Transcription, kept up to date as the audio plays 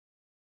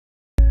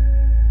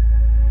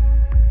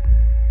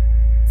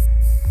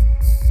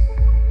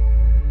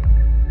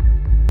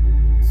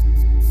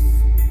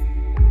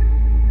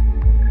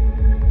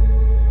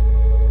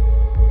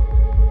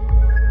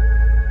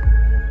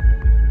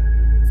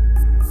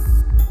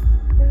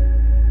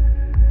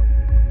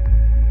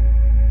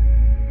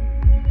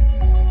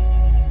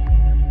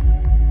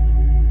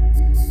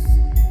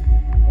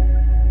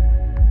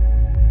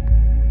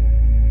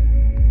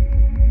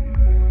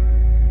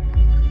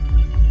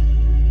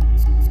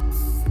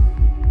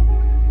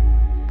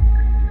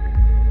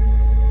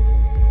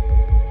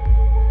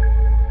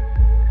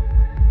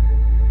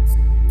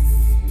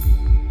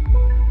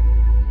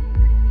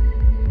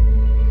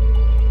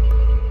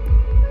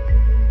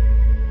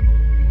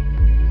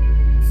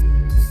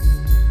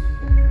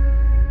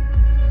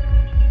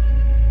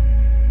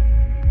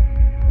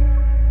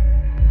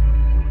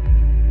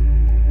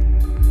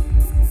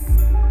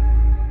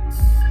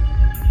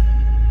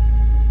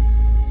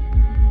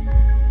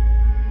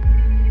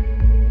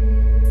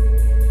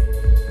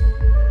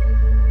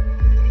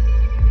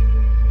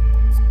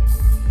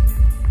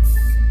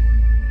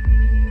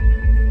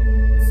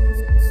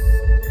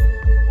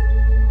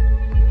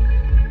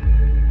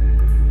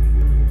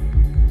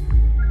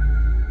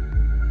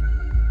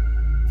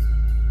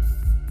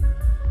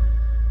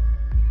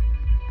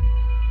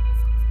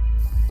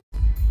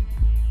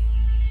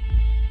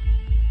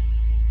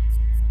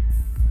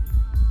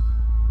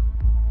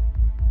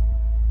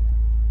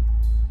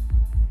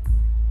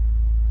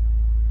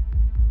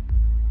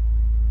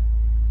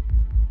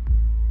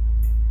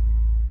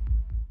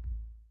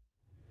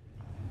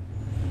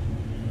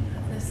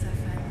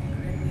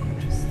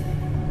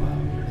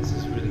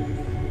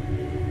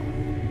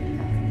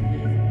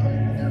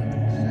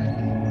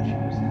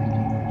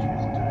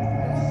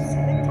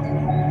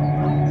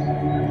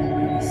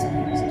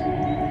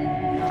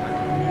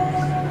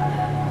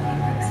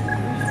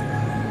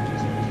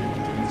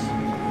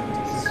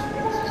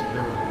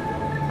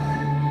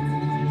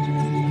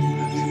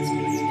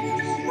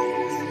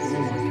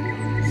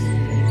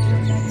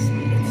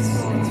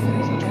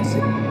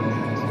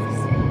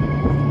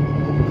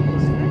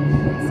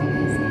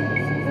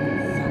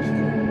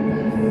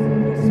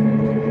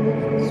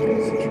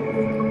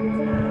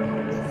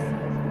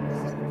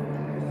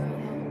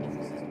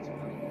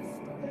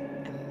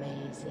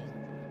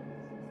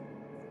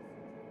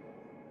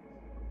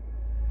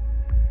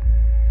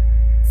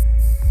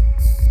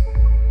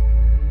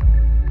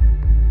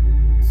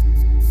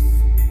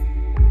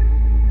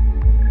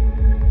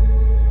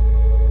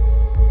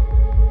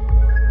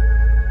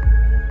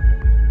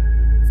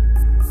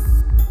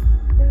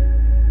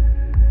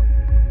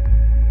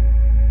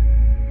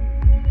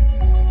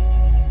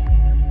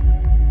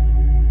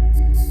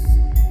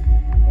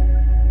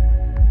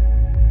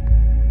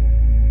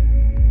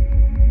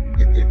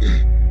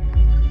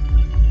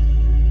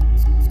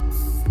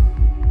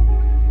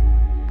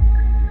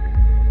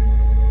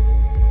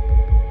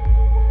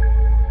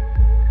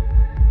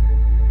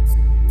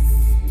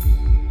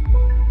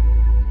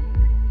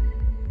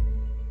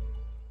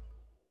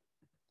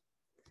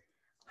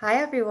Hi,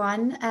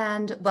 everyone,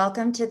 and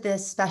welcome to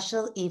this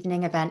special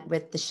evening event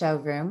with the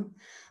Showroom.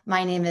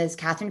 My name is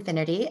Katherine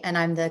Finerty, and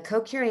I'm the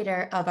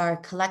co-curator of our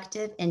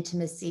Collective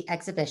Intimacy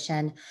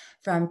exhibition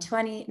from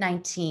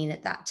 2019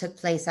 that took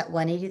place at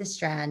 180 The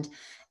Strand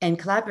in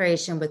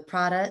collaboration with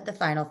Prada, The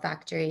Final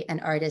Factory,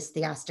 and artist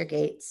The Astor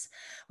Gates,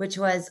 which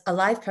was a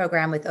live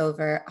program with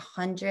over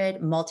 100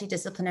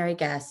 multidisciplinary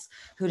guests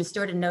who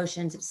distorted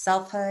notions of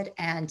selfhood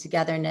and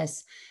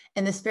togetherness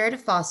in the spirit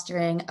of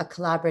fostering a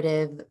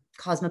collaborative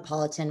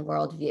cosmopolitan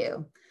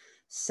worldview.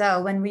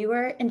 So when we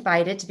were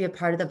invited to be a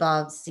part of the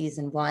VOV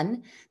Season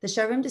 1, the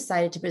Showroom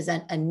decided to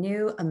present a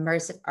new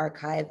immersive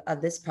archive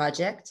of this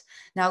project,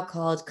 now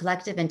called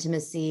Collective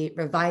Intimacy,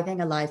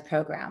 Reviving a Live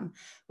Program,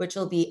 which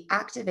will be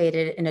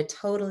activated in a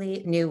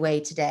totally new way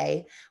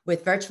today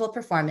with virtual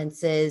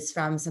performances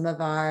from some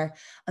of our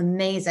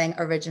amazing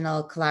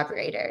original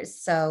collaborators.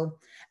 So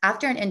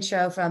after an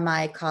intro from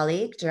my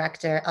colleague,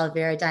 director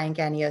Elvira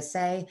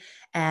Dyangani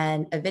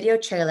and a video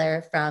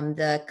trailer from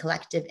the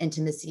Collective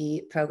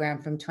Intimacy program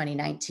from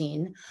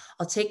 2019,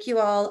 I'll take you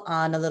all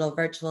on a little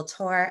virtual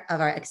tour of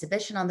our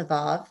exhibition on the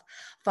VOV,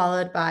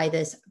 followed by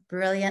this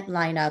brilliant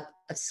lineup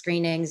of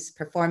screenings,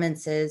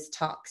 performances,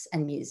 talks,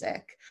 and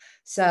music.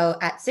 So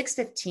at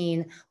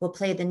 6:15, we'll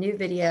play the new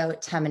video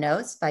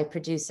Temenos by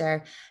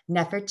producer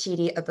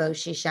Nephertiti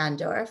Oboshie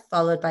Schandorf,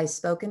 followed by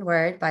spoken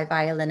word by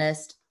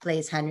Violinist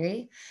Blaize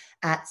Henry.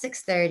 At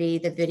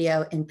 6:30, the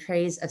video In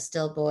Praise of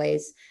Still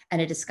Boys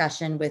and a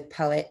discussion with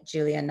Poet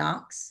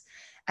Julianknxx.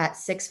 At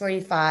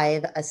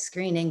 6:45, a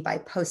screening by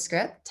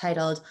Postscript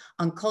titled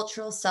On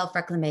Cultural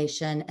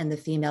Self-Reclamation and the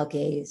Female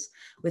Gaze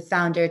with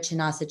Founder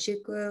Chinasa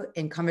Chukwu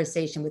in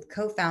conversation with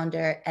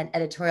co-founder and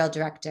editorial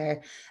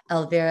director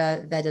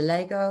Elvira,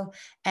 Vedelago,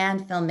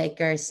 and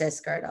filmmaker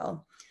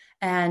Gurdal.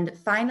 And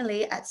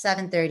finally, at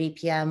 7:30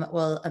 p.m.,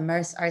 we'll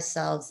immerse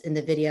ourselves in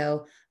the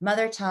video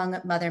Mother Tongue,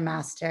 Mother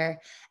Master,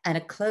 and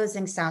a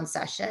closing sound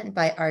session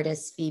by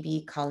artist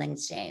Phoebe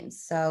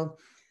Collings-James. So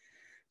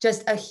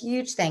just a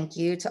huge thank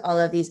you to all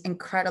of these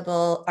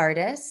incredible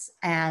artists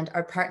and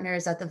our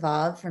partners at the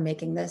VOV for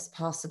making this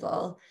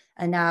possible.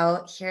 And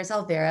now here's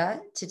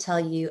Elvira to tell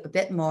you a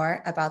bit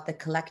more about the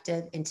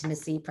Collective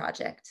Intimacy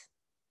project.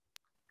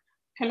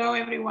 Hello,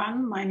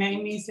 everyone. My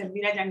name is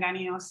Elvira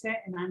Dyangani,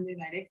 and I'm the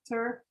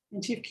director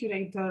and chief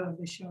curator of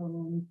the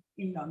Showroom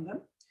in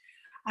London.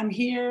 I'm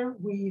here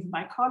with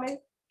my colleague,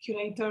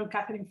 curator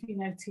Katherine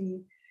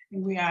Finerty,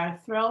 and we are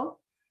thrilled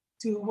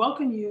to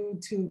welcome you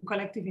to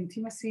Collective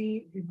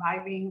Intimacy,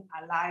 Reviving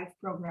a Live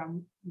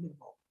program in the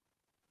VOV.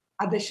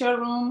 At the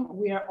Showroom,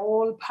 we are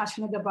all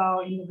passionate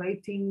about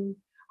innovating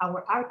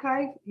our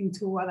archive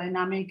into a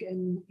dynamic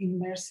and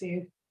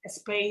immersive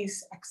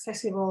space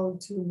accessible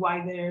to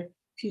wider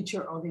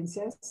future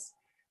audiences.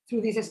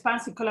 Through this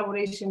expansive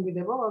collaboration with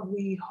the VOV,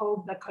 we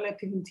hope that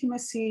Collective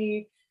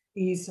Intimacy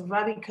is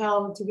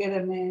radical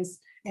togetherness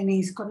and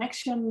its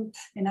connection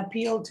and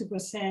appeal to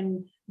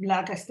present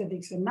Black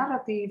aesthetics and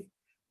narrative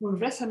will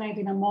resonate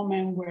in a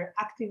moment where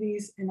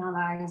activists and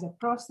allies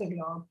across the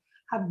globe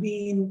have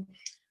been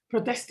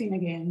protesting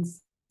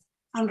against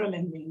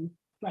unrelenting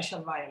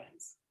racial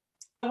violence.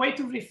 A way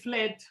to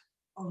reflect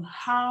on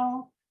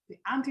how the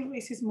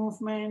anti-racist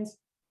movements,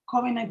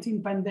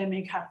 COVID-19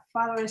 pandemic have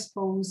further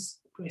exposed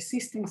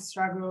persisting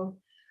struggle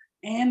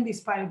and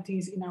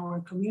disparities in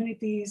our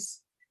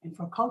communities, and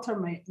for culture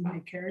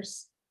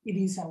makers, it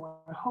is our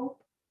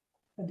hope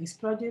that this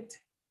project,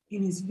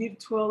 in its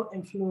virtual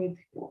and fluid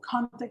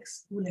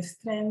context, will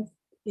strengthen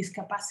its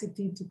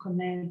capacity to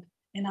connect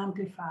and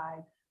amplify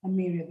a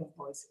myriad of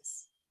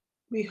voices.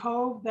 We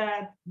hope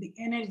that the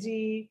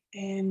energy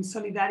and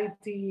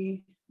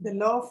solidarity, the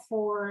love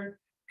for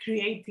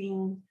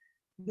creating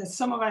that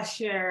some of us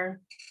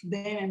share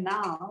then and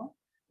now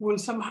will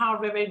somehow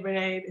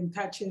reverberate and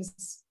touch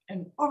us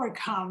and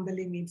overcome the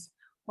limits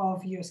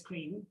of your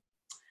screen.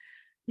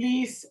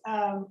 Please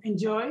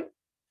enjoy.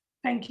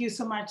 Thank you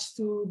so much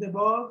to the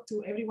VOV,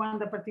 to everyone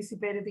that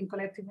participated in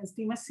Collective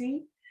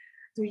Intimacy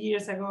 2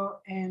 years ago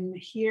and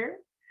here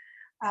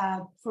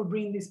for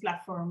bringing this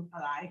platform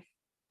alive,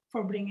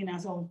 for bringing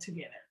us all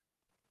together.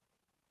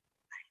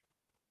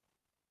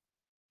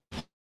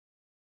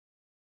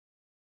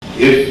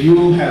 If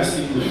you have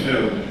seen the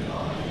film,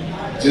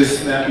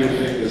 just snap your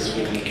fingers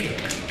for me.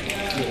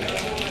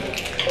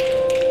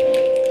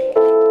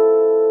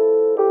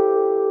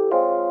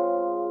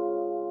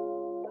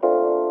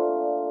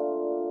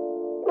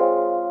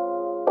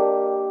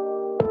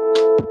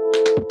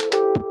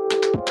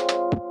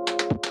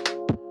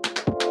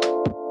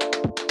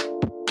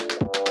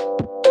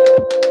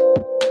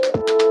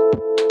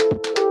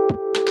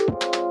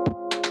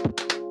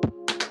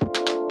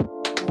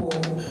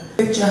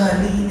 Picture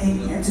her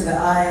leaning into the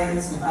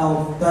eyes of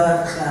our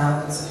birth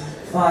clouds.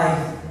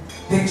 5.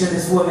 Picture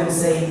this woman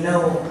saying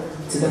no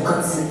to the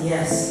constant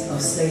yes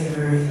of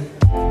slavery.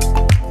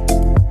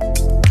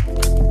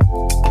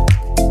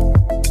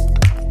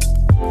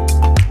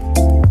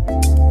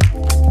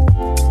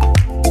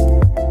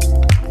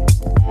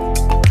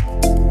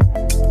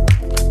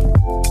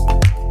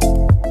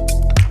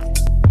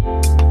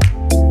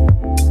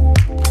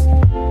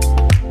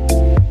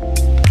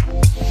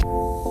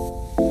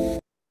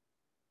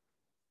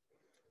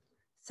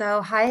 So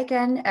hi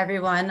again,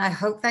 everyone. I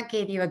hope that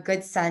gave you a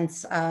good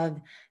sense of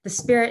the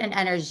spirit and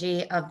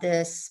energy of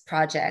this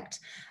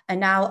project. And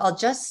now I'll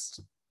just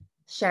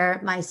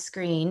share my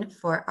screen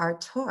for our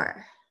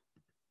tour.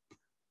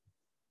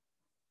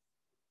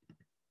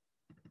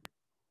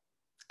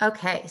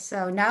 Okay,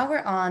 so now we're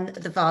on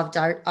the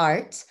theVOV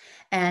art,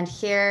 and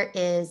here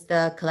is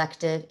the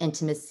collective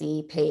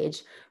intimacy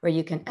page where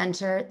you can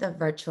enter the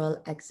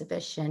virtual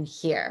exhibition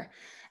here.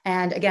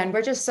 And again,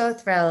 we're just so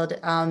thrilled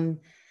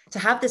to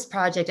have this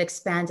project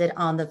expanded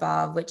on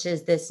theVOV, which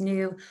is this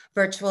new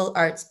virtual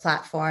arts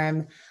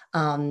platform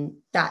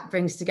that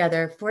brings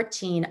together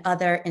 14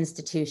 other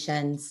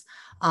institutions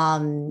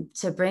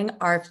to bring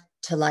art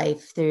to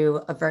life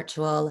through a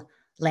virtual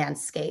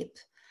landscape.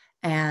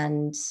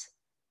 And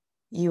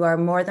you are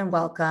more than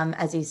welcome,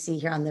 as you see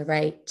here on the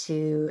right,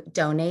 to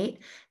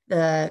donate.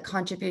 The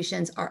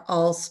contributions are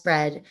all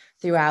spread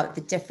throughout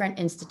the different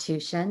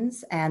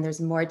institutions, and there's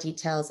more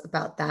details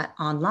about that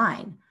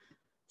online.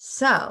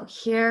 So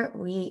here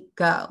we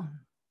go.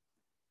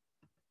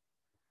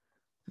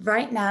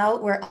 Right now,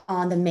 we're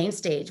on the main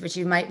stage, which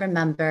you might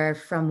remember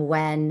from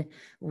when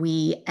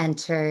we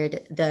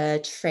entered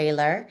the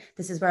trailer.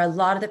 This is where a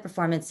lot of the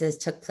performances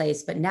took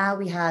place, but now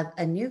we have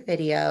a new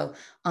video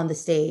on the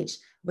stage,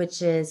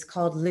 which is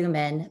called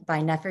Lumen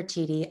by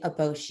Nephertiti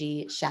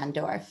Oboshie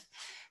Schandorf.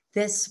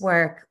 This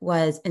work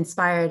was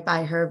inspired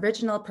by her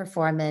original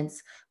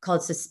performance called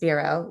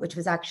Suspiro, which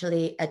was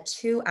actually a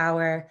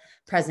 2-hour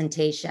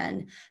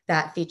presentation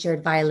that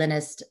featured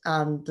violinist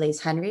Blaize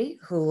Henry,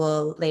 who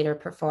will later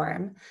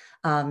perform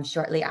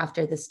shortly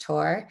after this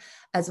tour,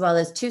 as well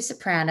as 2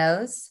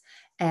 sopranos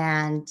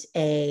and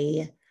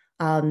a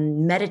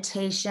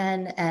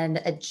meditation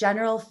and a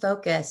general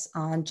focus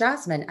on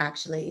jasmine,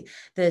 actually,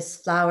 this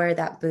flower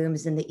that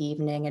blooms in the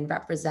evening and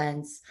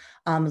represents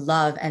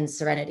love and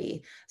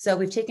serenity. So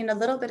we've taken a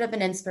little bit of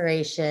an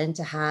inspiration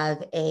to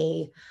have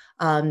a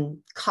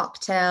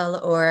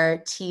cocktail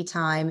or tea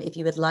time, if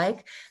you would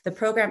like. The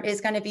program is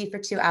going to be for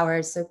 2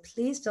 hours, so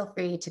please feel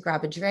free to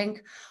grab a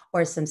drink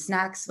or some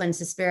snacks. When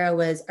Suspiro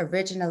was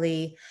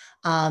originally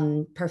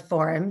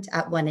performed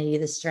at 180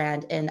 The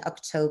Strand in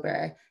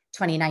October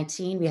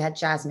 2019, we had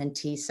jasmine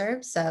tea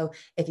served. So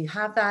if you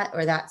have that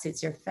or that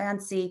suits your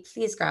fancy,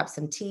 please grab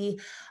some tea.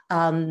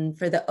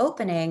 For the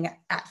opening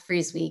at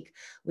Freeze Week,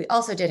 we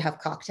also did have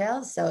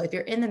cocktails. So if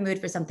you're in the mood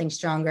for something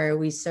stronger,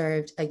 we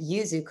served a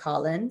Yuzu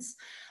Collins,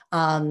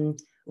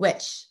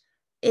 which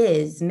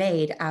is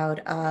made out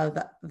of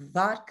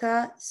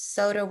vodka,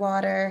 soda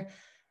water,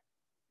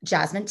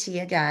 jasmine tea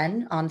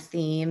again on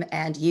theme,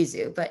 and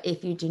yuzu. But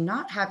if you do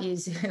not have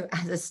yuzu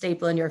as a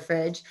staple in your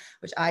fridge,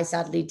 which I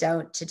sadly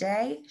don't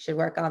today, should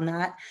work on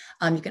that,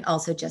 you can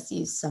also just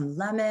use some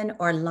lemon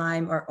or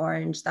lime or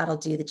orange. That'll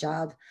do the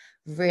job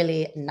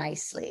really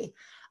nicely.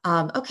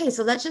 Okay,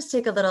 so let's just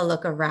take a little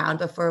look around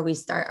before we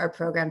start our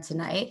program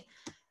tonight.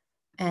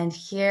 And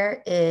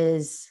here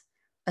is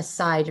a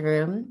side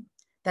room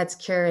that's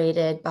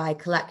curated by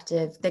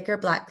collective Thicker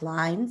Black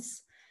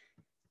Lines.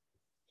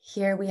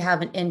 Here we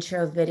have an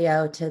intro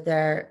video to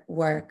their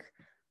work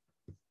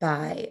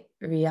by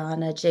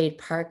Rihanna Jade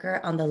Parker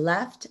on the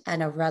left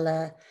and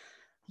Aurella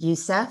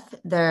Youssef.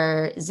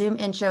 Their Zoom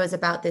intro is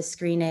about this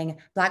screening,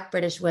 Black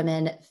British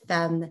Women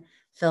Femme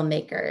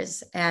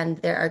Filmmakers. And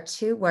there are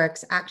 2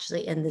 works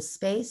actually in this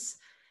space.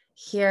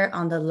 Here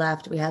on the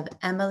left, we have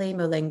Emily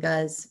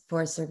Mulinga's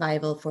For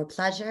Survival for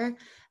Pleasure.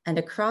 And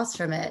across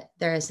from it,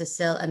 there is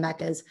Cecile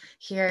Emeka's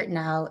Here,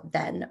 Now,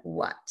 Then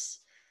What?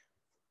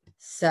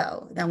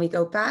 So then we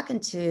go back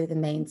into the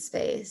main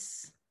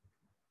space,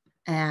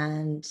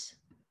 and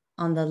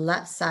on the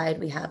left side,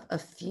 we have a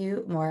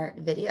few more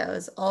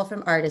videos, all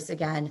from artists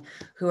again,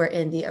 who are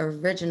in the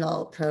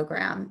original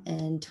program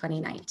in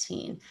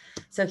 2019.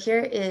 So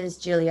here is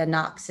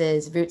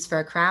Julianknxx's Roots for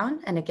a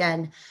Crown. And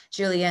again,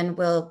 Julian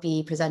will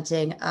be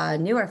presenting a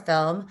newer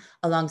film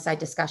alongside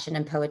discussion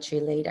and poetry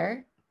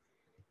later.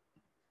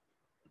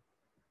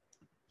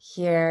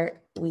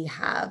 Here we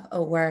have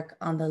a work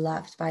on the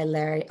left by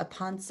Larry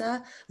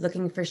Aponsa,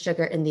 Looking for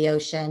Sugar in the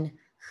Ocean,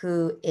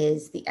 Who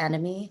is the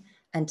Enemy?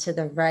 And to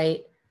the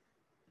right,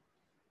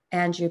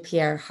 Andrew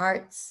Pierre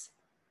Hart's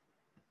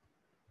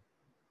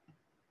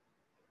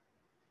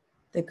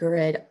The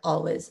Grid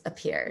Always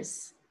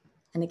Appears.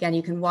 And again,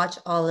 you can watch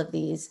all of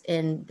these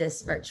in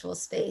this virtual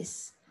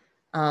space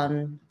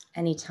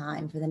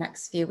anytime for the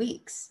next few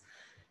weeks.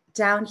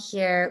 Down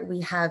here,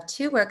 we have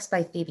 2 works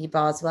by Phoebe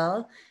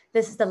Boswell.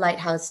 This is The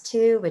Lighthouse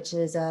 2, which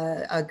is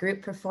a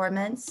group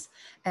performance.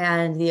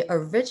 And the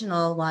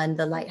original one,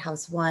 The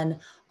Lighthouse 1,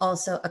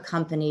 also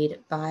accompanied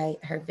by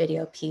her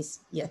video piece,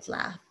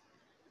 Yithlaf.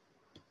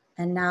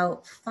 And now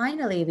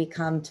finally, we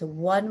come to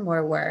one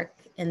more work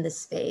in the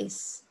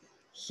space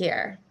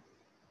here,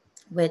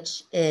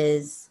 which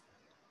is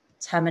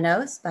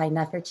Temenos by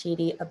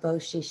Nephertiti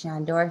Oboshie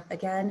Schandorf,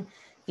 again,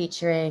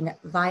 featuring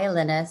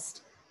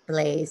violinist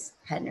Blaize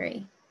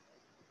Henry.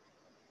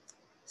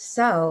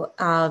 So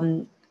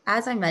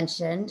as I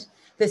mentioned,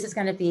 this is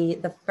going to be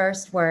the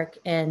first work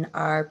in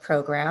our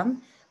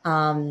program.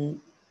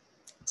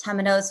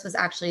 Temenos was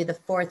actually the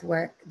fourth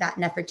work that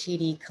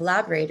Nefertiti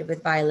collaborated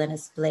with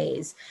Violinist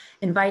Blaize,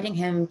 inviting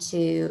him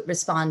to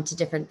respond to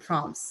different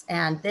prompts.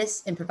 And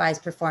this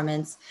improvised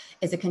performance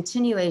is a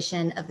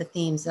continuation of the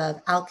themes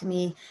of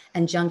alchemy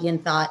and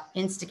Jungian thought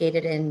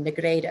instigated in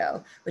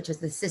Negredo, which was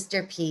the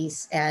sister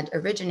piece and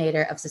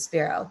originator of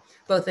Suspiro,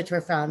 both which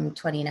were from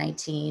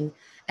 2019,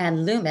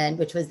 and Lumen,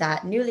 which was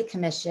that newly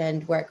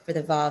commissioned work for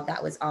theVOV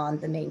that was on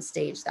the main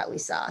stage that we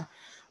saw.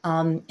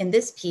 In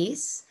this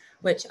piece,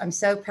 which I'm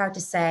so proud to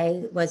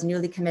say was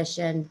newly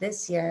commissioned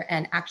this year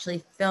and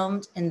actually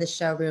filmed in the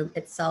showroom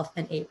itself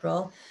in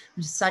April,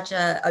 which is such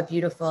a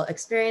beautiful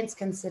experience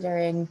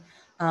considering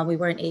we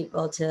weren't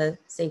able to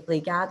safely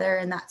gather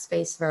in that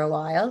space for a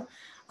while.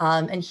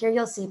 And here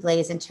you'll see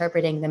Blaize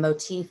interpreting the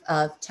motif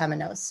of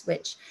Temenos,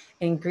 which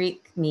in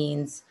Greek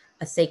means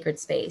a sacred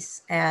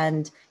space.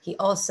 And he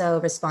also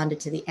responded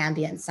to the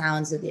ambient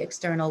sounds of the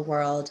external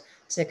world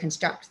to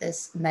construct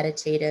this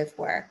meditative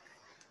work.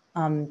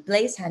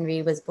 Blaize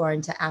Henry was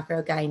born to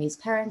Afro-Guyanese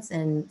parents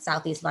in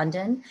Southeast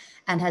London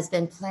and has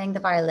been playing the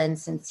violin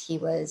since he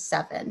was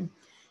 7.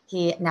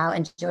 He now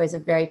enjoys a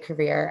varied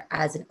career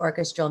as an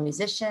orchestral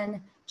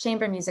musician,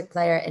 chamber music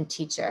player, and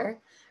teacher,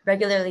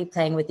 regularly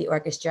playing with the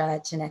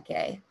orchestra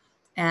Chineke.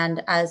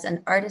 And as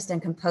an artist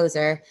and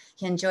composer,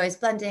 he enjoys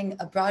blending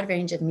a broad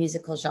range of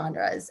musical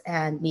genres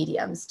and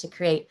mediums to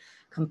create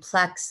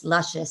complex,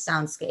 luscious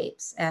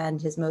soundscapes.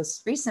 And his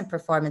most recent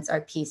performance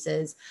art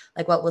pieces,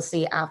 like what we'll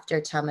see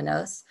after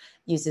Temenos,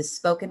 uses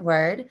spoken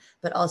word,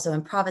 but also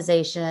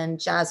improvisation,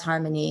 jazz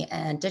harmony,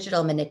 and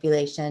digital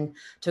manipulation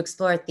to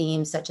explore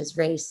themes such as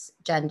race,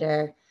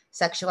 gender,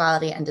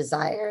 sexuality, and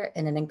desire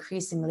in an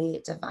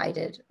increasingly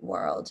divided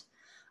world.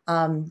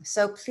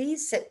 So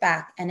please sit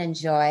back and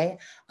enjoy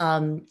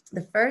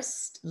the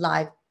first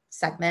live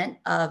segment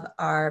of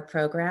our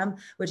program,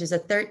 which is a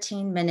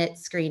 13-minute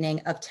screening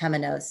of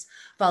Temenos,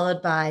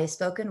 followed by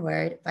spoken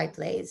word by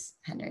Blaize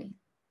Henry.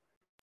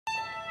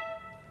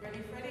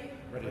 Ready, Freddie?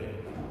 Ready.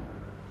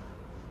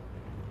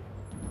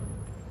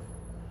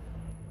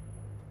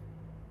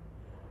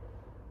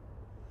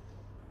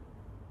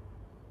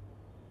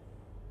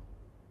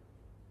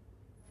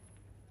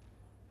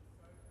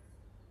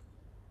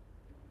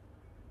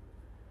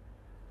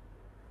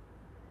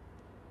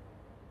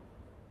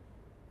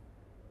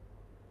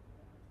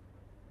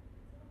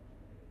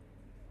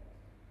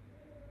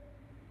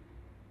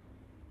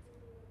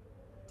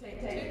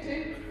 Take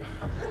two.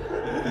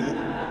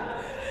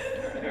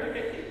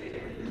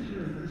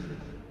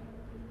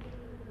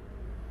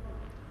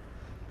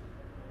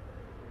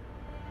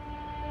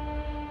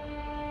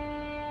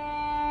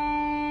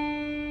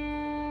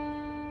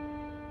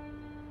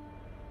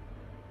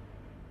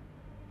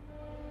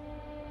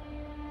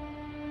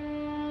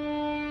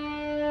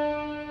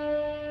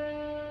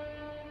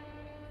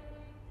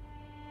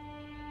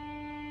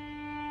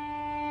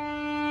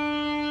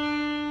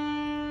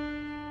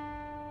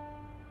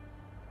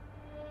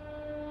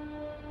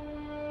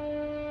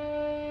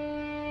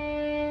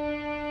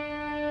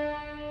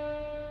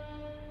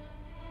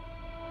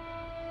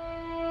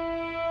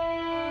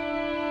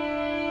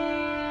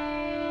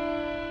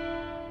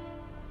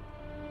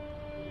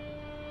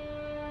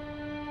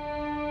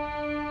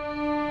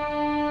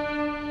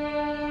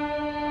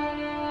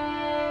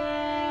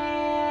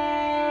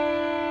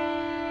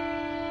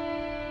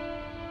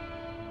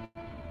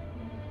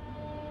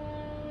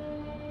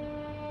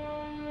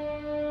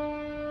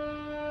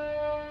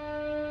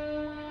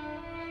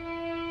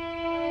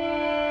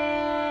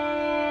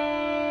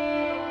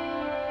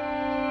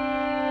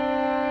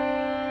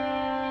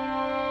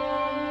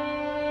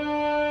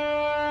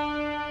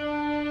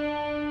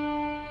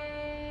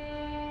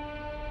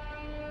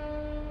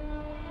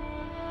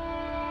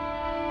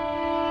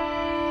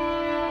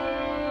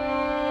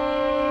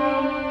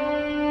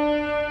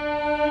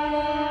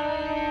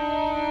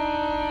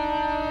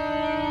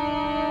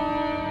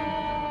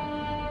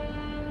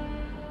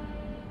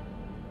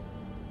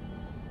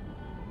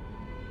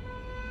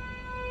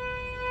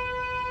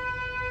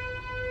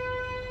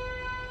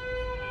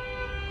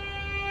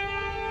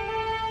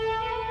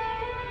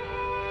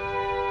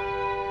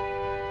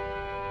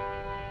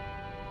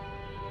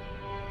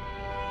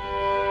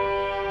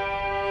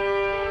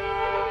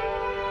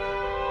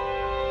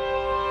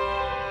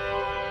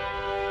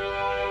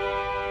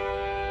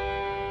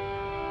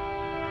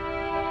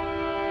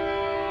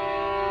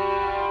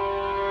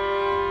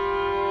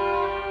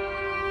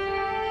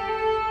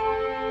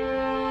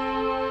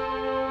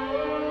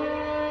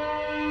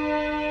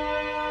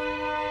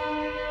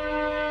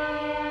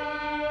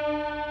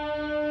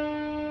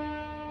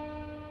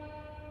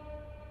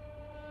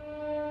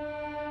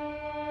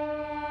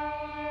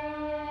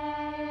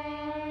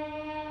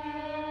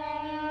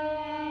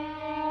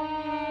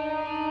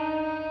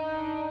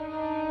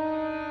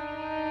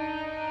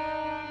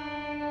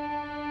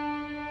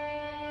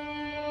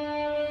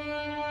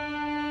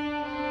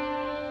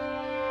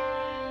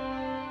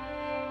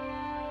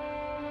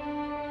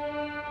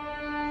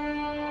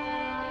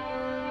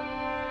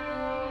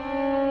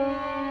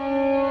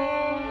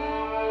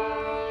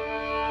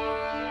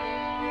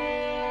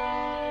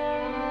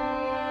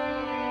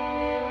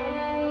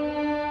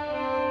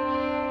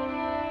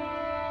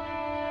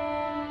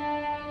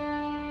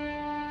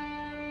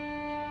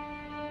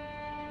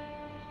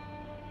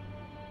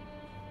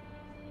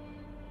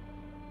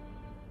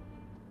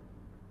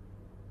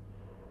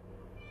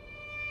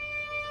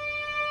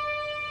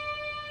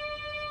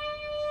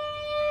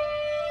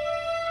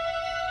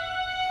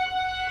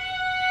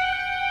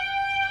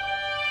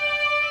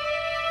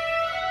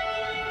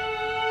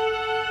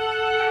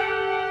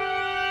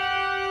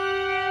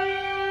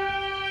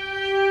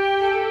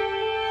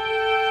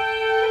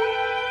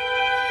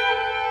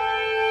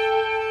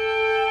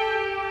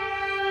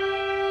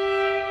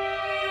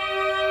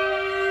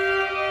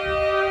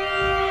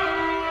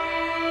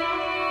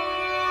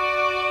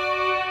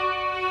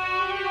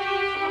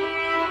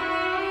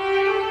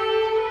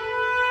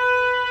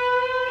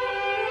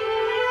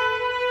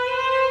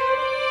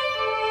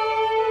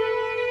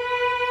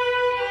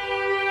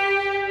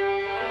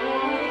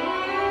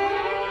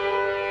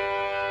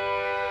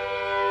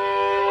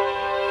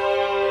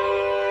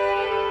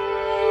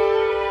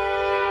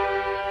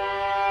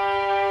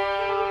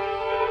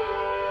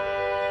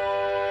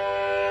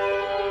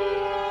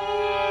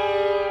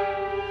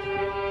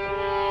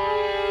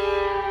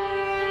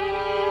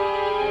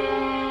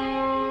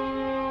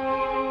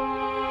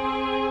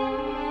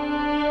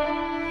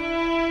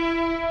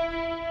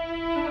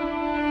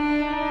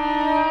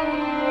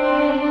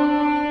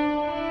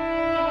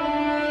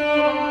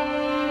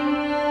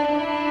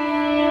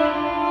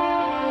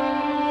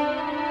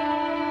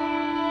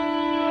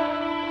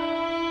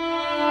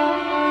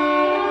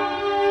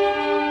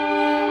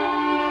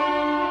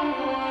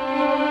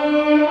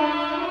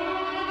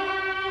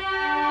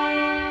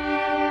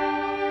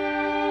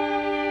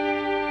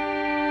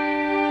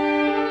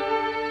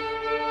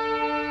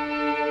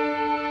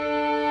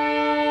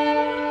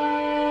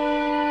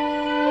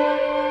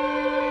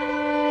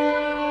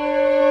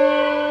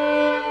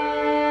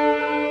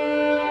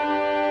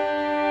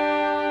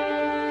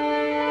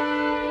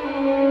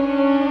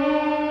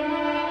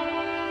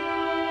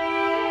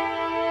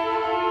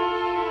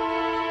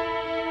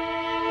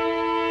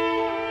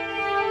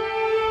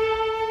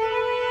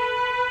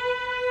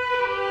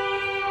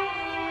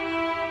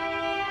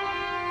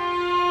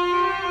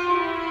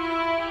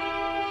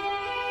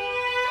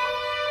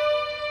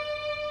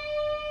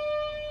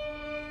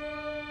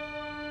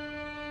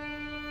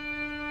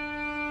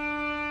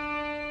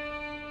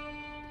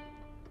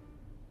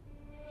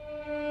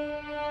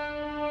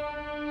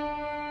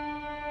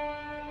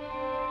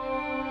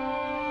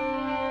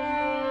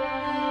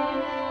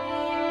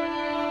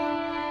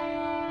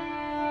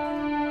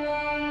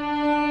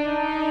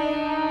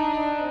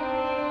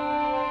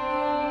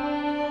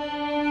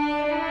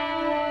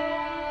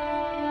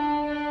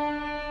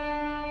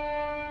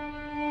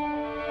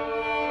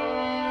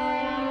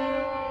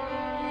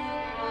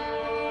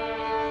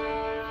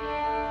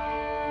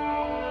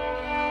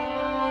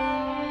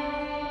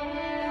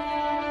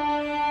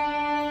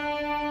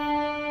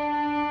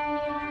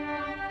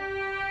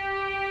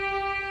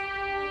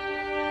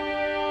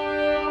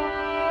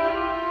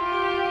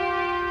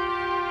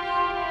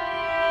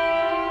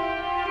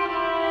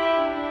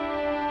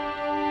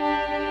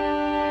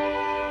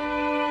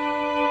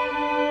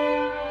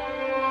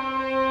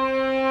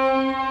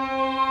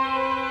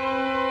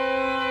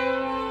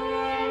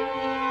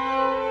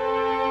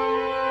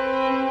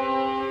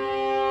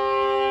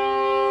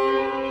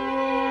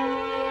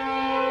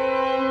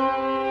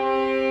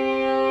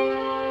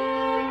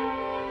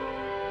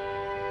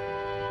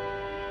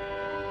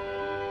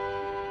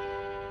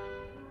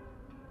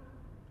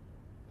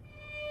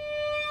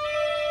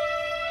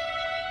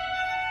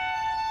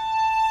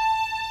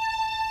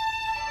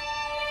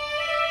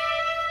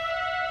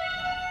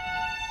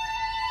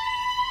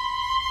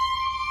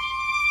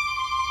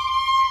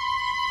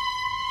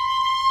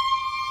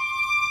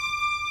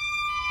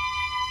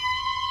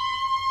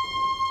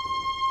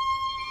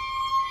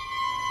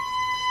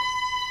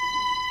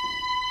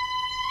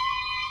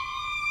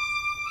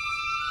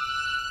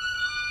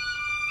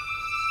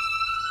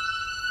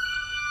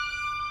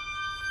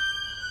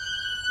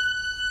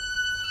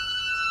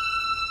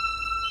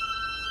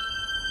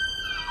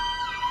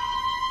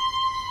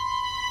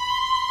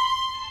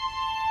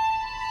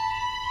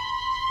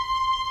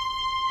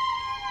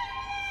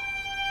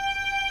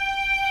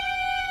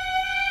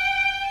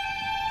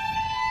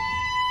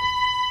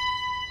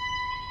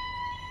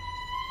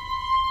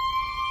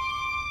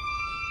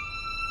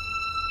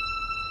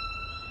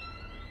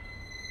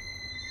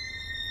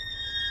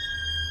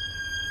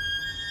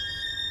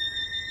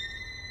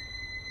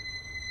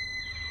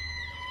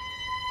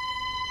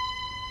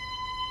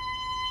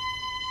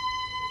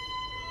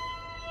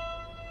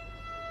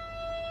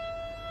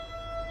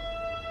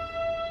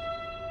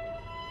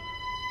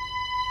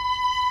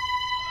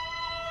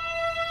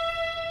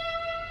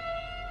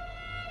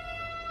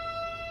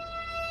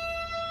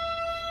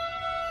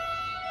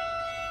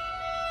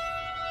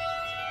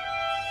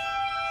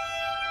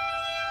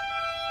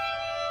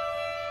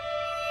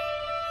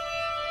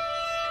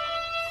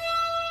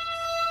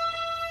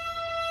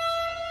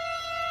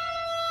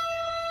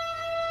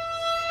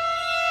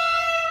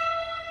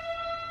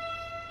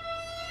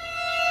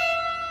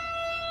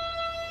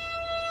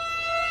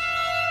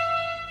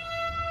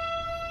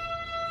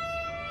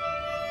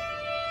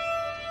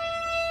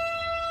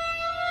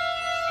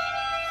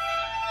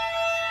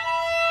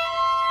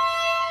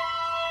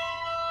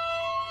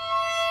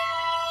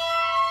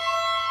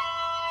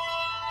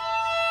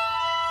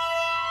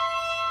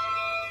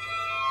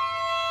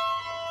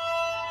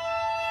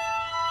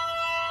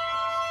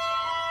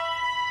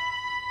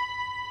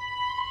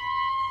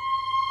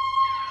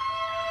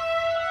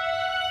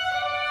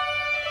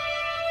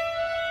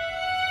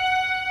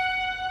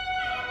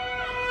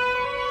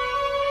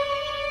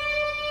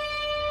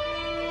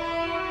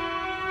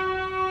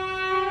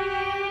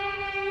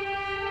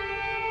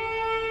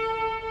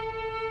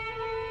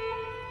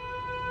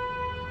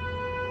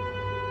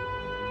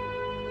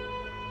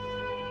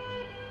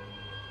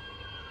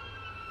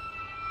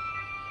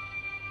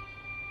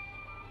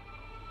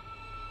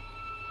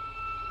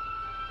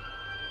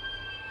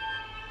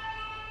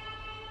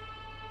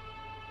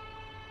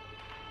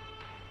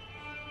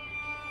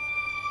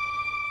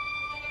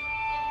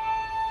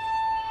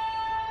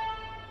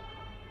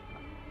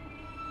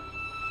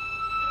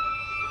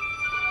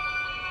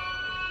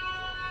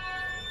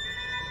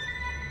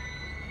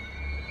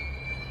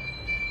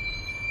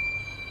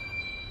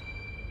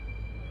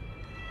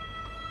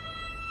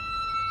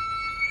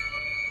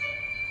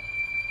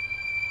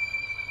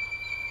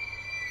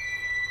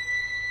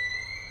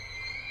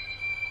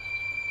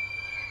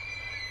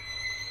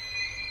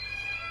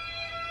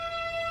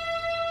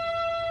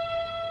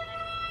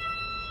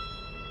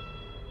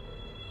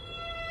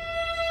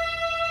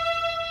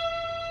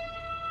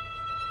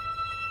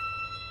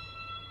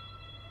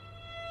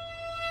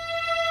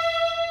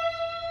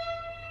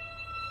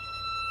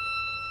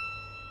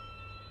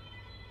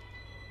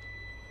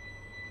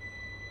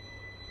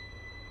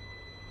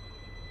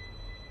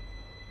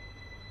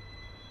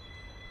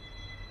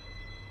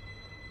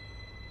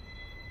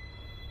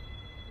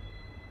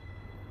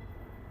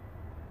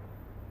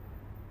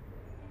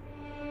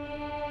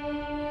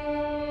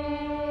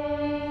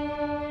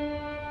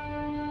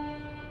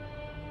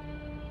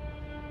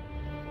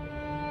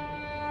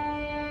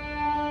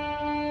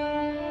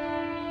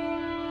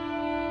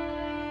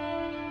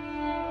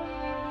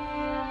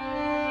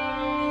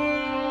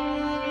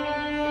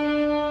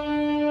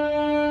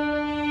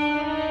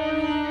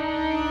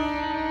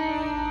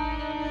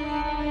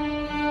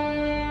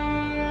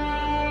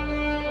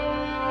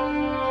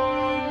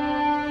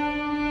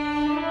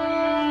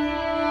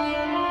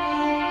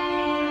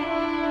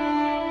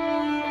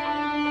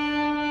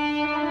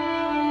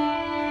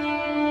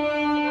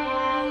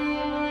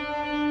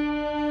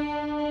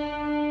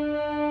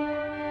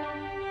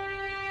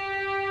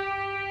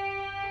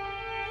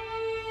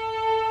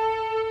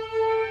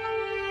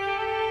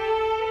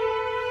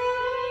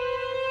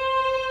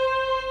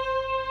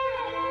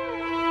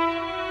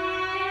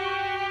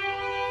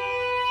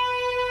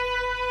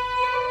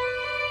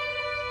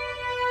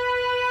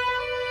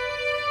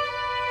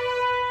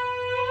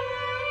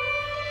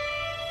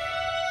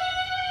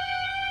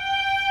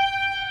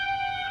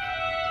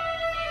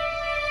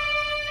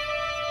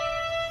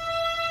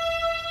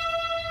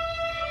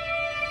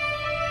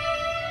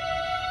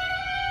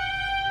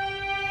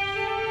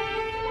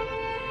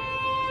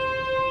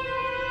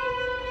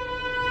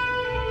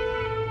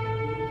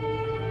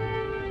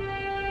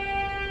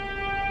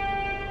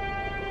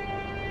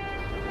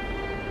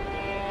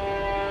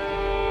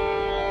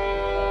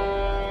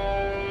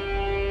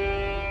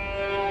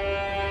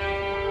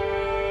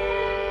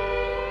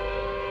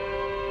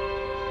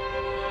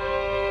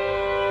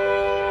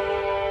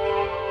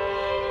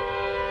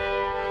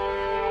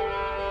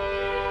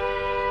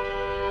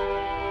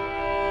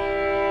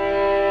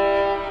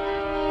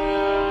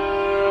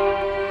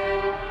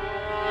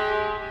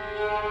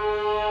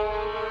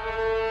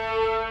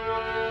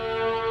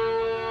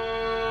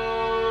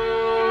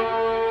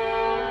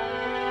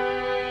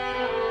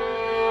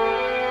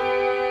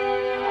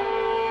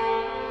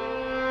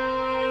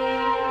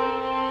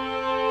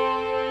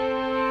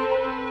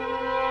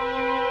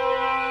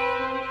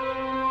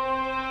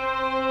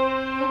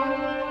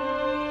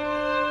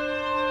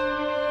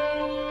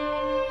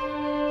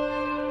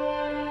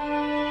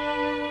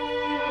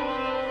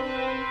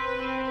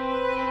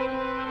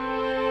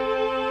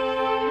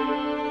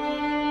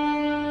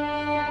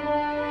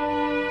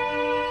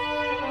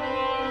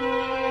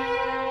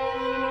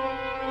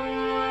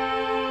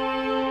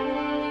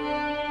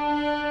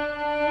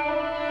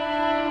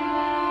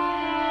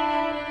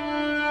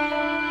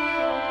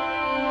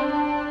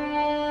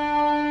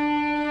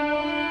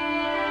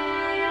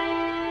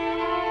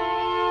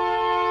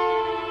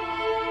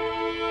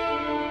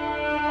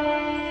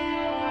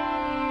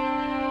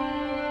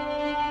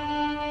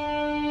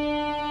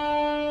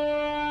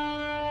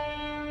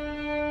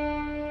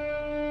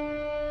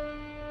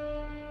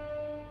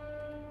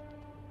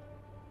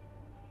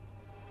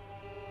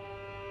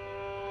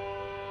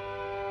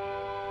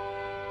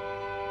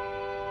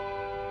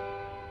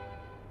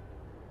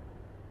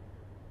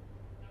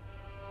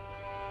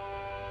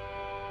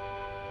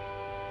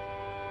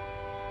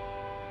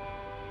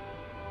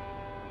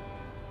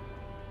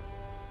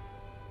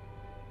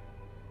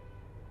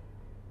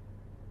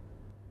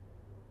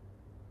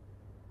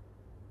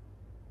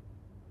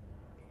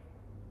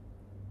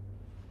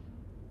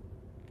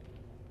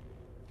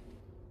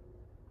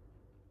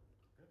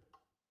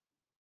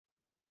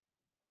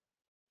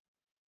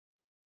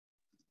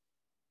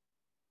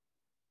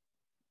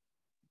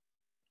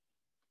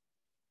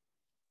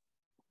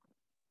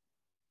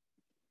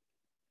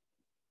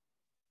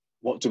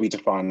 What do we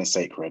define as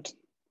sacred?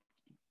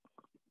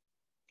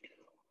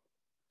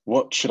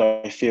 What should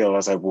I feel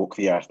as I walk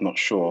the earth, not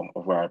sure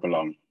of where I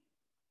belong?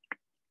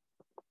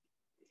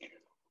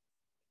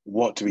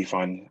 What do we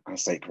find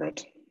as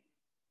sacred?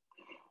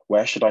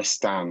 Where should I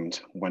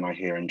stand when I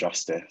hear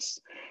injustice?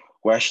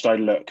 Where should I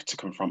look to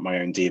confront my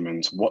own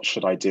demons? What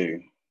should I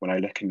do when I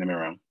look in the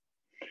mirror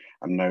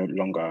and no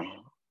longer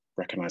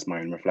recognize my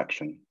own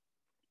reflection?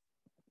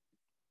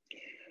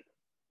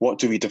 What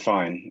do we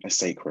define as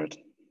sacred?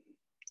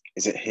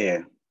 Is it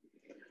here,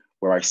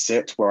 where I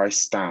sit, where I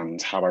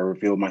stand, how I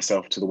reveal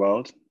myself to the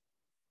world?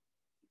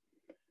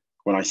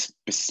 When I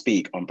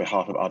speak on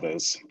behalf of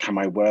others, can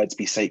my words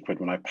be sacred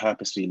when I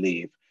purposely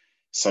leave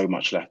so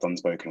much left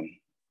unspoken?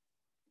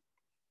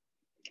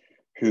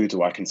 Who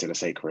do I consider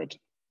sacred?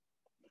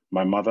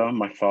 My mother,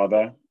 my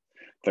father,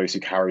 those who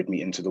carried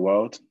me into the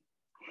world,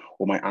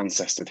 or my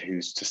ancestors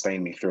who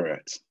sustained me through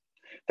it?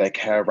 Their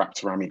care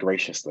wrapped around me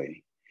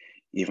graciously,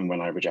 even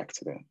when I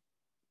rejected it.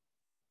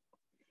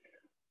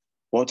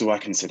 What do I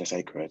consider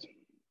sacred?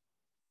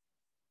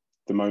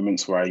 The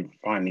moments where I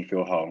finally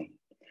feel whole,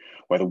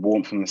 where the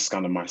warmth and the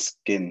skin of my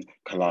skin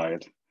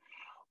collide,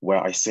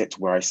 where I sit,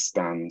 where I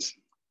stand,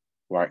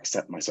 where I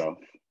accept myself,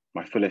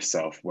 my fullest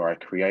self, where I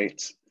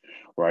create,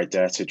 where I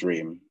dare to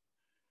dream,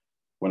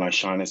 when I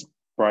shine as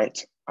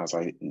bright as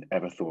I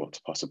ever thought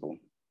possible.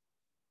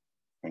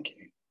 Thank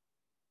you.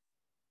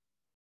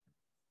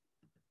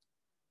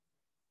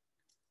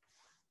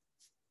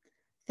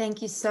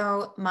 Thank you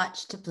so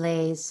much to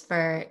Blaize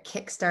for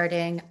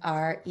kickstarting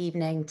our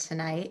evening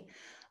tonight.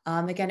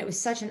 Again, it was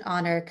such an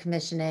honor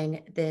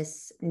commissioning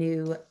this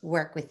new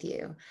work with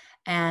you,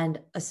 and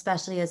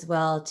especially as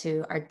well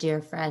to our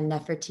dear friend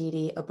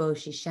Nephertiti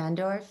Oboshie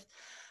Schandorf,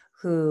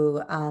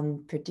 who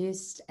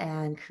produced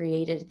and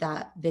created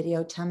that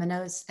video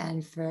Temenos,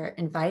 and for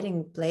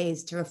inviting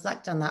Blaize to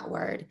reflect on that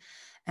word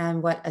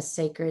and what a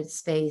sacred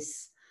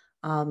space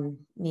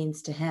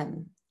means to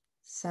him.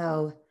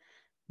 So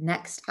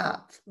next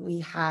up, we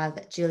have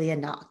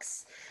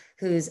Julianknxx,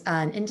 who's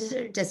an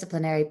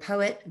interdisciplinary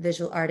poet,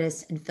 visual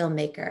artist, and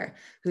filmmaker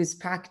whose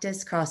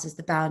practice crosses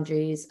the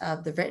boundaries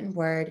of the written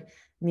word,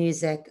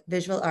 music,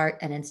 visual art,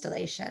 and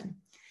installation.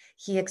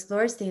 He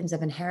explores themes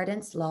of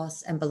inheritance,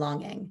 loss, and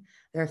belonging,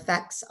 their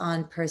effects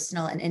on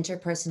personal and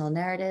interpersonal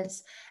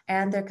narratives,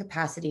 and their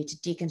capacity to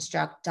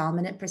deconstruct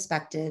dominant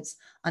perspectives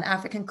on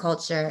African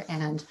culture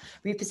and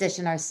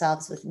reposition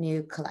ourselves with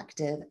new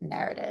collective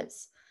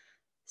narratives.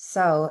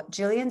 So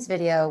Julian's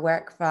video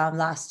work from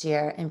last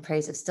year, In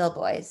Praise of Still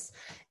Boys,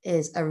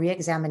 is a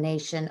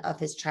re-examination of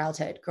his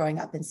childhood growing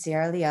up in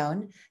Sierra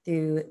Leone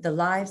through the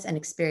lives and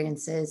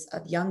experiences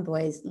of young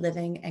boys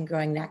living and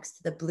growing next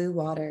to the blue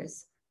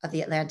waters of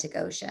the Atlantic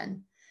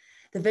Ocean.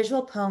 The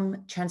visual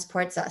poem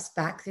transports us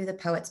back through the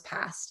poet's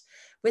past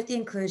with the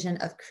inclusion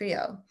of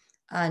Creole,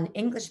 an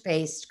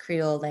English-based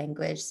Creole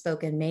language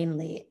spoken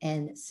mainly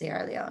in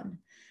Sierra Leone.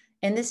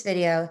 In this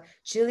video,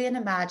 Julian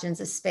imagines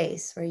a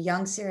space where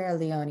young Sierra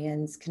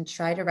Leoneans can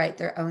try to write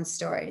their own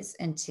stories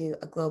into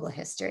a global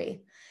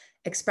history.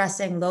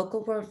 Expressing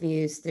local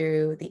worldviews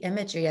through the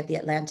imagery of the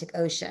Atlantic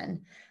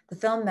Ocean, the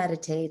film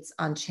meditates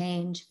on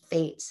change,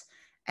 fate,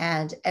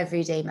 and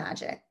everyday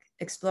magic,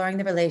 exploring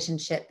the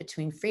relationship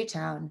between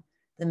Freetown,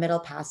 the Middle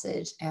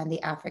Passage, and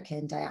the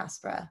African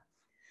diaspora.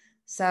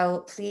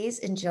 So please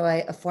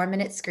enjoy a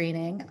 4-minute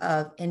screening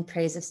of In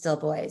Praise of Still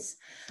Boys,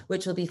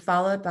 which will be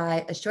followed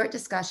by a short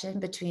discussion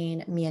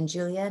between me and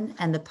Julian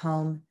and the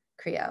poem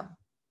Creole.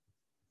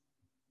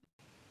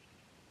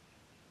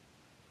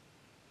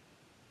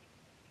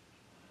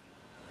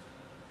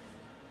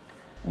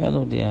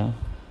 Hello there.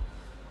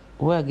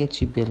 Where I get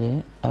you,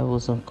 Billy, I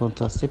was on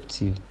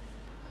contraceptive.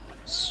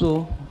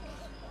 So,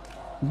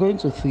 going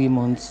to 3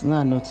 months,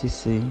 now I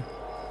notice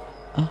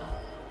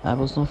I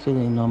was not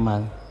feeling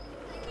normal.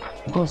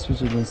 Go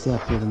hospital, they say I'm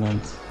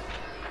pregnant.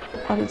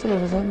 I tell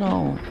her, I say,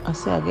 no. I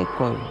say, I get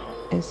call.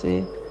 I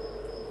say,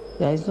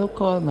 there is no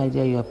call, my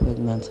dear, you are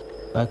pregnant.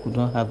 I could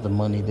not have the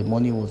money. The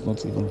money was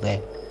not even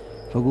there.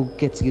 For go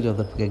get rid of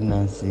the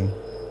pregnancy.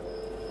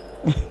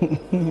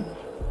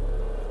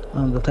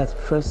 On the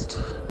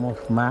 31st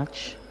of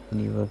March,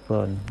 you were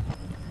born.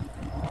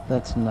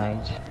 That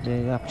night,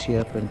 they wrapped you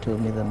up and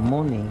told me the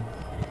morning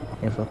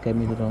if I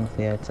came to the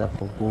theater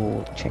for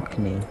go check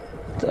me.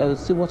 So I will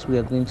see what we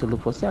are going to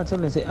look for. So I tell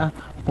them, say,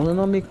 will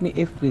not make me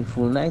April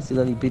Fool. Now I say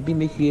that the baby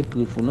make you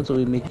April Fool, not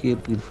only make you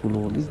April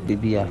Fool. Oh, this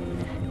baby,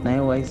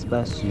 now wise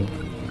pass you.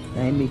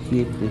 Now I make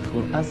you April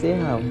Fool. I say,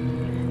 how?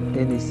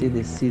 Then they say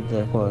they see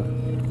the ball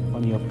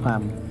on your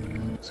palm.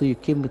 So you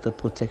came with a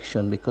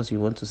protection because you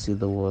want to see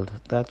the world.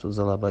 That was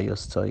all about your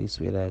story,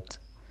 sweetheart.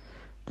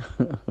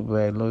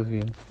 But I love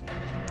you.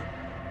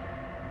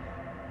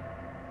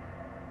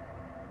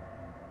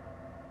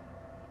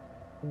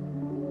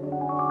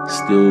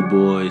 Still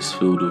boys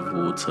filled with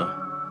water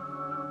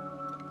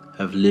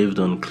have lived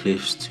on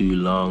cliffs too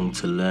long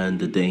to learn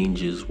the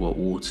dangers what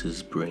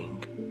waters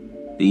bring.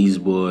 These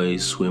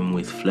boys swim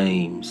with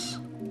flames,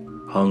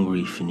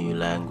 hungry for new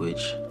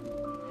language.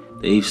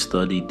 They've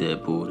studied their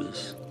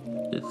borders,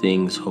 the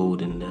things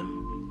holding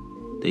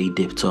them. They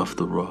dipped off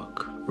the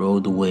rock,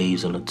 rode the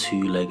waves on a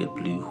two-legged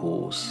blue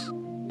horse.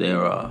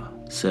 There are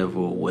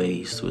several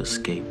ways to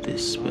escape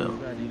this spell.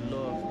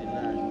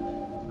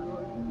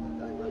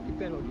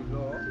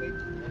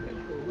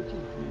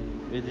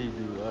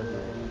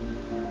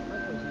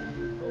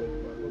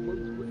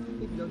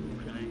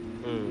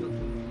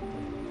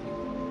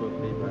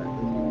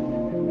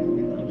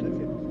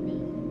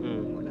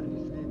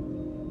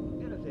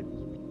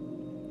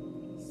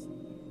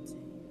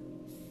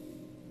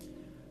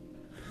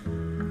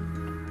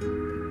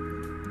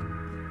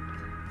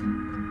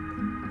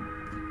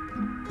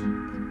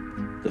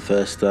 The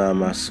first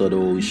time I saw the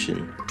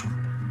ocean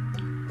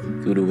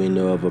through the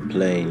window of a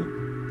plane,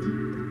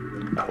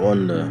 I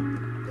wonder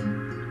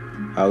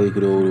how we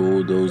could hold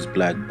all those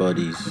black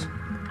bodies.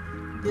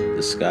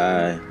 The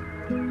sky,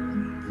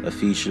 a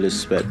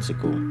featureless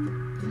spectacle.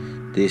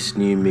 This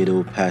new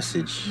middle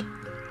passage,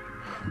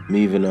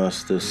 moving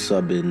us to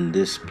sub in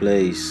this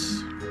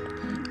place,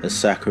 a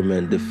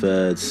sacrament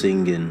deferred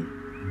singing.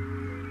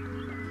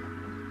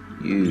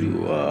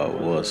 You are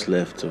what's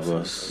left of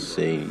us,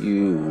 saying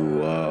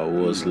you are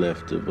what's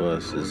left of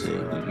us,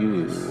 saying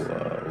you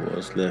are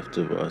what's left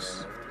of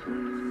us.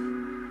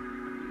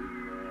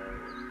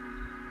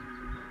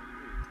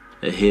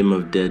 A hymn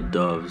of dead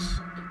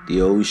doves,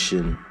 the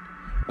ocean,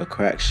 a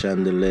cracked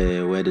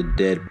chandelier where the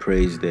dead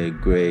praise their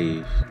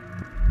graves.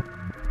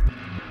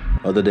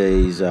 Other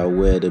days I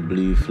wear the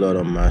blue flood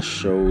on my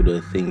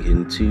shoulder,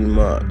 thinking too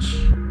much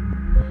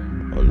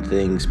on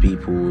things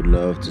people would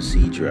love to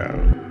see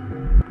drown.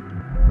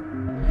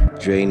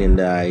 Draining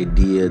the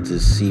idea to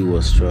see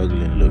what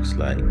struggling looks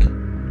like,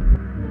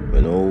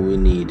 when all we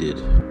needed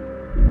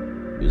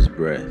was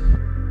breath.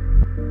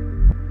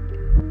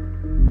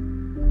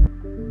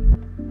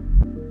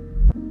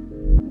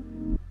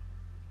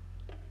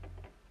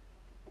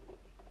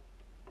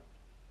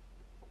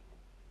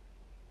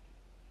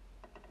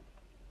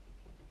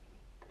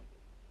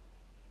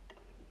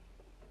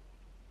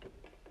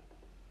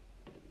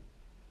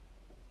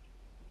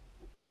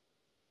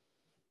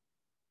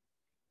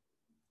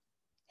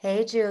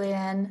 Hey,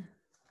 Julian.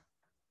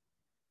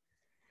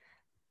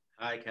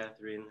 Hi,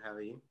 Katherine. How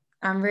are you?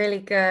 I'm really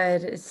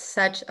good. It's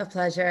such a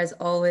pleasure, as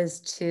always,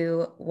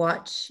 to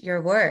watch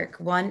your work,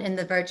 one in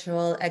the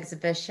virtual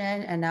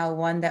exhibition and now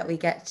one that we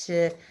get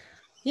to,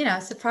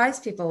 surprise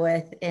people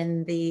with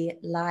in the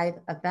live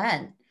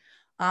event.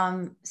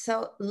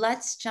 So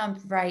let's jump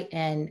right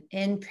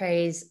in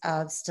praise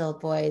of Still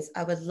Boys.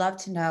 I would love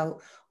to know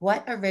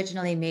what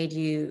originally made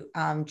you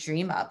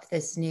dream up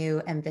this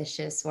new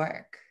ambitious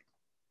work.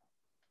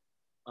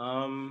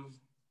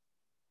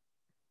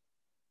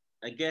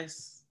 I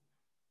guess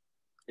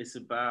it's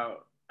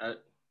about I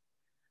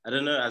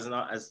don't know, as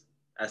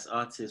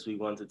artists we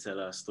want to tell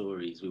our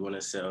stories. We want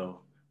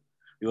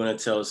to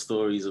tell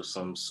stories of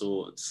some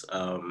sorts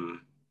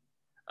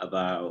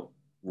about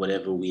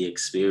whatever we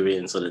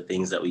experience or the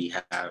things that we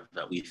have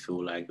that we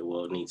feel like the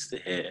world needs to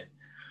hear.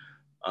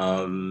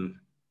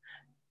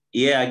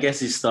 Yeah, I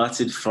guess it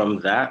started from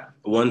that,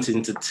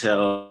 wanting to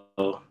tell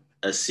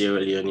a Sierra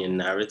Leonean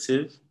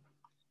narrative,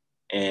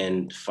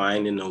 and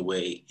finding a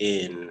way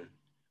in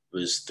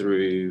was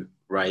through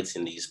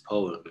writing these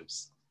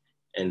poems,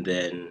 and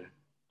then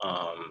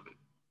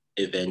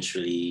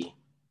eventually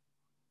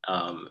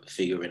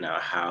figuring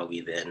out how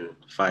we then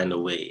find a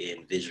way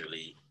in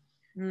visually.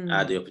 I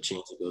had the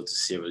opportunity to go to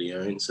Sierra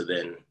Leone, so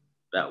then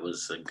that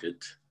was a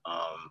good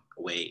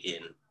way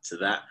in to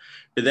that.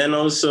 But then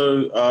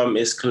also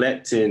it's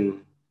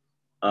collecting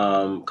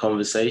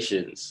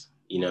conversations,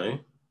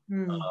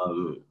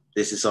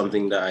 this is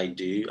something that I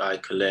do. I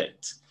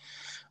collect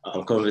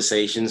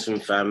conversations from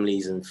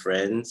families and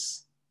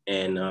friends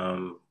and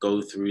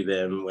go through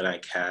them when I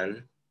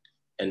can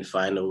and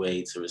find a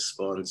way to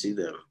respond to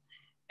them.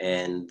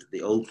 And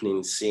the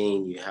opening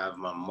scene, you have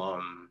my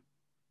mom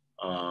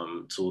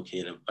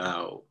talking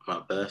about my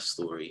birth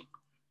story.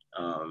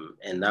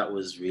 And that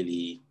was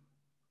really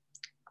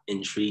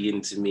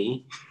intriguing to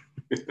me.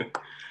 Did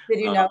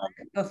you know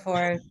it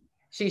before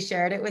she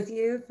shared it with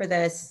you for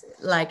this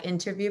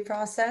interview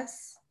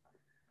process?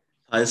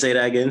 I didn't say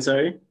that again,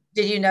 sorry.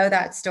 Did you know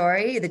that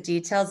story, the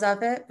details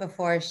of it,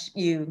 before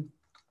you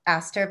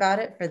asked her about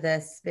it for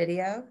this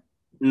video?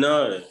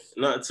 No,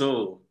 not at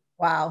all.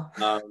 Wow.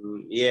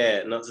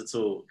 Yeah, not at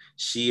all.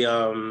 She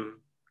never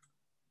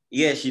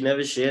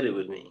shared it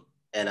with me.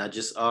 And I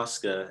just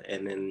asked her,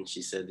 and then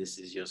she said, "This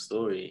is your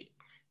story."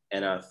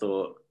 And I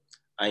thought,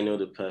 I know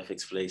the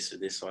perfect place for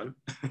this one.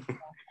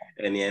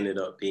 And it ended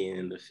up being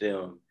in the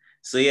film.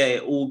 So yeah,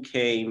 it all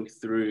came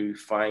through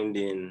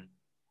finding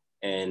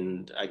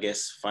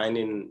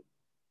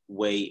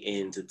way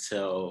in to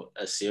tell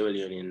a Sierra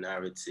Leonean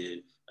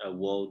narrative, a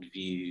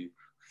worldview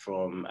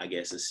from, I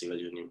guess, a Sierra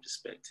Leonean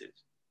perspective.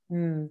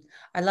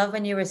 I love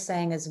when you were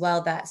saying as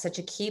well that such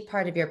a key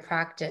part of your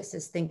practice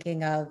is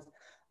thinking of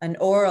an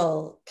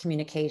oral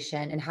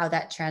communication and how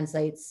that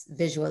translates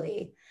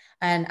visually.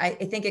 And I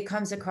think it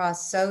comes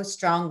across so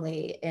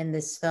strongly in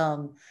this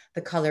film,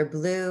 the color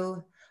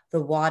blue,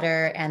 the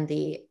water, and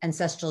the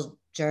ancestral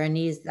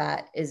journeys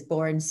that is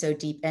born so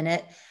deep in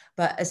it,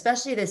 but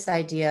especially this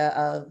idea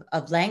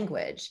of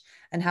language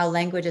and how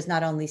language is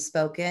not only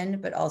spoken,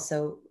 but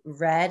also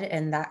read,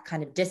 and that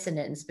kind of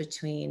dissonance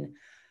between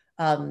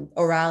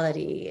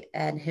orality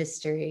and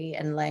history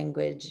and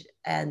language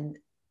and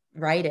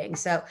writing.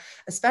 So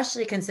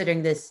especially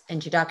considering this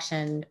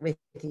introduction with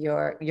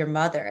your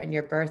mother and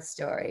your birth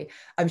story,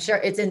 I'm sure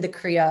it's in the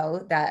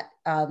Creole that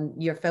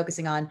you're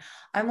focusing on.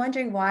 I'm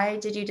wondering, why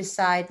did you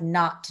decide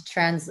not to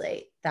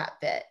translate that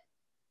bit?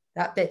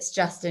 That bit's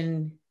just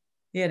in,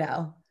 you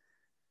know.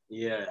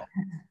 Yeah.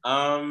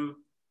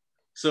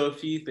 So a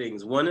few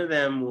things. One of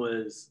them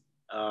was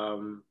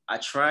I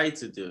tried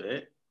to do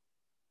it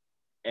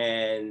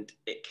and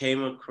it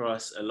came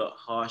across a lot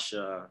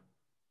harsher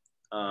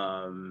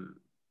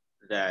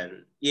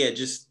than,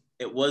 just,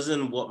 it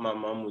wasn't what my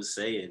mom was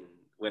saying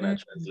when I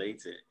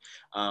translate it.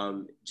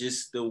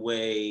 Just the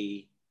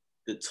way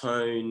the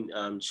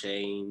tone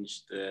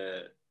changed,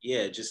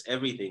 just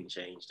everything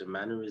changed, the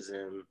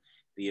mannerism,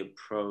 the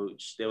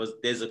approach.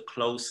 There's a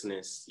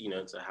closeness,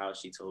 to how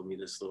she told me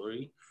the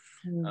story.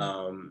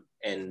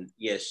 And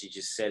she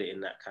just said it in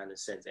that kind of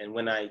sense. And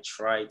when I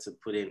tried to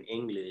put in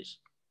English,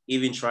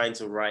 even trying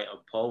to write a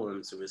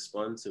poem to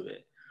respond to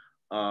it,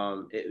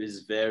 it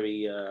was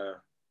very,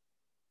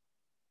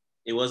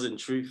 it wasn't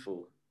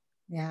truthful.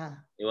 Yeah.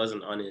 It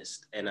wasn't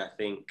honest. And I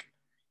think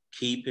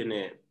keeping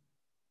it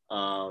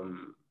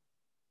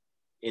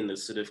in the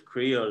sort of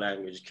Creole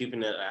language,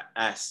 keeping it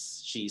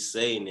as she's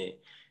saying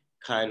it,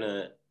 kind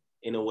of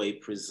in a way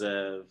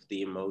preserve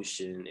the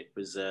emotion. It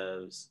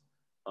preserves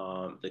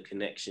the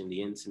connection,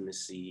 the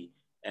intimacy,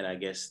 and I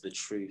guess the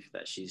truth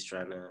that she's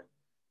trying to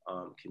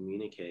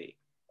communicate.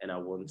 And I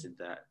wanted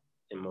that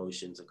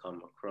emotion to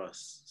come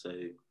across. So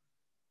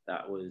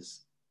that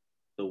was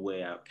the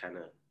way I kind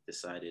of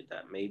decided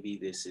that maybe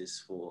this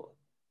is for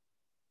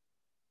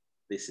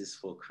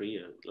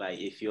Creole. Like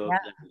if you're,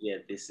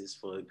 this is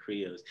for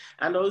Creoles.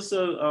 And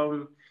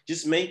also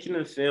just making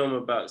a film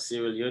about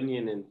Sierra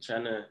Leonean and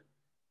trying to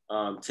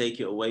take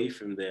it away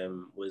from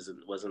them was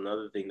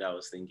another thing that I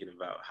was thinking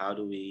about. How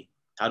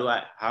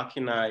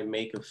can I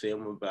make a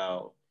film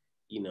about,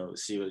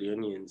 Sierra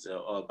Leoneans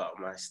or about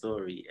my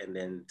story and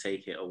then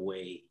take it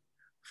away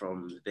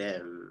from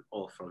them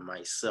or from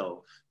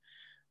myself?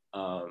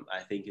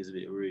 I think is a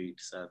bit rude,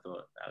 so I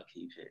thought I'll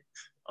keep it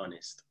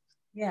honest.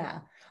 Yeah,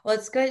 well,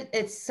 it's good.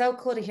 It's so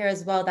cool to hear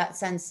as well, that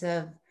sense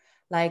of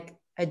like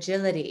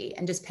agility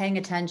and just paying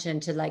attention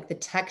to like the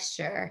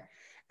texture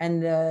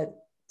and the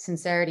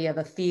sincerity of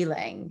a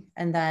feeling,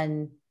 and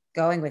then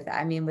going with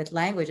that. I mean, with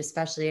language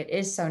especially, it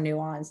is so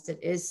nuanced, it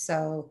is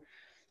so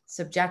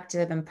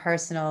subjective and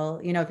personal.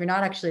 If you're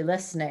not actually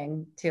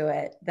listening to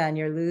it, then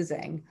you're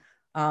losing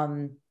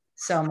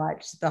so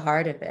much the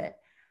heart of it.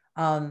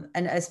 And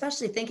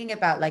especially thinking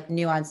about like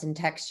nuance and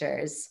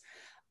textures,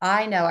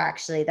 I know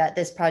actually that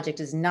this project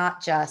is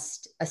not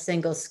just a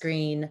single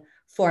screen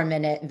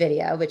 4-minute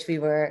video, which we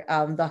were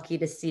lucky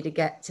to see to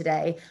get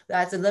today.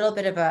 That's a little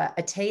bit of a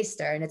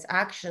taster, and it's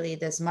actually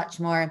this much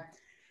more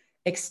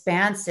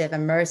expansive,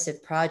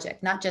 immersive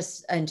project, not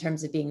just in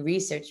terms of being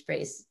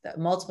research-based,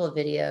 multiple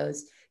videos,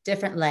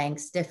 different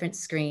lengths, different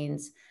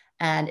screens.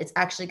 And it's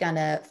actually going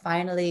to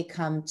finally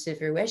come to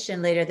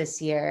fruition later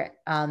this year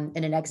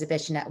in an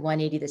exhibition at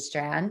 180 The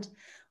Strand,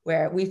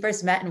 where we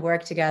first met and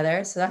worked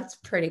together. So that's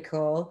pretty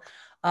cool.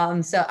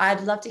 So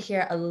I'd love to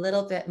hear a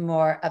little bit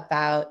more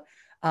about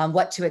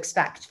what to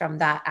expect from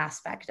that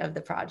aspect of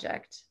the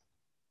project.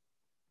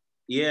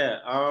 Yeah.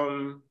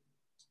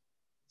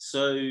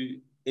 So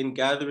in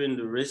gathering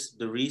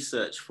the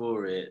research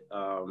for it,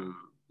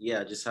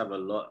 I just have a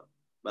lot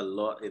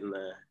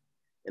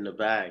in the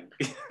bag.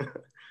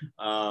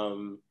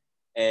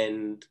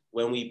 And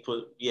when we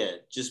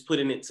just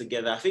putting it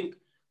together, I think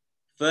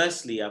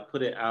firstly I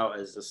put it out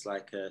as just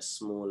like a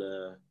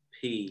smaller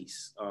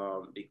piece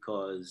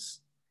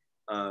because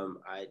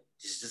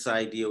it's this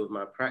idea with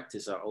my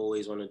practice. I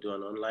always want to do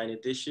an online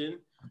edition,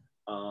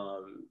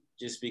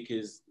 just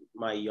because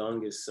my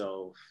younger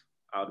self,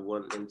 I'd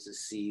want them to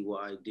see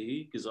what I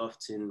do, because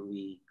often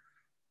we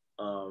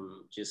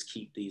just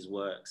keep these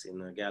works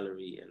in a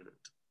gallery, and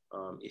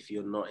if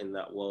you're not in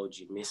that world,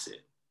 you miss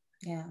it.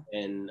 Yeah.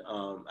 And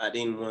I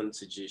didn't want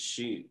to just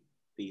shoot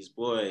these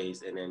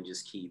boys and then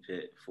just keep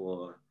it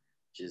for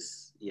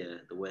just, the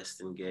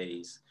Western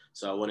gaze.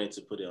 So I wanted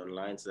to put it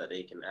online so that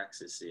they can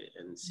access it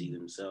and see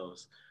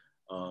themselves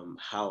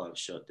how I've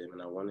shot them.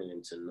 And I wanted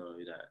them to know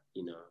that,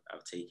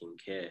 I've taken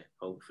care.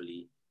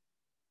 Hopefully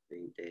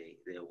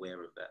they're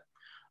aware of that.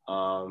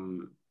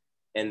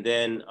 And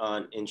then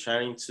in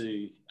trying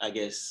to, I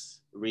guess,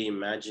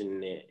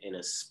 reimagine it in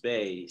a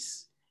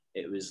space,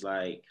 it was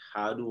like,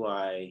 how do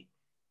I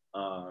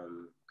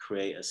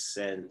create a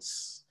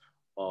sense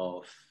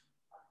of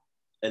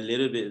a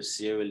little bit of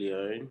Sierra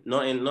Leone,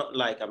 not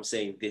like I'm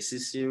saying this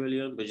is Sierra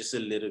Leone, but just a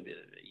little bit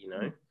of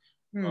it,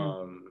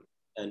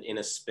 and in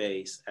a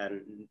space,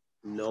 and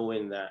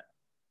knowing that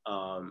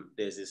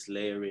there's this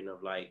layering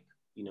of like,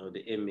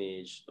 the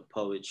image, the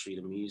poetry,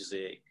 the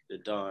music, the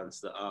dance,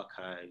 the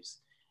archives,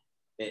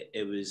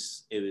 it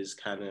was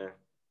kind of,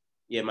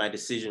 yeah, my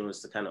decision was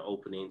to kind of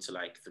open it into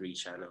like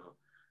 3-channel.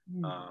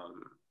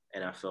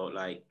 And I felt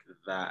like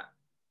that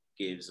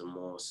gives a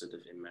more sort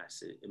of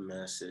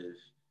immersive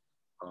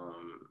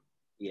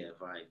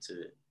vibe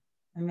to it.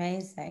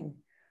 Amazing.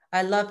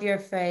 I love your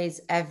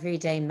phrase,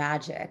 everyday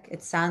magic.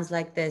 It sounds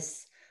like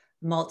this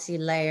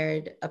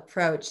multi-layered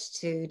approach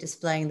to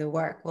displaying the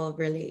work will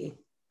really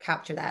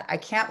capture that. I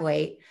can't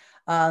wait.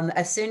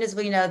 As soon as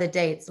we know the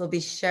dates, we'll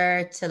be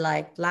sure to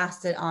like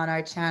blast it on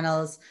our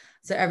channels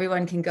so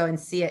everyone can go and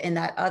see it in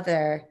that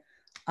other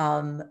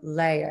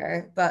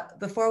layer. But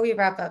before we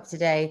wrap up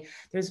today,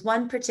 there's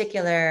one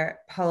particular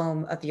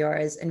poem of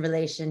yours in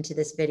relation to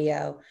this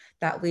video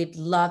that we'd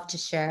love to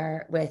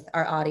share with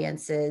our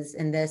audiences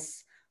in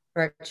this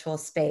virtual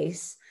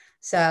space.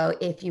 So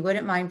if you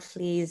wouldn't mind,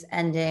 please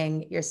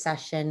ending your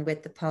session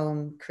with the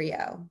poem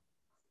Creole.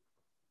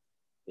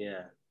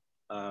 Yeah,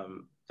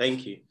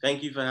 thank you.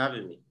 Thank you for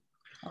having me.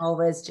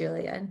 Always,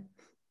 Julian.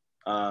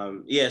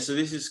 Yeah, so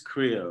this is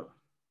Creole.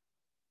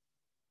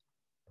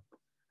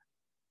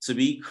 To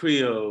be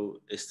Creole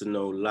is to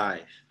know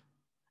life.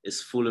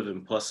 It's full of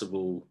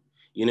impossible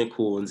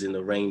unicorns in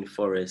the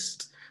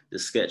rainforest, the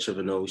sketch of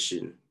an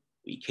ocean.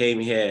 We came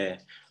here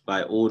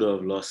by order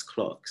of lost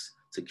clocks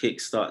to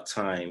kickstart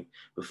time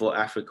before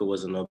Africa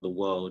was another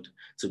world.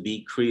 To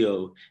be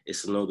Creole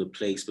is to know the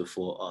place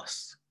before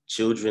us.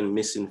 Children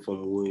missing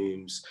from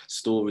wombs,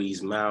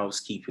 stories, mouths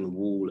keeping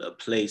wool, a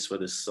place where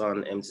the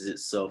sun empties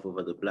itself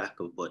over the black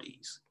of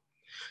bodies.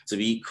 To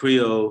be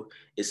Creole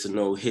is to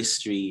know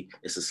history,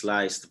 is to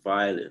slice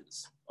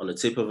violence. On the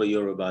tip of a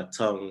Yoruba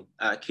tongue,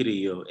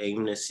 Akiriyo,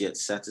 aimless yet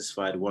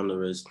satisfied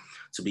wanderers,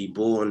 to be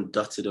born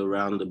dotted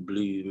around the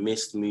blue,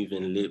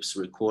 mist-moving lips,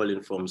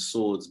 recoiling from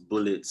swords,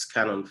 bullets,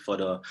 cannon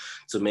fodder,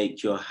 to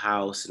make your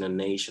house in a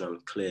nation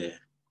unclear.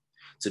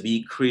 To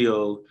be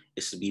Creole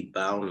is to be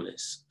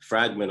boundless,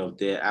 fragment of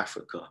their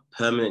Africa,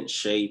 permanent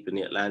shape in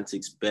the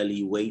Atlantic's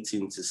belly,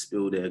 waiting to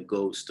spill their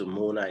ghost, to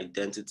mourn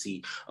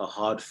identity, a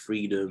hard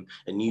freedom,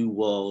 a new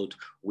world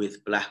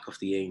with black of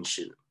the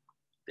ancient.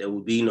 There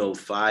will be no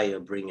fire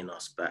bringing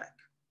us back.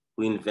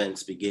 We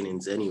invent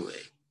beginnings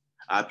anyway.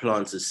 I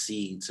plant a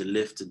seed to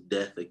lift to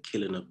death, a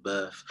killing, a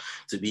birth.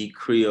 To be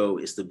Creole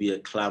is to be a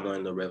clamor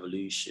in the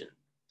revolution,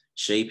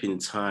 shaping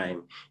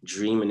time,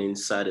 dreaming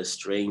inside a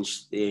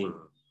strange thing.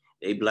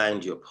 They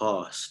blind your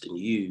past, and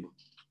you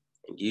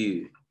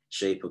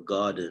shape a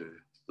garden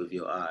with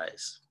your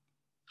eyes.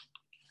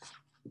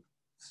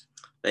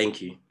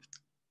 Thank you.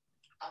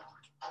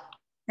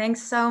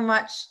 Thanks so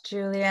much,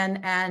 Julian,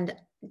 and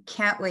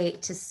can't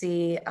wait to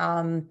see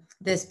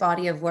this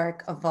body of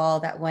work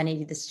evolve at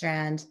 180 The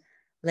Strand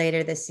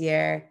later this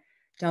year.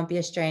 Don't be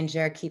a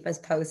stranger, keep us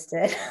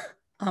posted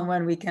on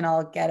when we can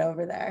all get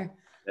over there.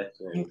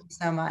 Definitely. Thank you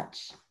so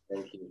much.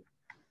 Thank you.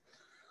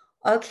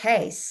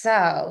 Okay,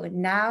 so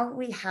now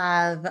we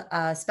have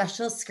a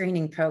special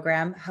screening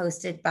program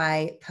hosted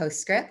by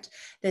Postscript.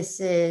 This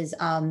is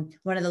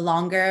one of the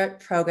longer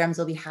programs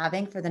we'll be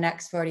having for the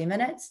next 40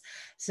 minutes.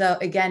 So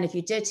again, if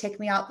you did take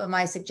me up on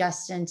my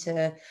suggestion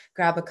to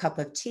grab a cup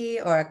of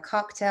tea or a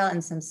cocktail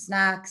and some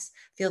snacks,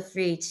 feel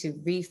free to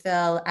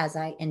refill as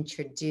I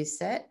introduce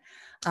it.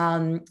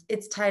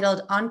 It's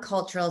titled On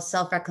Cultural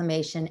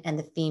Self-Reclamation and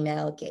the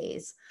Female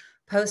Gaze.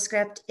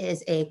 Postscript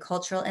is a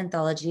cultural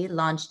anthology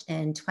launched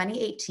in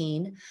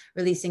 2018,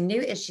 releasing new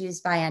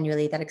issues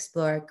biannually that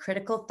explore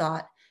critical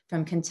thought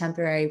from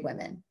contemporary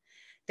women.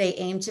 They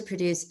aim to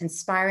produce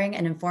inspiring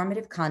and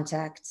informative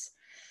contexts,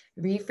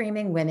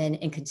 reframing women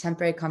in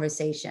contemporary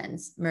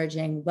conversations,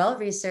 merging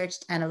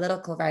well-researched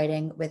analytical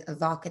writing with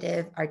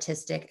evocative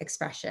artistic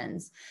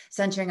expressions,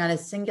 centering on a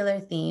singular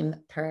theme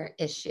per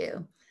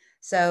issue.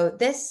 So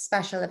this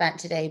special event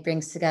today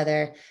brings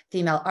together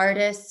female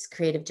artists,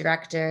 creative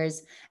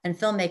directors, and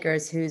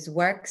filmmakers whose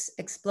works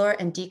explore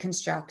and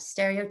deconstruct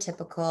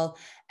stereotypical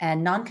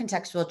and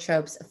non-contextual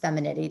tropes of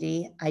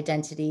femininity,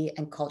 identity,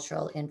 and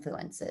cultural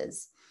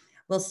influences.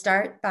 We'll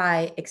start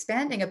by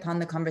expanding upon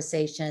the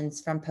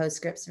conversations from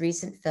Postscript's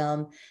recent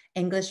film,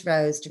 English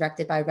Rose,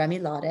 directed by Remy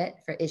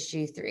Laudet for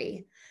issue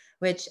 3,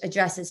 which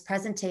addresses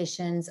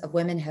presentations of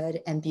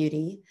womanhood and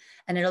beauty,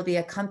 and it'll be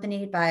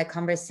accompanied by a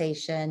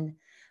conversation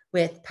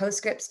with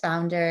Postscript's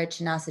founder,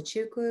 Chinasa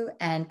Chukwu,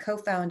 and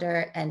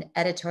co-founder and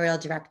editorial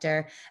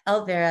director,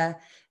 Elvira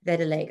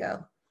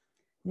Vedelago.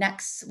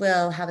 Next,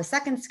 we'll have a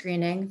second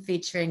screening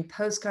featuring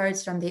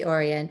Postcards from the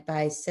Orient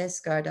by Sis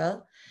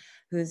Gurdal,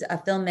 who's a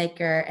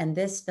filmmaker, and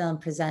this film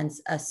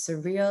presents a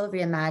surreal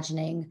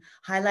reimagining,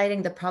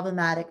 highlighting the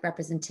problematic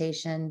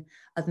representation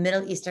of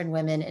Middle Eastern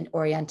women in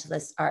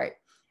Orientalist art.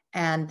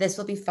 And this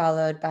will be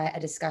followed by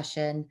a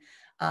discussion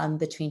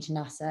between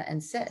Chinasa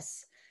and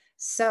Sis.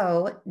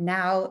 So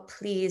now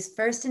please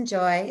first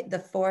enjoy the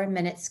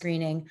 4-minute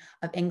screening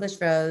of English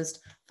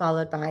Rose,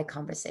 followed by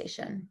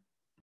conversation.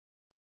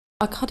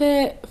 I cut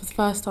it for the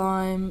first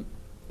time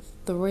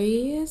 3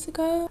 years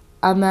ago,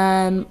 and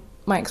then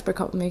my ex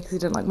broke up with me because he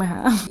didn't like my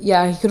hair.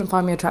 Yeah, he couldn't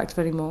find me attractive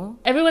anymore.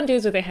 Everyone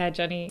deals with their hair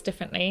journey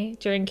differently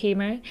during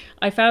chemo.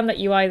 I found that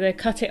you either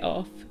cut it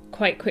off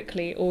quite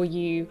quickly or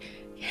you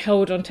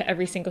held onto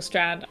every single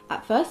strand.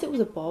 At first it was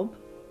a bob,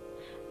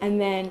 and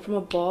then from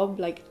a bob,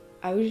 like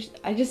I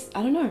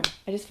don't know,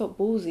 I just felt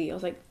ballsy. I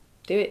was like,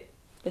 do it,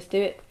 let's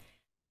do it,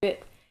 do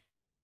it.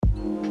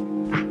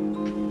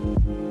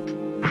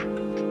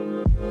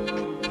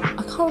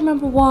 I can't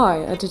remember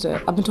why I did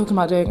it. I've been talking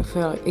about doing it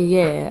for like a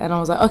year, and I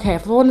was like, okay,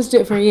 if I wanted to do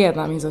it for a year,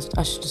 that means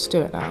I should just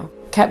do it now.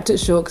 Kept it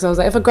short because I was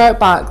like, if I grow it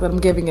back, then I'm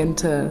giving in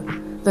to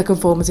the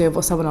conformity of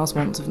what someone else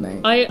wants of me.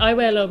 I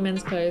wear a lot of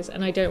men's clothes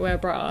and I don't wear a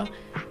bra,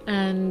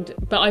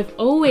 but I've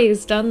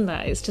always done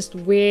that. It's just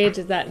weird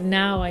that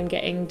now I'm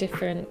getting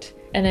different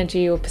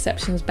energy or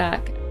perceptions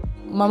back.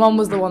 My mum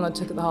was the one that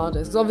took it the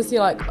hardest, because obviously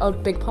like a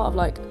big part of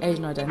like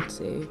Asian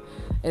identity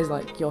is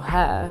like your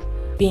hair.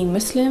 Being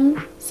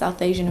Muslim,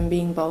 South Asian and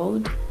being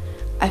bold,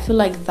 I feel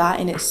like that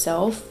in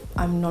itself,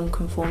 I'm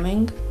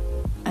non-conforming,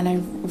 and I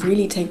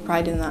really take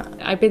pride in that.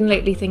 I've been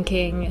lately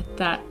thinking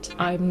that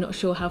I'm not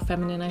sure how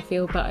feminine I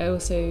feel, but I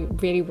also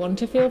really want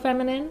to feel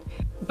feminine,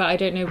 but I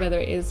don't know whether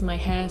it is my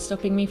hair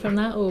stopping me from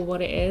that or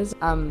what it is.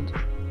 And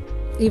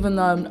even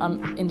though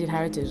I'm Indian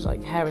heritage,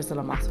 like hair is still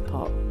a massive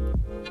part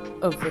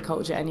of the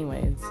culture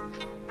anyways,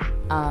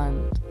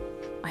 and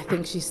I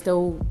think she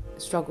still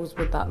struggles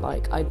with that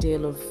like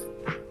ideal of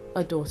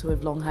a daughter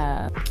with long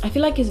hair. I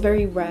feel like it's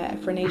very rare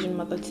for an Asian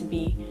mother to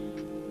be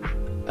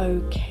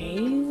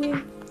okay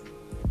with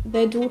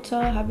their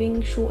daughter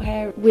having short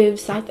hair.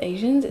 With South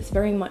Asians, it's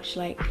very much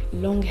like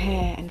long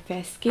hair and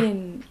fair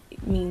skin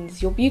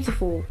means you're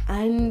beautiful,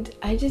 and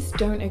I just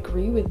don't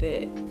agree with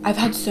it. I've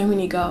had so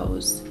many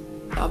girls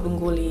that are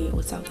Bengali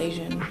or South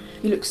Asian,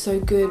 you look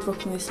so good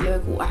rocking this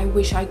look, or I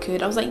wish I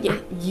could. I was like, yeah,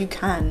 you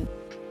can.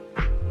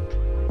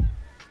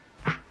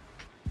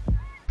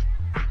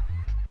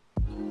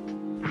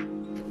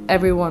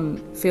 Everyone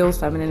feels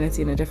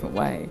femininity in a different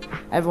way.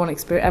 Everyone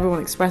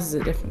expresses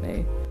it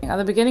differently. At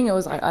the beginning it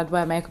was like I'd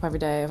wear makeup every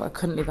day. I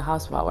couldn't leave the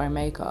house without wearing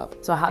makeup.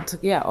 So I had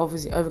to,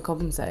 obviously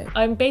overcompensate.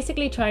 I'm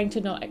basically trying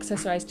to not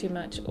accessorize too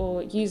much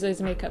or use loads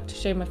of makeup to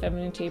show my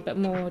femininity, but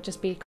more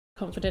just be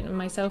confident in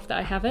myself that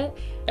I have it.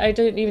 I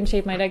don't even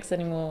shave my legs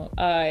anymore.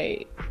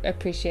 I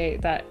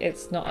appreciate that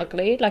it's not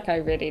ugly, like I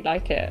really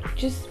like it.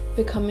 Just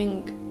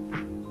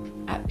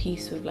becoming at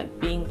peace with like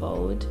being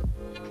bold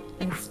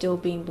and still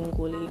being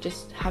Bengali,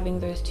 just having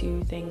those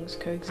two things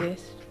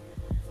coexist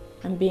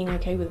and being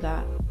okay with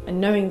that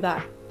and knowing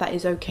that that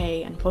is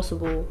okay and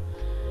possible.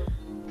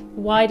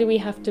 Why do we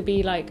have to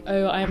be like,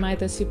 oh, I'm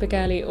either super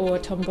girly or a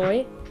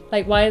tomboy?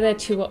 Like, why are there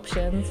two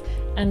options?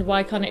 And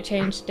why can't it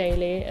change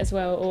daily as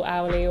well, or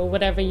hourly, or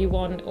whatever you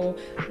want? Or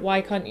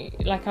why can't you,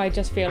 like, I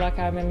just feel like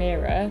I'm a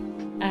mirror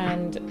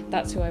and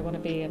that's who I want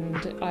to be, and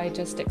I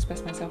just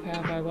express myself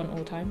however I want all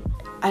the time.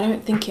 I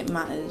don't think it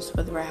matters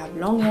whether I have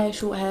long hair,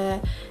 short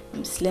hair,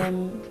 I'm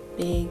slim,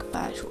 big,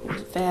 fat, short,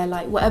 fair,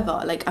 like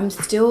whatever. Like, I'm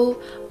still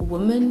a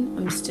woman,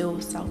 I'm still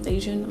South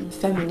Asian, and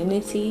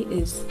femininity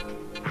is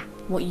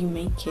what you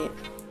make it.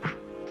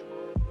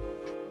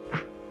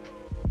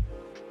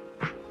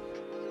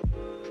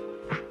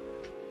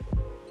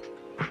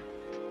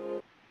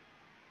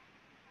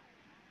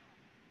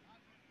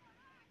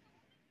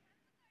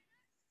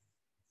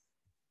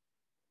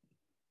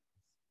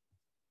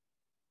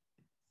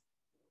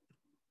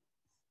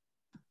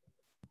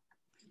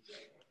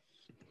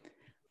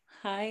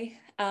 Hi,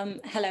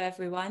 hello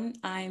everyone.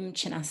 I'm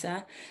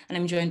Chinasa and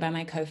I'm joined by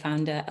my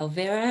co-founder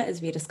Elvira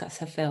as we discuss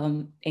her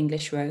film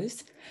English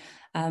Rose.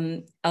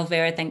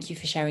 Elvira, thank you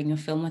for sharing your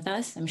film with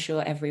us. I'm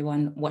sure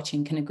everyone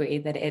watching can agree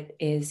that it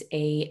is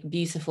a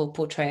beautiful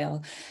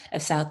portrayal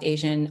of South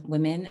Asian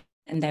women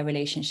and their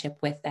relationship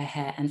with their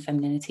hair and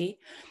femininity.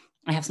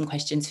 I have some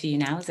questions for you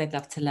now, as I'd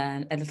love to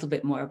learn a little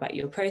bit more about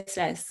your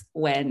process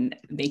when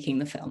making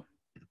the film.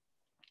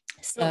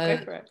 So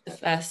go for it. The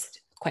first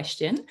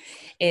question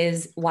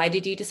is, why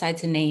did you decide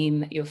to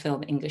name your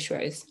film English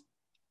Rose?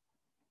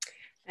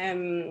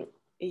 I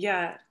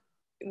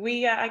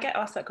get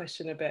asked that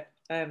question a bit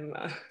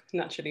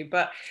naturally,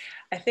 but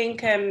I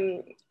think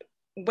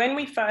when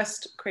we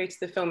first created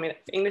the film,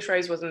 English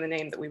Rose wasn't the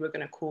name that we were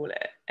going to call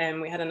it, and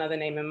we had another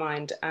name in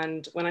mind.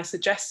 And when I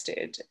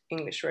suggested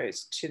English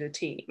Rose to the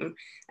team,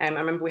 I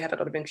remember we had a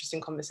lot of interesting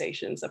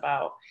conversations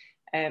about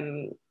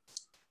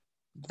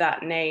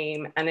that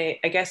name, and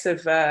I guess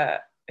of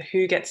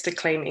who gets to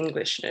claim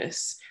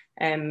Englishness,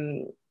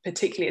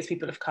 particularly as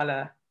people of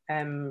colour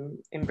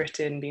in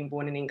Britain, being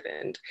born in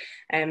England.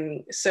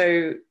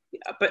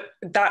 But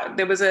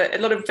there was a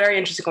lot of very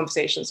interesting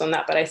conversations on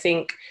that. But I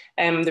think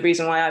the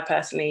reason why I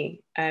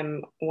personally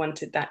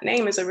wanted that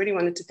name is I really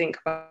wanted to think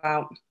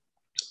about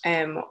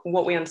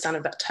what we understand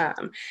of that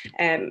term.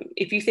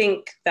 If you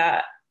think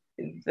that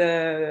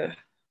the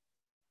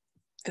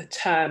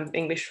term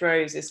English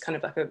Rose is kind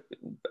of like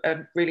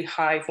a really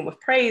high form of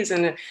praise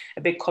and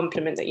a big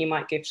compliment that you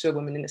might give to a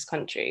woman in this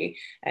country,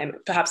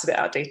 perhaps a bit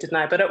outdated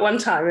now, but at one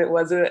time it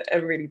was a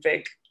really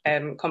big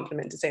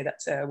compliment to say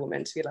that to a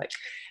woman, to be like,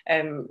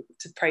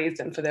 to praise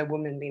them for their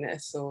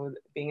womanliness or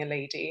being a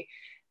lady.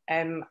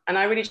 And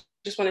I really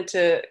just wanted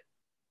to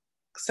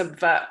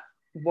subvert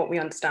what we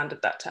understand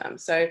of that term.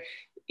 So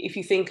if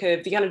you think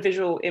of the kind of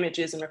visual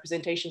images and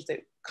representations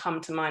that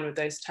come to mind with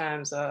those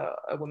terms are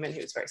a woman who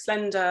is very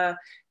slender,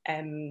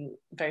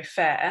 very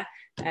fair,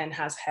 and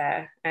has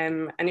hair.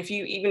 And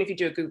even if you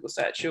do a Google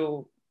search,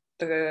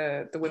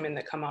 the women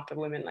that come up are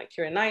women like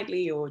Keira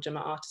Knightley or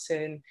Gemma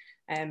Arterton,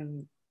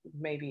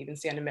 maybe even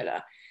Sienna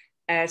Miller.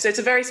 So it's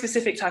a very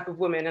specific type of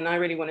woman, and I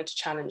really wanted to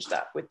challenge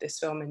that with this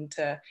film and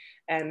to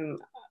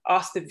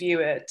ask the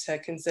viewer to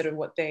consider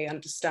what they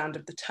understand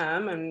of the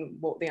term and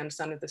what they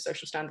understand of the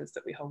social standards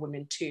that we hold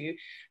women to,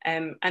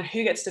 and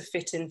who gets to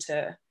fit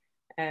into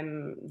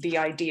the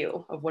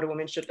ideal of what a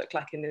woman should look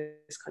like in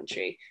this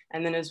country,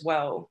 and then as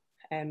well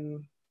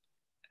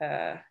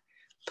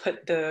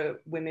put the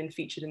women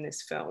featured in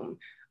this film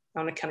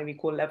on a kind of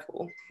equal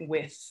level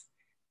with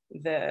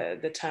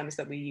the terms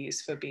that we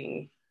use for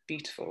being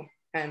beautiful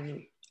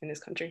in this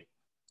country.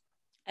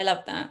 I love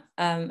that.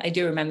 I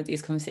do remember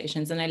these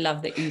conversations, and I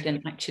love that you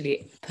didn't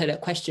actually put a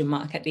question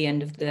mark at the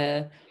end of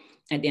the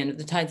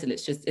title.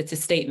 It's a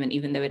statement,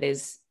 even though it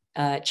is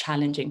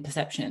challenging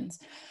perceptions.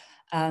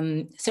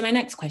 So my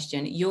next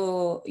question: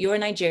 you're a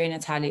Nigerian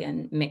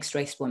Italian mixed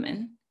race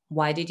woman.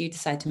 Why did you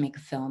decide to make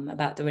a film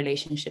about the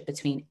relationship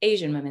between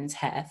Asian women's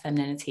hair,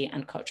 femininity,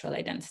 and cultural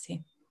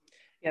identity?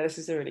 Yeah, this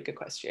is a really good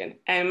question.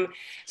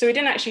 So we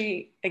didn't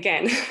actually,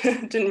 again,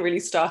 didn't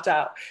really start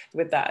out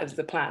with that as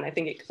the plan. I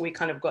think we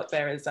kind of got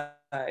there as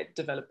I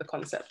developed the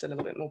concept a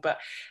little bit more. But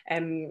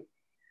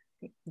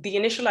the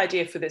initial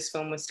idea for this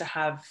film was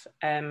to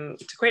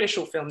create a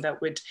short film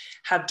that would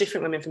have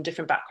different women from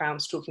different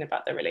backgrounds talking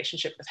about their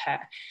relationship with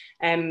hair.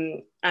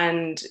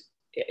 And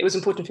it was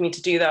important for me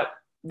to do that,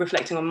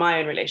 reflecting on my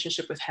own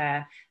relationship with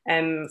hair.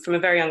 From a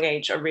very young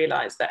age, I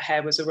realized that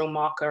hair was a real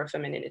marker of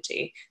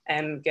femininity,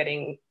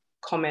 getting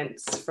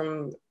comments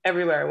from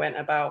everywhere I went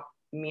about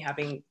me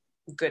having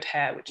good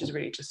hair, which is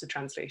really just a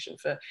translation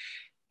for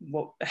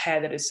what hair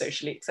that is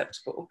socially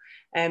acceptable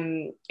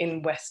in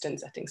Western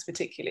settings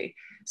particularly.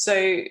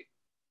 So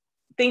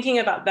thinking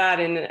about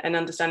that and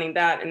understanding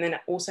that, and then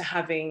also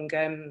having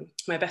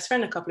my best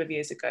friend a couple of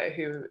years ago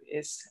who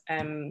is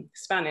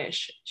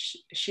Spanish,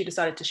 she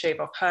decided to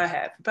shave off her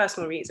hair for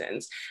personal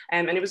reasons.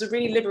 And it was a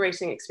really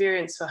liberating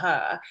experience for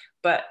her,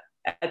 but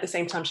at the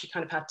same time, she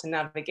kind of had to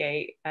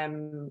navigate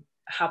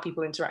how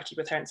people interacted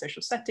with her in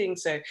social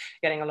settings. So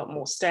getting a lot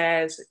more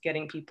stares,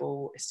 getting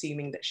people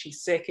assuming that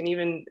she's sick, and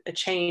even a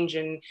change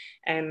in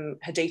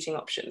her dating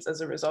options as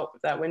a result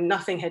of that, when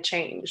nothing had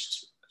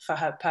changed for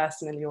her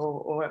personally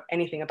or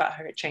anything about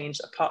her had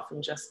changed apart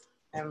from just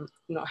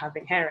not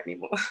having hair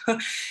anymore.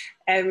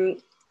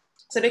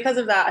 So because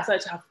of that, I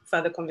started to have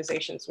further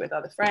conversations with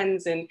other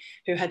friends and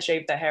who had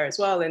shaved their hair as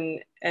well,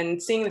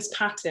 and seeing this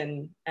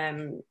pattern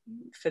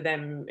for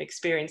them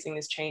experiencing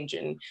this change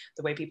in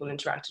the way people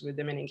interacted with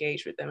them and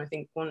engaged with them. I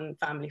think one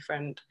family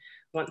friend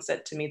once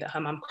said to me that her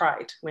mum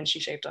cried when she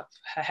shaved off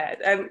her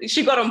hair.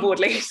 She got on board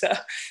later,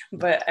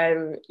 but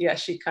yeah,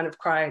 she kind of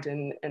cried,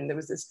 and there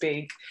was this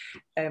big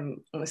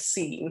almost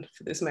scene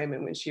for this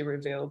moment when she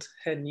revealed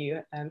her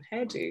new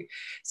hairdo.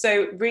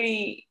 So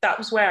really, that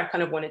was where I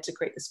kind of wanted to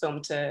create this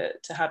film, to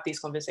have these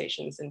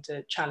conversations and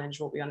to challenge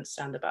what we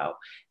understand about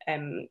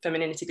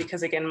femininity.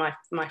 Because again,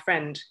 my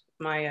friend,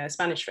 my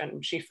Spanish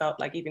friend, she felt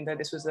like even though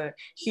this was a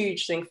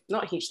huge thing,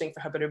 not a huge thing for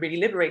her, but a really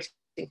liberating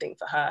thing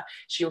for her,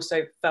 she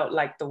also felt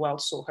like the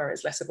world saw her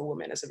as less of a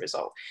woman as a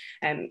result.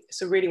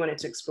 So really wanted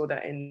to explore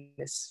that in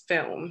this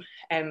film.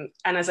 And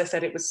as I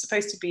said, it was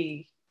supposed to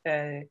be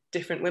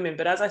different women,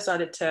 but as I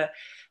started to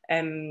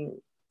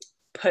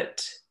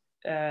put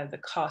the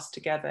cast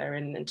together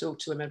and talk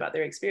to women about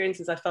their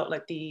experiences, I felt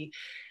like the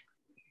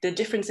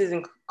differences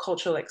in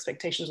cultural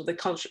expectations, or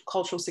the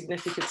cultural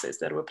significances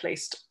that were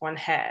placed on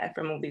hair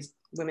from all these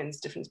women's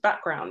different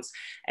backgrounds,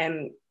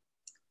 and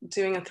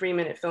doing a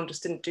 3-minute film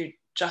just didn't do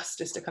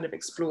justice to kind of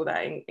explore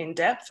that in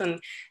depth.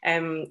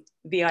 And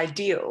the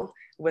ideal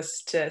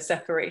was to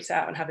separate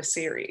out and have a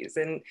series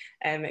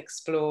and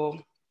explore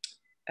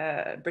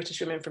British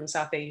women from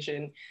South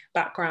Asian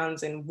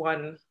backgrounds in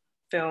one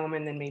film,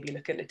 and then maybe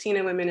look at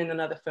Latina women in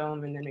another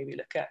film, and then maybe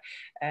look at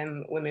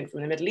women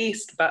from the Middle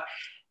East. But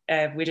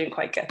we didn't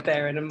quite get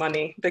there, and the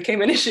money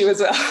became an issue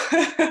as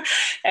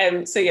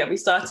well. So yeah, we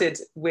started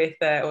with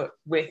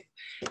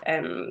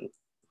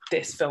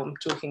this film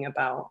talking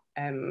about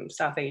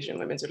South Asian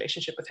women's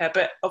relationship with hair.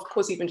 But of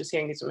course, even just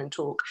hearing these women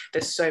talk,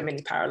 there's so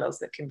many parallels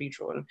that can be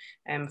drawn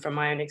from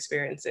my own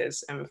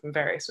experiences and from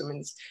various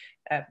women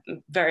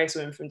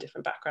from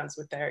different backgrounds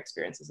with their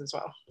experiences as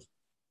well.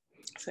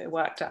 So it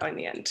worked out in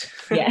the end.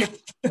 Yeah.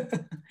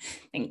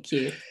 Thank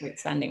you for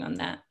expanding on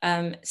that.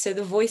 So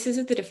the voices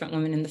of the different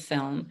women in the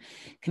film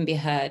can be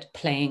heard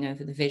playing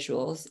over the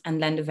visuals and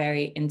lend a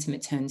very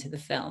intimate tone to the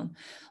film.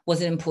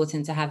 Was it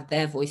important to have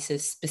their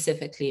voices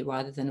specifically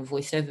rather than a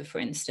voiceover, for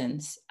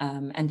instance?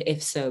 And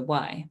if so,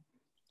 why?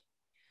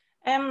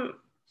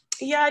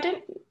 Yeah,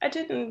 I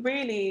didn't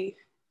really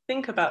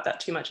think about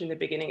that too much in the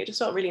beginning. It just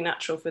felt really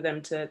natural for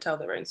them to tell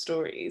their own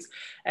stories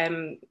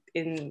in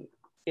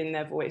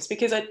their voice,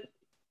 because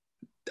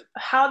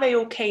how they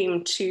all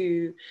came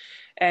to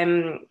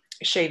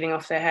shaving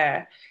off their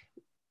hair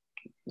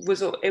it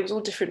was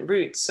all different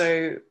routes.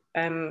 So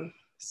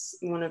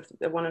one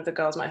of the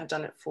girls might have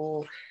done it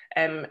for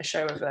a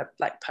show of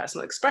like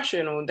personal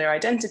expression or their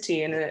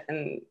identity,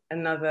 and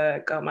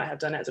another girl might have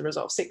done it as a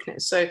result of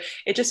sickness. So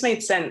it just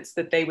made sense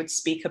that they would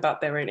speak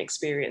about their own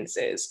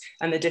experiences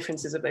and the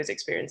differences of those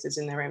experiences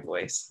in their own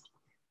voice.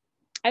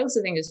 I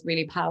also think it's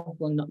really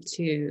powerful not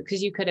to,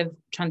 because you could have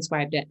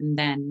transcribed it and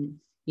then,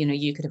 you know,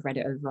 you could have read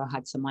it over or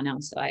had someone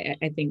else. So I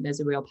think there's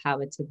a real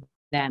power to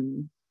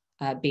them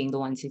being the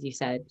ones, as you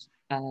said,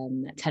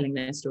 telling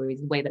their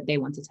stories the way that they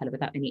want to tell it,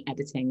 without any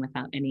editing,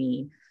 without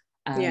any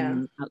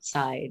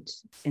outside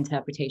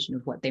interpretation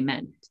of what they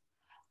meant.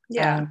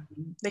 Yeah,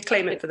 they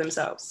claim it for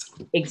themselves.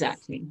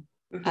 Exactly.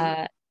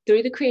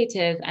 Through the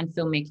creative and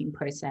filmmaking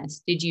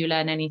process, did you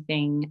learn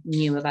anything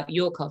new about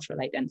your cultural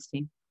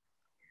identity?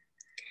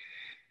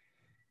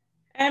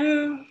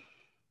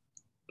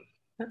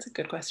 That's a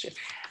good question.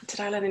 Did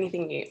I learn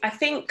anything new? I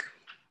think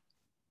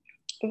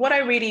what I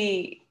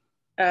really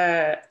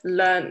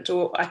learned,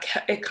 or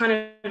it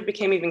kind of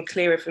became even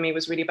clearer for me,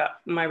 was really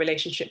about my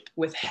relationship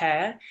with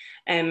hair.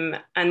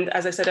 And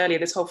as I said earlier,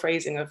 this whole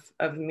phrasing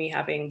of me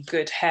having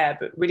good hair,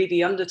 but really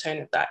the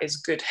undertone of that is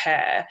good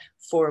hair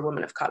for a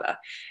woman of color.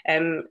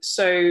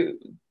 So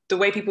the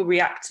way people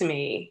react to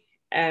me,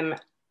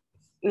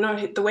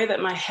 the way that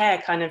my hair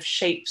kind of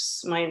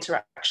shapes my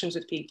interactions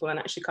with people, and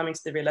actually coming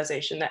to the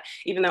realization that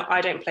even though I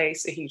don't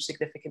place a huge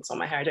significance on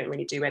my hair, I don't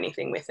really do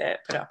anything with it,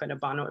 put it up in a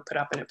bun or put it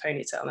up in a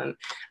ponytail, and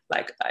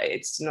like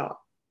it's not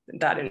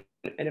that an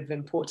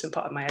important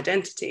part of my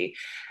identity.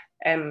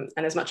 And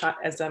as much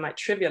as I might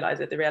trivialize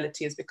it, the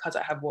reality is because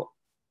I have what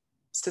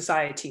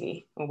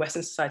society, or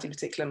Western society in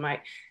particular,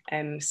 might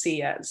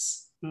see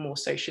as more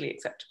socially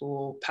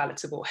acceptable,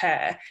 palatable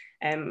hair,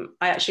 I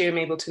actually am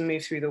able to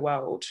move through the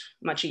world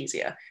much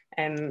easier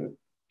in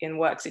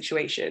work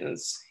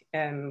situations,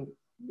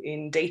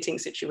 in dating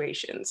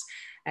situations.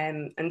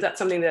 And that's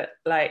something that,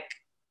 like,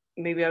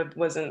 maybe I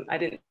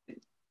didn't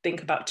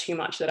think about too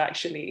much, that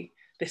actually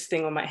this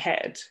thing on my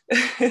head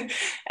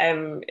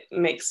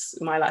makes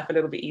my life a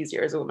little bit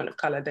easier as a woman of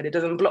color, that it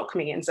doesn't block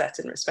me in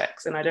certain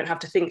respects. And I don't have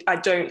to think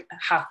about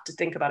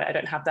it. I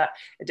don't have that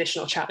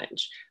additional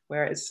challenge,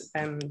 whereas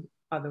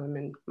other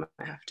women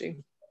might have to.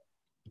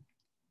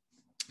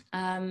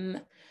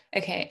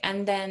 Okay,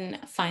 and then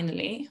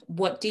finally,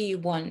 what do you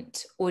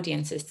want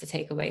audiences to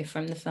take away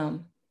from the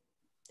film,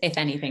 if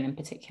anything in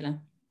particular?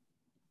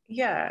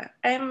 Yeah,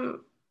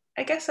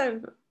 I guess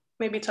I've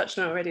maybe touched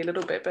on it already a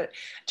little bit, but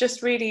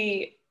just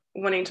really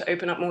wanting to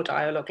open up more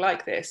dialogue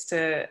like this,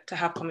 to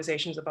have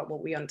conversations about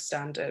what we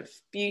understand of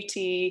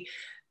beauty,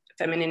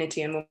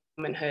 femininity and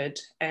womanhood,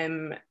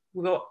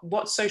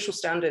 what social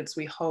standards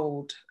we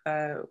hold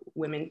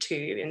women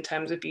to in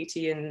terms of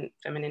beauty and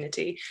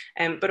femininity.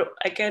 But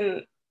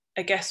again,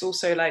 I guess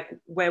also like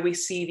where we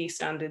see these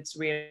standards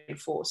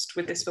reinforced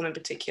with this film in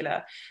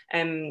particular.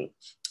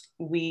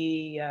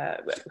 We,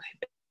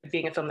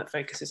 being a film that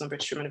focuses on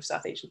British women of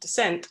South Asian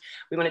descent,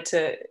 we wanted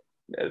to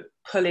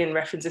pull in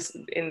references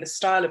in the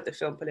style of the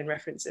film, pull in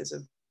references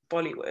of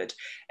Bollywood.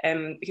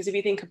 Because if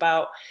you think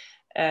about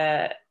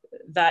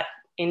that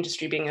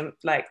industry being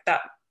like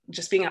that,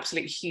 just being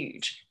absolutely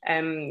huge,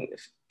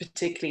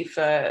 particularly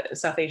for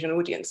South Asian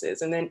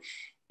audiences, and then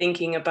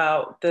thinking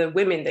about the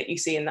women that you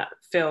see in that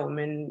film,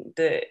 and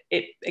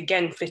it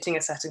again fitting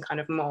a certain kind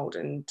of mold,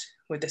 and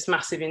with this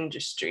massive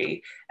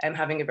industry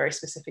having a very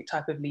specific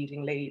type of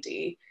leading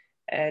lady,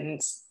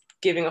 and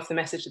giving off the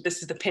message that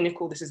this is the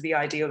pinnacle, this is the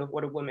ideal of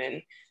what a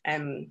woman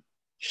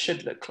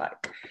should look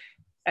like.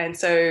 And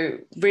so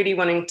really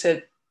wanting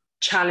to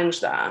challenge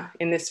that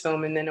in this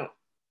film, and then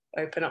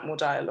open up more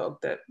dialogue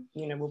that,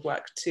 you know, will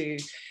work to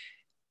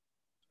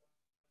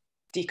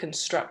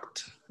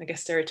deconstruct, I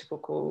guess,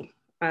 stereotypical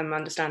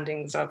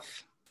understandings of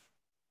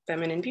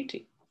feminine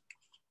beauty.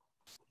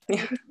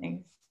 Yeah.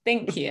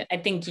 Thank you. I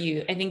think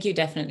you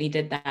definitely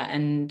did that,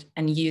 and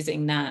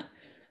using that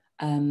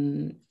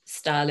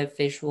style of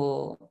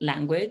visual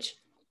language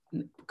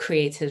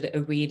created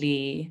a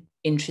really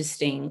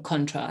interesting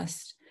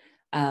contrast,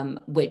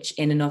 which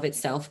in and of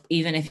itself,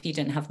 even if you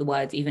didn't have the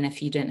words, even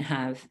if you didn't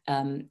have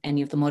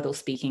any of the models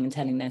speaking and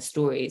telling their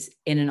stories,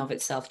 in and of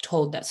itself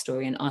told that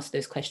story and asked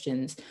those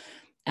questions,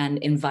 and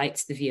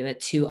invites the viewer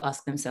to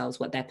ask themselves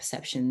what their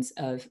perceptions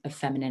of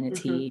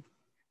femininity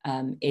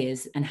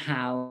is, and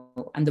how,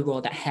 and the role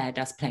that hair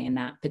does play in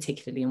that,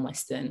 particularly in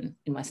Western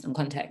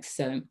context.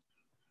 So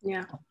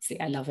yeah,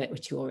 obviously I love it,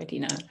 which you already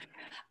know.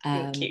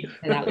 Thank you.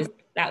 that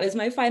was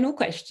my final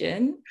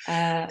question.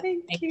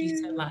 Thank you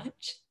you so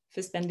much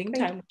for spending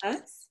time with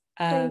us.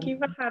 Thank you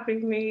for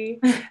having me.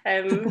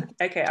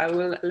 Okay, I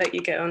will let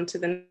you get on to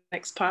the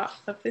next part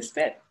of this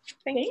bit.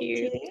 Thank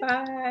you.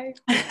 Bye.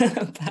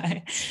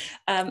 Bye.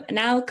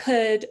 Now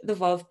could the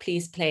VOV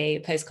please play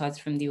Postcards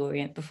from the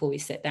Orient before we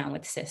sit down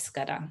with Sis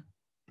Gurdal?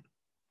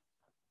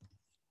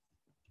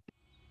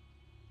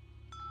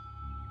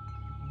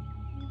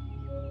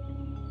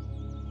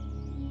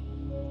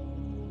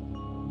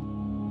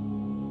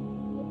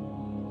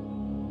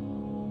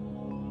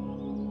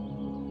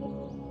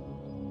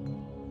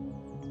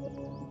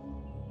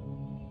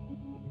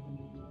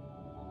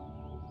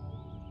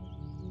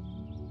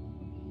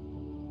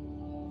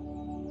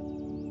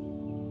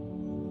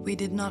 We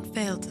did not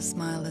fail to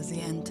smile as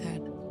he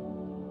entered.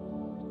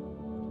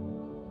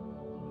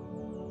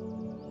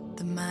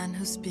 The man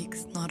who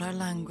speaks not our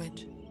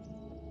language,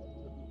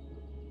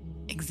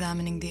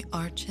 examining the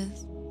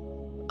arches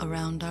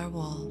around our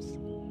walls.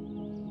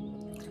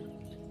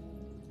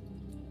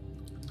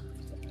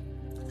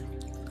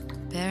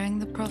 Bearing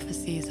the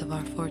prophecies of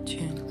our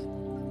fortunes,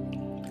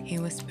 he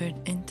whispered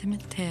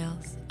intimate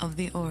tales of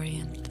the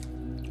Orient,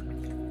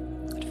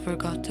 but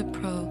forgot to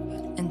probe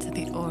into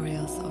the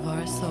aureoles of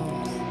our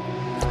souls.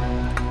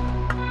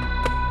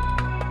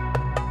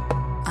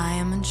 I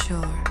am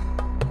unsure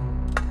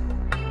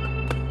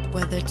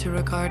whether to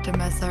regard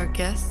him as our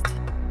guest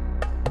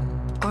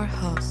or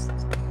host.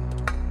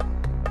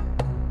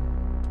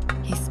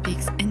 He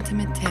speaks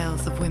intimate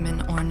tales of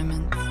women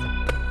ornaments,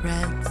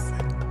 reds,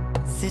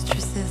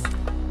 citruses,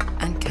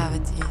 and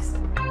cavities.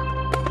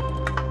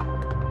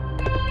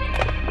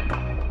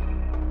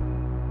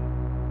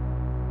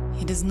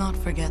 He does not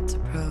forget to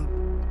probe.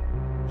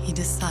 He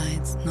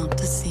decides not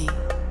to see.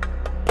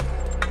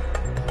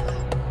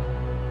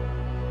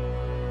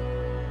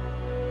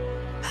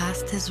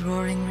 Past his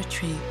roaring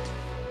retreat,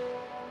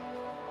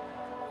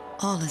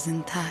 all is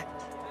intact.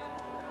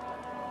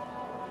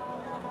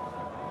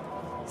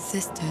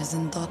 Sisters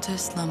and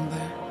daughters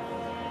slumber.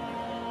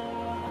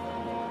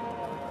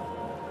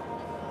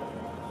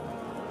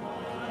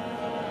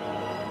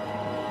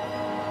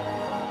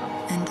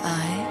 And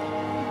I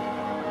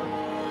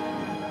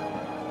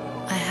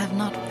have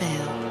not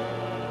failed.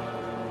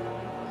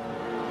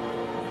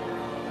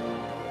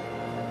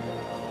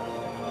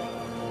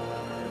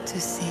 To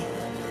see.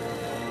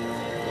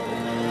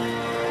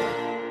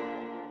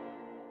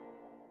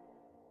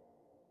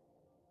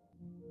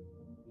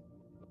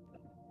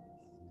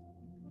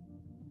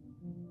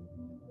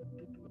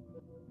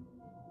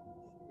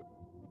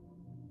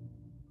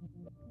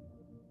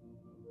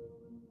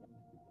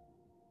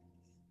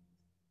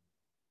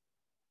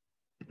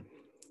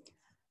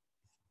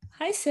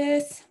 Hi,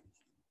 sis.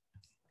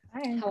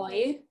 Hi. How are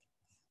you?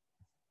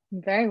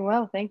 Very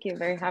well, thank you.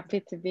 Very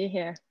happy to be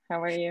here.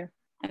 How are you?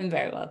 I'm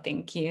very well,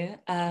 thank you.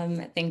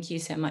 Thank you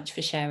so much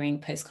for sharing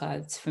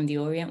Postcards from the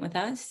Orient with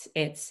us.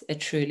 It's a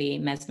truly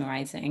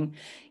mesmerizing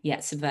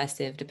yet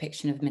subversive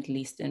depiction of Middle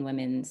Eastern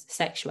women's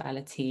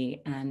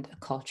sexuality and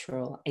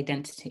cultural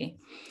identity.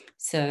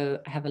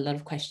 So I have a lot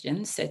of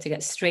questions. So to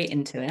get straight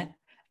into it,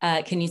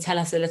 can you tell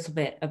us a little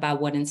bit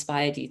about what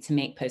inspired you to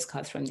make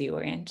Postcards from the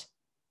Orient?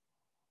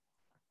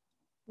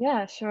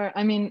 Yeah, sure.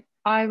 I mean,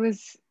 I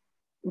was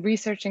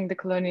researching the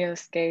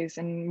colonialist gaze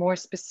and more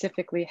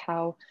specifically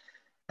how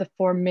the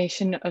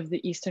formation of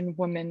the Eastern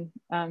woman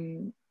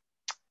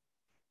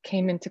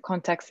came into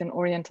context in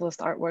Orientalist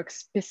artwork,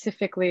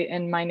 specifically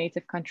in my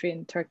native country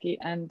in Turkey.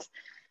 And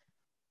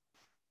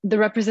the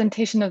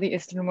representation of the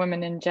Eastern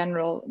woman in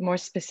general, more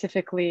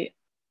specifically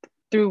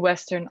through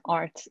Western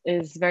art,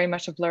 is very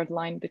much a blurred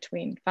line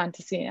between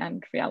fantasy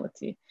and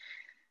reality.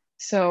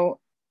 So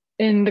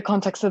in the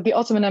context of the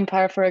Ottoman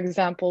Empire, for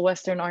example,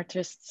 Western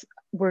artists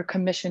were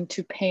commissioned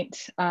to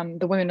paint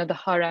the women of the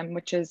harem,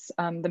 which is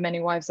the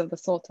many wives of the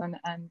Sultan,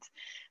 and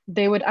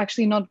they would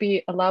actually not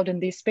be allowed in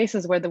these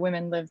spaces where the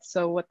women lived.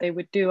 So what they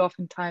would do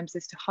oftentimes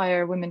is to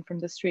hire women from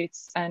the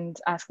streets and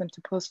ask them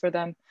to pose for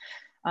them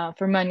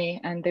for money,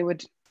 and they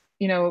would,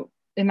 you know,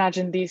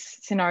 imagine these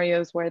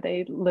scenarios where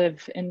they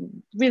live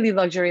in really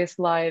luxurious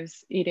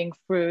lives, eating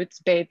fruits,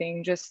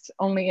 bathing, just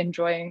only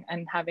enjoying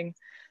and having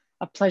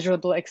a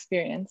pleasurable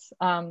experience.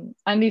 And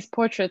these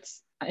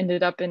portraits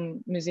ended up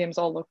in museums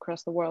all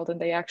across the world, and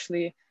they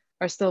actually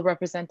are still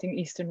representing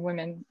Eastern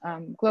women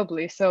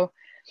globally. So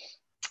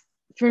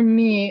for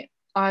me,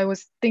 I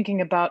was thinking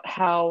about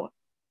how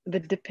the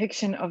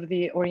depiction of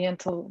the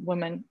Oriental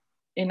woman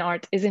in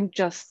art isn't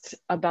just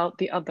about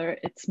the other,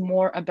 it's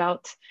more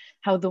about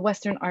how the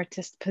Western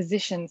artist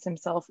positions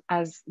himself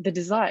as the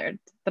desired,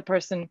 the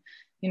person,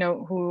 you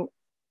know, who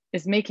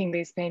is making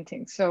these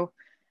paintings. So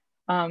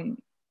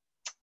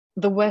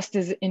the West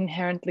is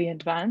inherently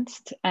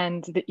advanced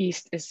and the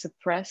East is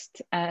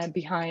suppressed,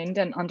 behind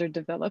and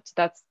underdeveloped.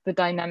 That's the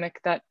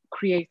dynamic that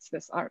creates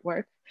this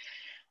artwork.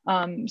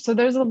 So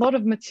there's a lot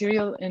of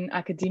material in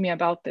academia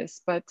about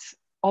this, but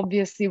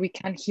obviously we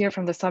can't hear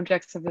from the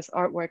subjects of this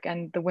artwork,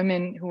 and the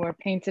women who are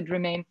painted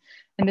remain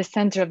in the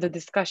center of the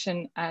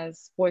discussion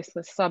as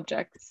voiceless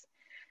subjects.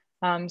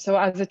 So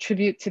as a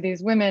tribute to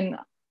these women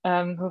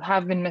who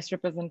have been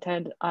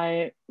misrepresented,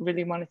 I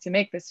really wanted to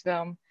make this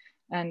film,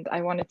 and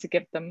I wanted to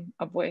give them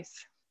a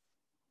voice.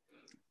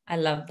 I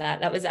love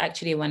that. That was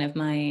actually one of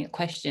my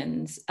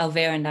questions.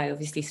 Elvira and I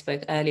obviously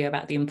spoke earlier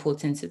about the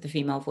importance of the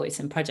female voice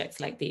in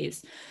projects like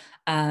these.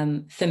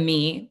 For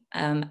me,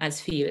 as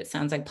for you, it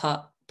sounds like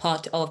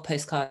part of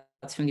Postcards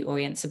from the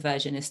Orient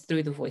subversion is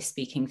through the voice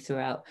speaking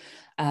throughout.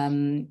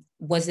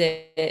 Was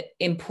it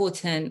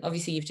important?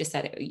 Obviously, you've just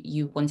said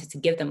you wanted to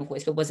give them a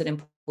voice, but was it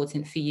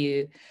important for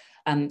you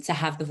to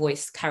have the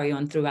voice carry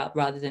on throughout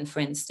rather than, for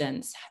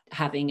instance,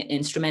 having an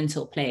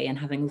instrumental play and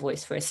having a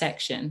voice for a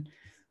section?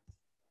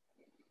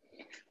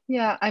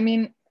 Yeah, I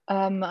mean,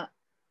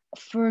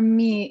 for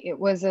me, it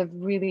was a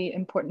really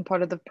important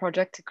part of the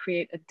project to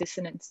create a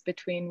dissonance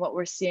between what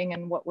we're seeing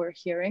and what we're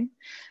hearing.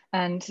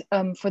 And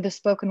for the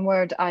spoken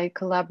word, I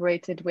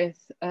collaborated with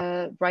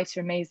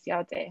writer Maze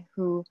Yade,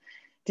 who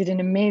did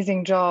an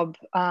amazing job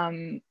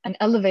and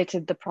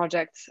elevated the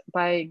project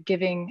by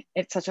giving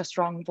it such a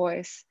strong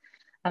voice.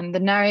 The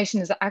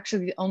narration is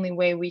actually the only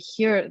way we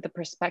hear the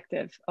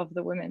perspective of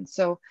the women.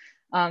 So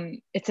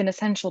it's an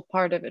essential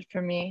part of it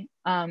for me.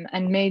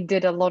 And May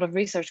did a lot of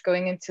research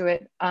going into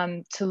it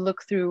to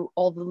look through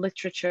all the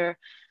literature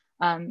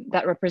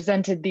that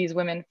represented these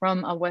women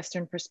from a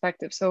Western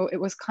perspective. So it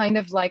was kind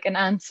of like an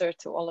answer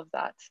to all of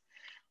that.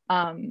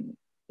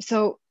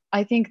 So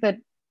I think that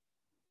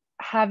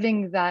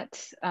having that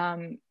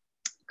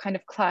kind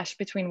of clash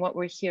between what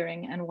we're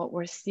hearing and what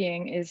we're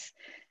seeing is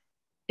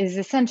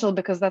essential,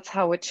 because that's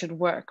how it should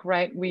work,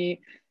 right?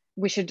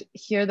 We should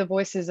hear the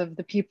voices of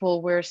the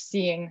people we're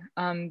seeing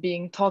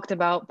being talked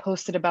about,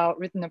 posted about,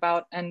 written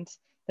about, and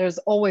there's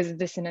always a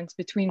dissonance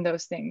between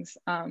those things.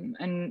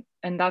 And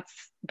that's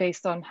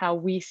based on how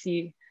we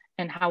see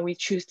and how we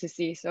choose to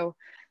see. So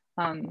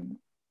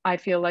I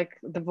feel like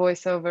the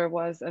voiceover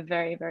was a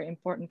very, very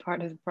important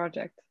part of the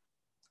project.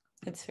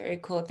 That's very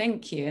cool.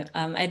 Thank you.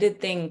 I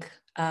did think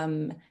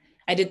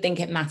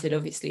it mattered,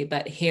 obviously,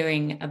 but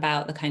hearing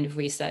about the kind of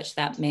research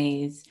that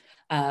May's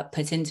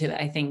put into it,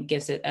 I think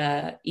gives it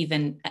an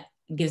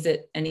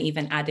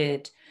even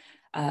added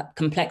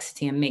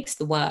complexity and makes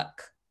the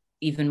work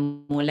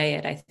even more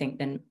layered, I think,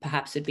 than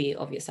perhaps would be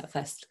obvious at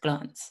first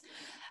glance.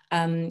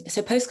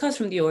 So Postcards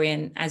from the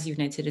Orient, as you've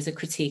noted, is a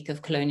critique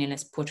of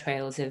colonialist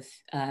portrayals of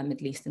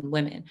Middle Eastern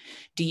women.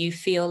 Do you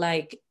feel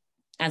like,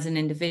 as an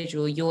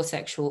individual, your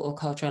sexual or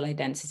cultural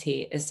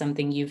identity is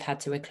something you've had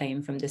to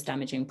reclaim from this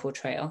damaging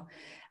portrayal?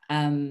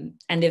 And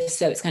if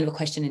so, it's kind of a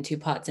question in two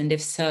parts. And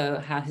if so,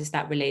 how has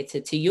that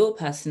related to your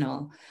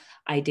personal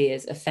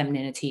ideas of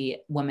femininity,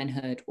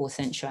 womanhood, or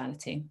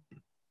sensuality?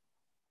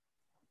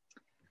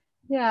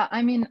 Yeah,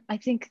 I mean, I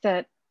think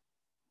that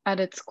at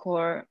its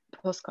core,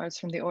 Postcards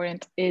from the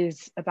Orient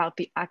is about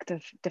the act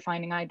of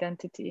defining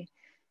identity.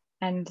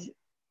 And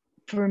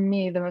for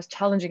me, the most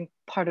challenging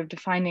part of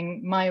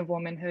defining my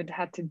womanhood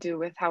had to do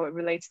with how it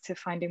relates to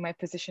finding my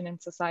position in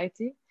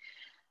society.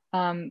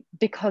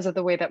 Because of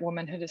the way that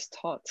womanhood is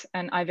taught.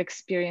 And I've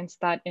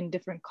experienced that in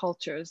different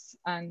cultures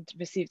and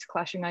received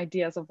clashing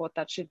ideas of what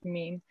that should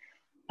mean.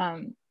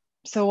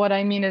 So what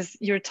I mean is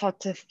you're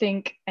taught to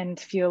think and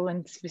feel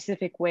in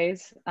specific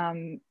ways,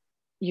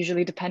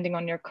 usually depending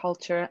on your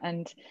culture.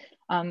 And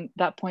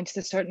that points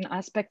to certain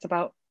aspects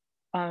about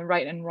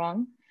right and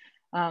wrong.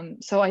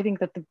 So I think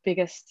that the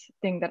biggest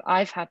thing that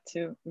I've had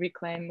to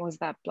reclaim was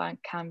that blank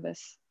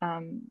canvas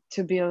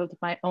to build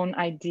my own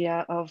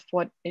idea of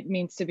what it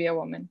means to be a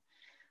woman.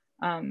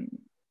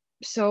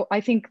 So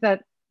I think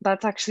that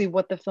that's actually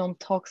what the film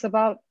talks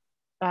about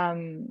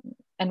and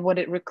what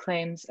it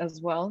reclaims as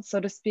well, so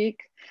to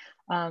speak,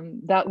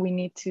 that we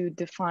need to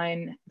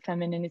define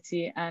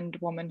femininity and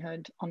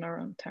womanhood on our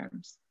own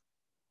terms.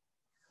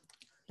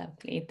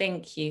 Lovely,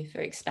 thank you for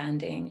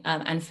expanding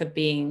and for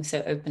being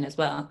so open as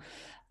well.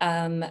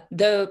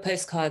 Though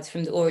Postcards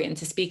from the Orient,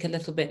 to speak a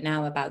little bit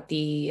now about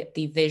the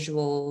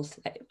visuals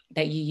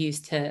that you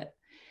use to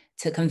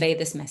convey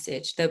this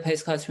message, though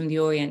Postcards from the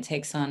Orient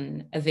takes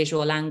on a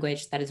visual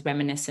language that is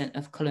reminiscent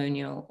of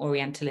colonial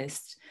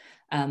Orientalist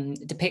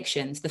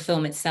depictions, the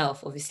film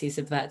itself obviously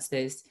subverts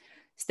those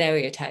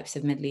stereotypes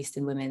of Middle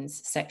Eastern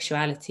women's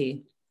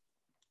sexuality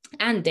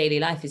and daily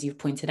life, as you've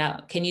pointed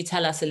out. Can you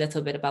tell us a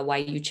little bit about why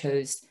you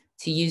chose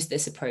to use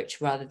this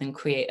approach rather than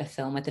create a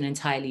film with an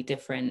entirely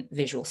different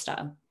visual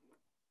style?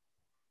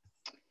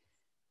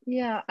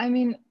 Yeah, I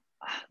mean,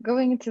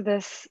 going into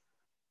this,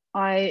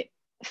 I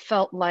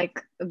felt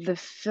like the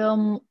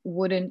film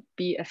wouldn't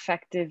be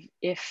effective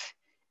if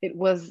it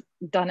was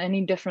done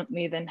any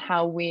differently than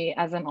how we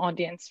as an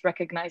audience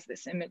recognize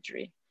this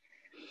imagery.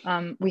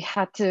 We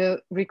had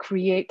to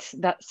recreate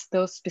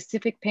those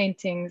specific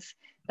paintings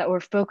that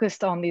were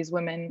focused on these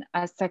women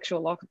as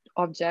sexual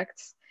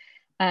objects.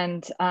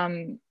 And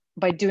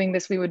by doing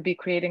this, we would be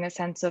creating a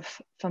sense of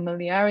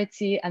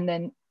familiarity and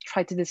then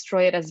try to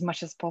destroy it as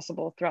much as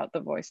possible throughout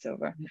the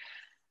voiceover.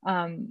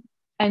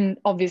 And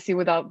obviously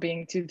without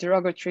being too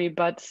derogatory,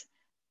 but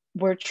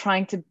we're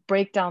trying to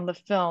break down the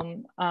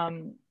film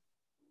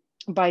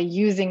by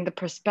using the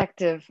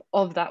perspective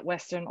of that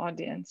Western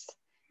audience.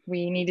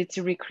 We needed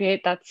to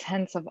recreate that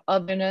sense of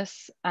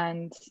otherness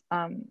and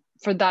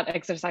for that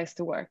exercise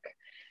to work.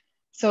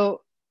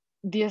 So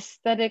the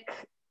aesthetic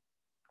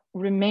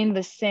remained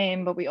the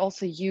same, but we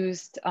also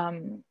used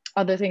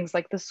other things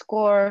like the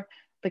score,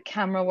 the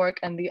camera work,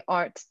 and the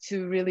art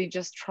to really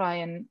just try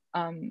and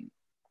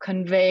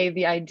convey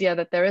the idea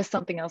that there is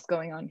something else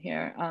going on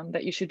here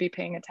that you should be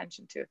paying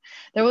attention to.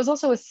 There was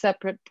also a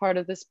separate part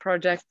of this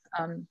project,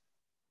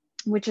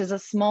 which is a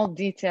small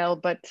detail,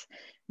 but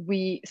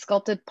we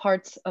sculpted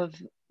parts of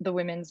the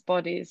women's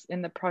bodies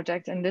in the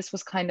project. And this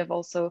was kind of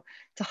also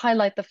to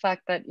highlight the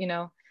fact that, you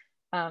know,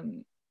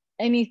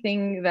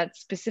 anything that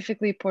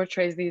specifically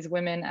portrays these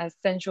women as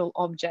sensual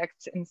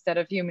objects instead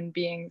of human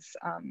beings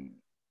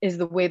is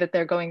the way that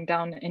they're going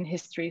down in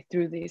history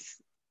through these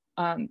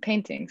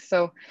paintings.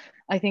 So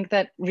I think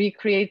that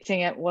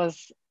recreating it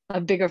was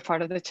a bigger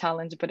part of the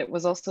challenge, but it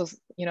was also,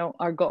 you know,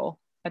 our goal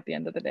at the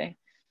end of the day.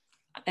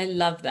 I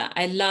love that.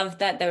 I love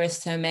that there are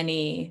so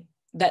many,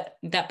 that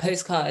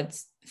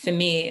Postcards for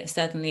me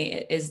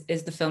certainly is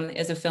a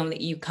film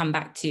that you come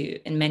back to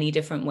in many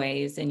different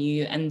ways,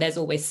 and there's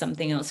always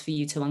something else for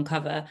you to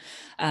uncover,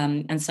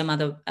 and some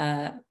other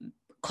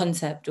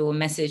concept or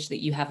message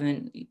that you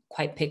haven't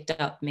quite picked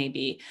up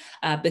maybe,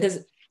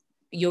 because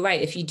you're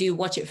right, if you do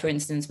watch it, for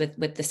instance,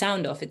 with the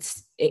sound off,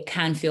 it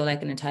can feel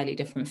like an entirely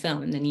different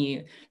film, and then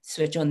you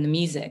switch on the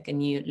music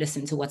and you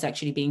listen to what's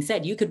actually being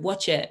said. You could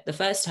watch it the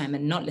first time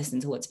and not listen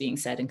to what's being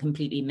said and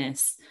completely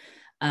miss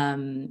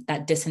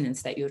that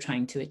dissonance that you're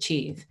trying to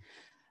achieve.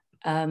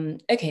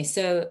 Okay,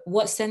 so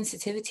what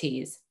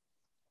sensitivities,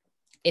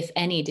 if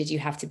any, did you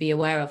have to be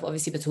aware of?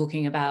 Obviously, we're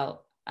talking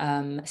about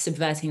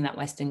subverting that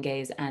Western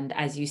gaze, and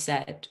as you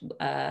said,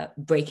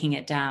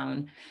 breaking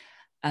down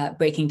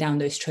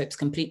those tropes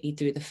completely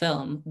through the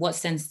film. What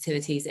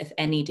sensitivities, if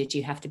any, did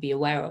you have to be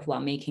aware of while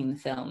making the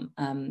film,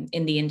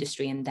 in the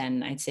industry, and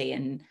then I'd say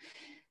in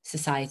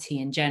society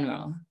in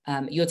general?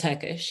 You're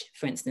Turkish,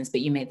 for instance,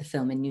 but you made the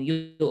film in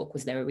New York.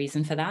 Was there a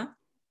reason for that?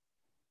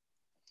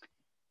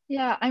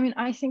 Yeah, I mean,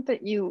 I think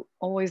that you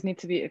always need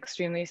to be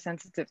extremely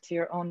sensitive to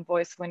your own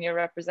voice when you're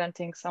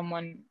representing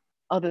someone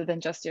other than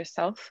just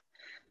yourself.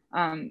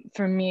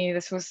 For me,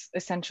 this was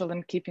essential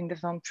in keeping the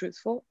film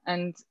truthful.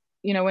 And,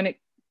 you know, when it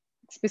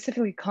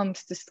specifically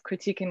comes to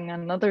critiquing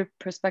another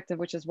perspective,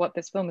 which is what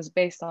this film is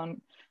based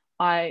on,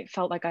 I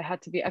felt like I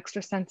had to be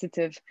extra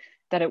sensitive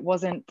that it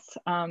wasn't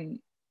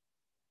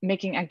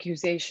making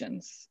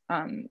accusations,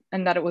 and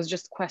that it was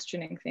just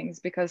questioning things,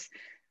 because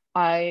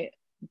I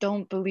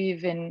don't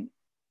believe in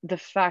the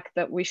fact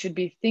that we should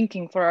be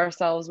thinking for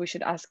ourselves. We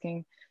should ask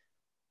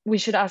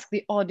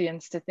the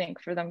audience to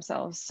think for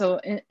themselves. So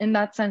in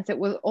that sense, it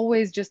was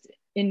always just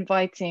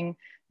inviting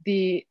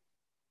the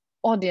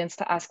audience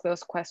to ask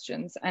those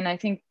questions. And I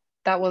think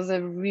that was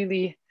a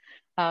really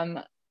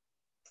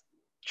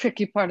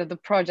tricky part of the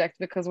project,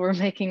 because we're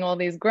making all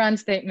these grand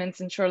statements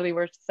and surely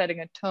we're setting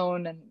a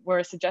tone and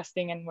we're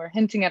suggesting and we're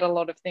hinting at a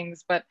lot of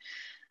things. But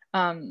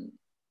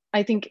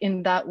I think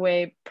in that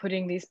way,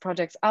 putting these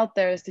projects out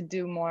there is to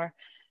do more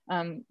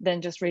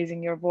than just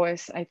raising your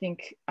voice. I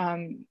think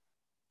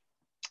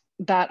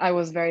that I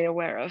was very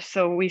aware of.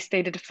 So we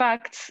stated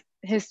facts,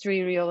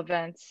 history, real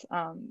events,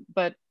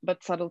 but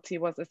subtlety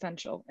was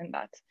essential in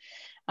that.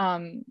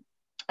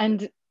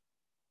 And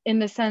in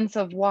the sense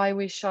of why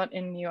we shot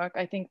in New York,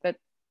 I think that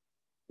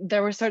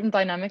there were certain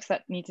dynamics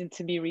that needed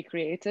to be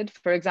recreated.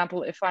 For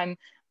example, if I'm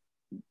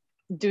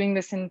doing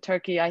this in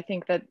Turkey, I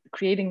think that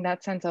creating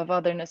that sense of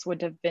otherness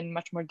would have been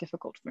much more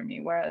difficult for me,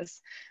 whereas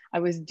I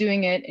was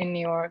doing it in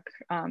New York,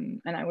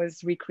 and I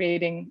was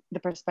recreating the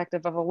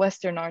perspective of a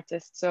Western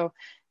artist. So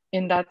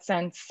in that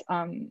sense,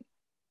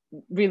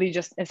 really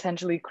just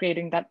essentially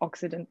creating that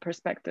Occident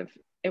perspective,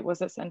 it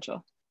was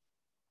essential.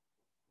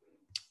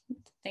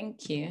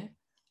 Thank you.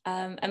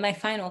 And my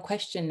final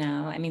question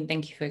now, I mean,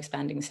 thank you for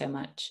expanding so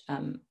much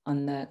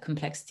on the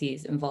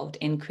complexities involved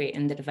in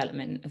creating the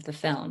development of the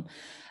film.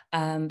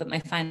 But my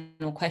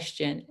final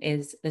question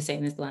is the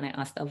same as the one I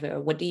asked Elvira.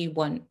 What do you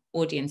want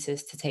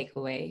audiences to take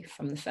away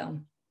from the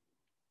film?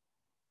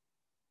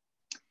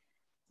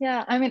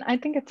 Yeah, I mean, I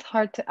think it's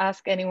hard to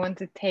ask anyone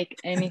to take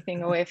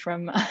anything away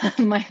from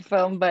my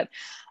film, but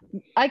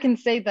I can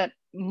say that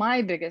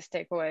my biggest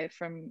takeaway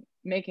from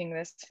making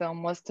this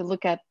film was to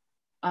look at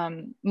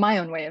my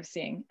own way of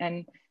seeing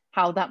and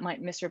how that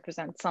might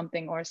misrepresent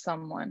something or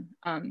someone.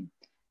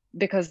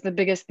 Because the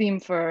biggest theme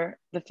for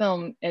the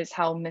film is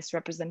how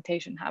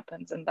misrepresentation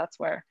happens, and that's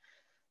where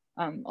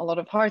a lot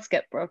of hearts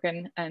get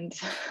broken. And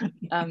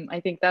I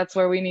think that's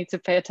where we need to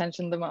pay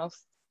attention the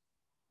most.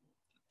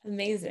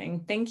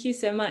 Amazing. Thank you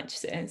so much,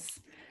 sis.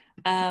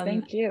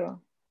 Thank you.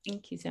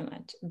 Thank you so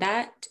much.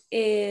 That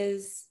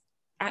is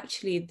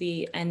actually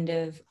the end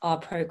of our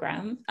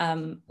program.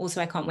 Also,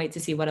 I can't wait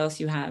to see what else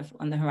you have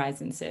on the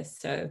horizon, sis.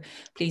 So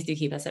please do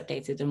keep us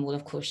updated, and we'll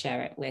of course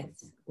share it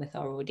with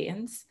our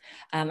audience.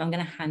 I'm going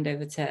to hand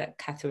over to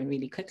Katherine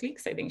really quickly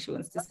because I think she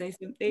wants to say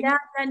something. Yeah,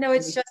 I know,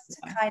 it's just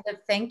to kind of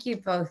thank you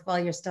both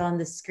while you're still on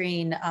the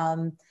screen.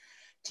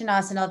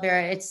 Chinasa and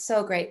Elvira, it's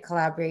so great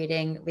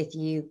collaborating with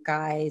you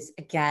guys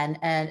again,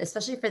 and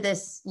especially for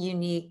this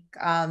unique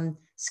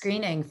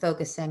screening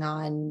focusing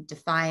on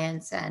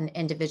defiance and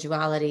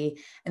individuality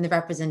and the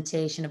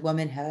representation of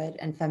womanhood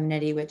and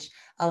femininity, which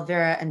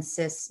Elvira and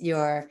Sis,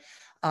 your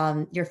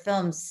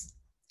films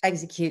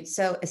execute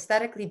so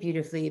aesthetically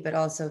beautifully, but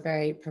also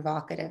very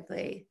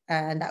provocatively.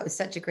 And that was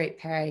such a great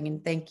pairing.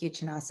 And thank you,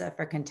 Chinasa,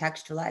 for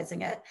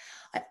contextualizing it.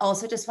 I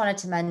also just wanted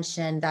to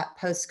mention that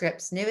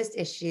Postscript's newest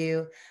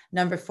issue,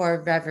 number 4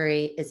 of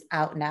Reverie, is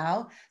out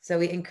now. So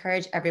we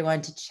encourage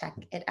everyone to check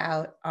it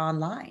out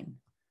online.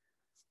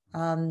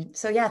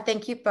 So yeah,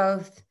 thank you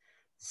both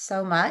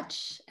so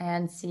much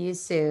and see you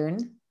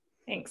soon.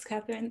 Thanks,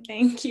 Katherine.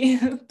 Thank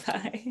you.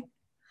 Bye.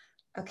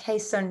 Okay,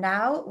 so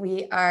now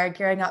we are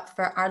gearing up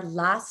for our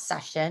last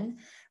session,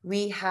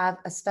 we have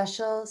a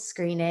special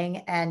screening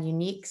and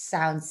unique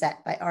sound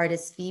set by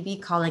artist Phoebe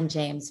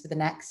Collings-James for the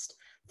next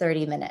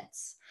 30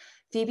 minutes.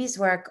 Phoebe's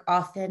work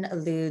often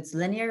eludes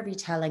linear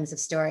retellings of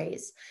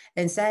stories,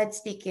 instead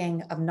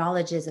speaking of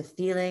knowledges of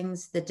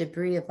feelings, the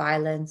debris of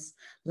violence,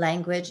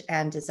 language,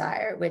 and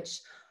desire, which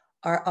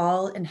are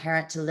all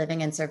inherent to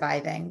living and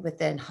surviving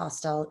within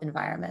hostile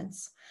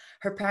environments.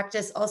 Her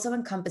practice also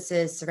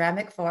encompasses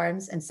ceramic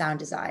forms and sound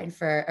design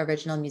for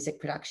original music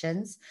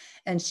productions,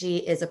 and she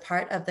is a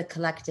part of the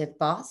collective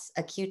BOSS,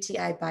 a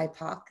QTI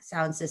BIPOC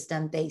sound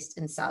system based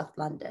in South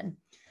London.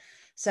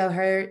 So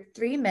her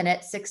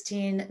 3-minute,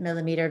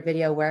 16mm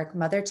video work,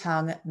 Mother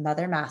Tongue,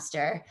 Mother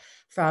Master,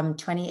 from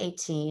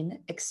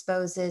 2018,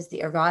 exposes the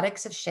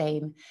erotics of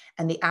shame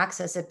and the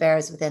access it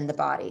bears within the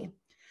body.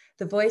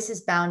 The voice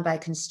is bound by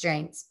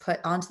constraints put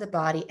onto the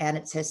body and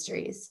its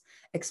histories,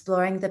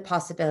 exploring the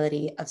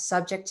possibility of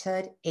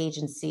subjecthood,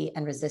 agency,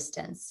 and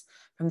resistance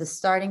from the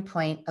starting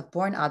point of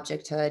born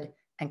objecthood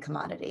and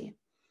commodity.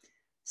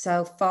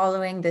 So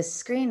following this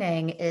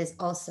screening is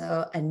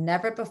also a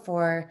never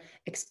before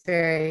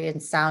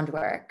experienced sound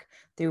work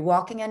through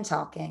walking and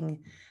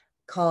talking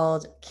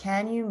called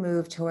Can You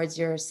Move Towards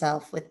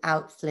Yourself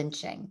Without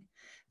Flinching?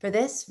 For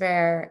this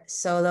rare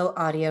solo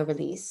audio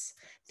release,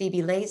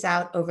 Phoebe lays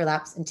out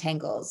overlaps and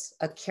tangles,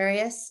 a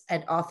curious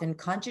and often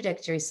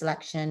contradictory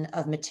selection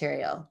of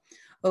material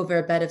over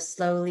a bed of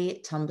slowly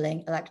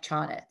tumbling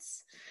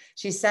electronics.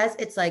 She says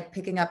it's like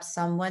picking up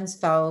someone's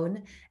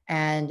phone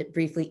and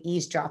briefly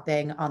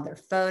eavesdropping on their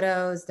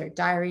photos, their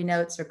diary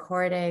notes,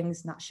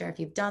 recordings. Not sure if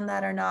you've done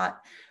that or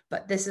not,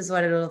 but this is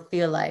what it'll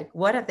feel like.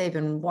 What have they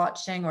been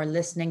watching or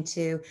listening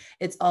to?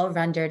 It's all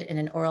rendered in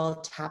an oral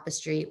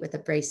tapestry with a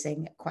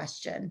bracing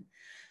question.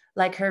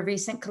 Like her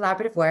recent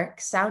collaborative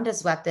work, Sound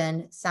as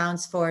Weapon,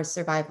 Sounds for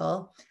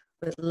Survival,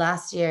 with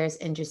last year's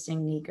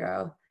Interesting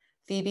Negro,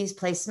 Phoebe's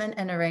placement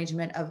and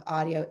arrangement of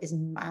audio is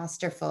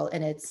masterful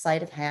in its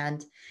sleight of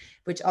hand,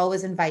 which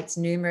always invites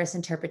numerous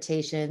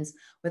interpretations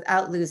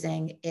without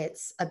losing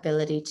its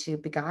ability to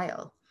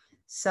beguile.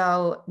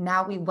 So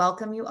now we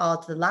welcome you all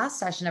to the last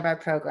session of our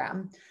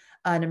program,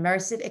 an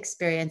immersive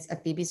experience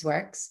of Phoebe's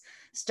works,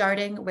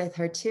 starting with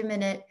her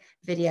 2-minute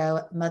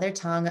video, Mother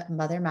Tongue,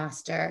 Mother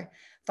Master,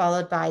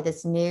 followed by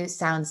this new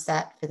sound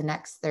set for the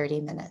next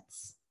 30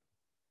 minutes.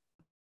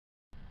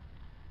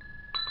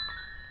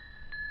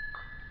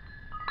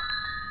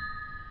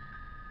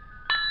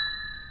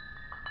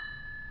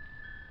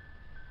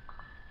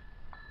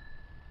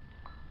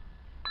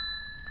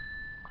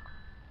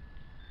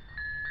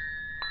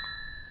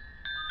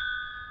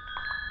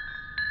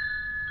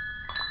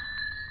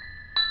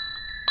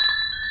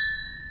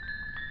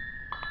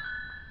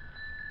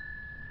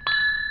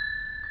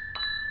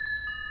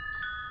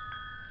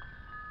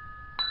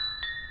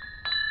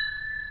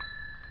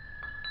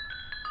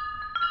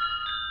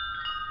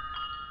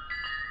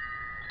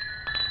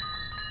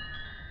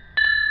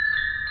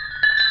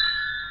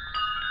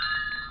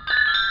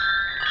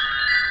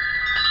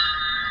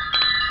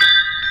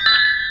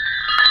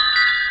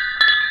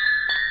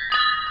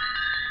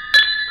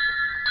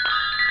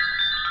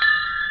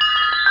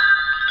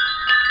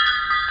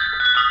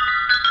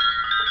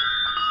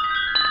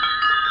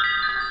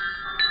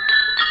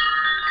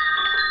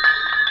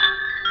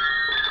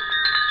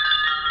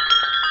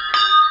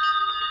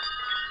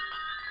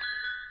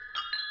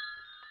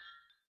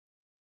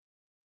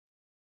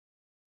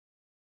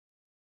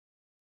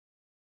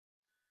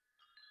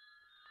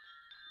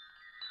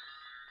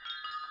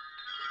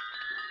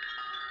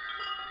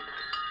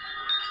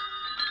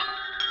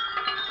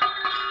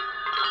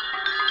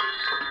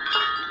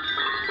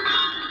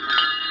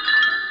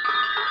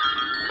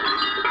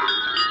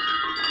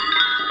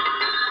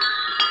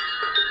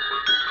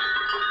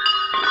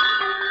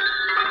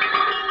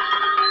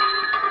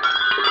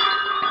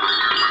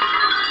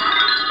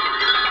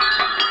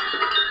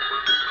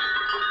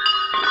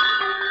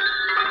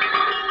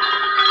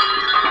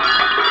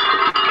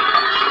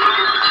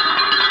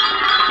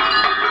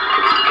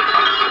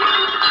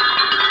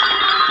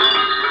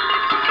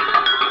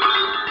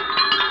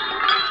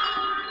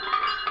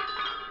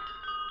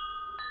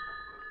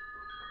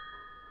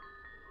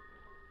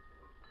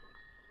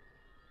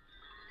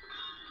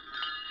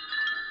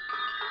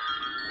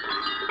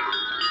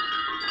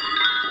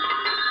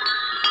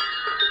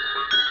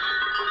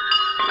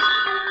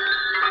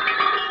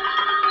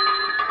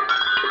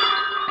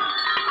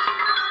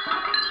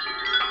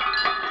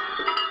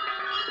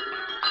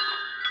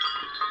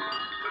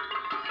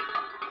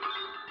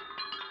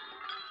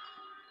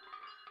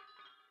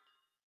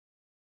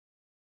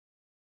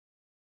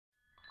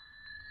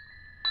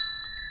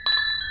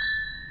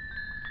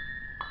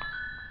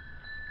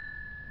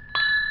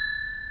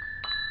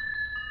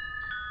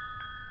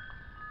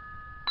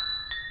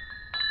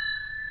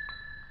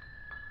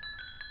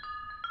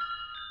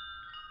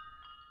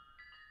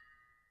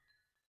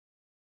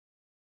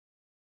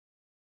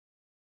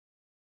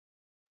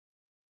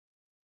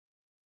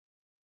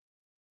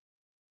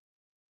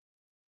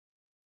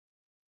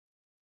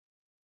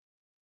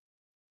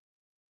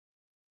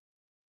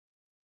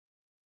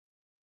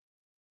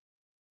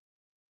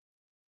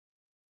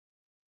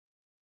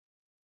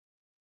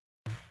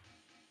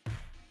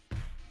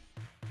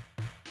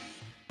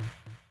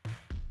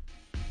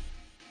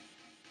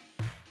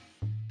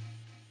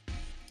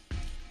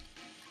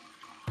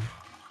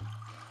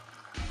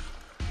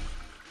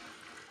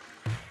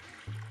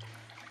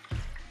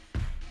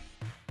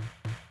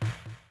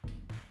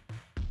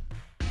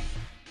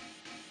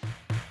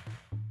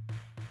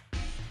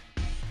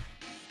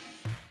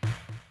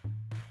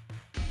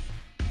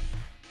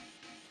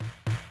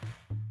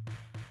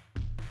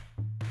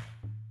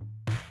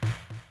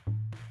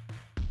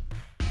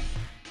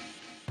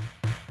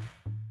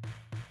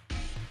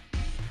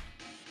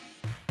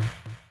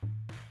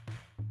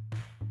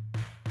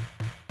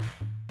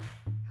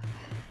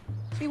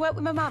 You work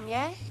with my mum,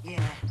 yeah?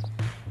 Yeah.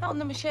 Not on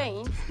the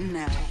machine?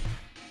 No.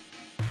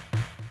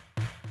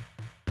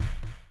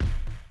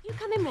 You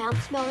coming round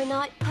tomorrow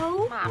night,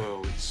 Paul? Mum.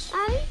 Well, it's...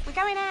 Eh? We're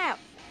going out.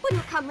 Well,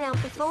 you'll come round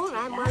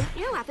beforehand, won't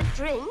you? Have a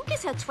drink.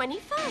 It's her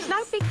 21st. It's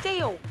no big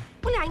deal.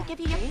 Well, I ain't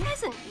give you your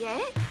present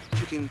yet.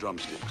 Chicken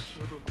drumsticks.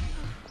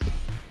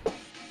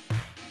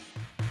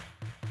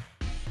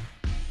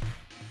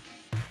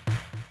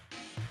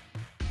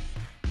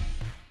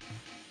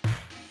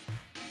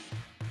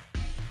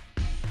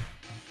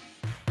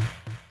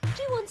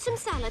 Do you want some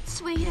salad,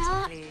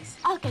 sweetheart? Yes, please.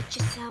 I'll get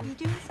you some. You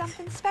doing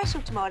something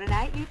special tomorrow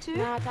night, you two?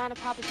 No, down a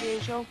pub as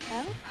usual.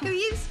 Oh? Who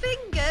use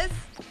fingers?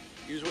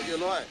 Use what you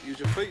like. Use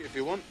your feet if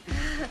you want.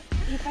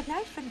 You've had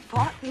no fun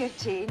part there,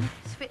 Jane.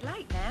 It's a bit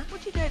late now.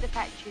 What'd you do at the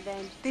factory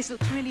then? This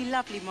looks really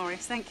lovely,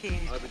 Morris. Thank you.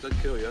 I hope it doesn't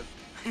kill you.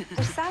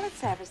 There's salad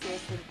service there,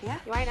 Cynthia.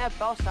 You ain't her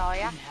boss, are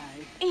you?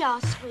 No. Here,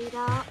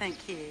 sweetheart.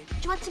 Thank you. Do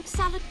you want some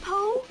salad,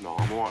 Paul? No,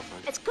 I'm all right,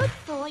 thanks. It's good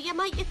for you.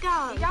 Make you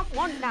go. You don't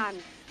want none.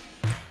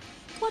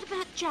 What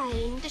about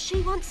Jane? Does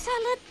she want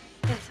salad?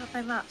 Yes, not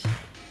very much.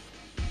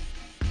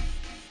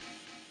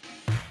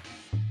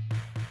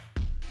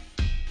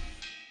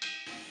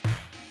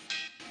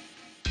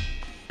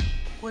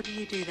 What do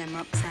you do then,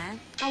 Roxanne?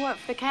 I work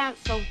for the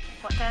council.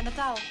 What, down the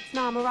dole?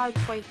 No, I'm a road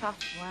sweeper.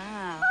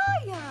 Wow.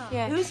 Oh,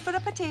 yeah. Who's for the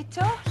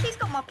potato? She's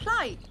got my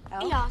plate.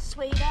 Oh. Here,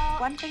 sweetheart.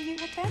 One for you,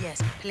 Hatan?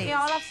 Yes, please.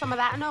 Yeah, I'll have some of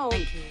that and all.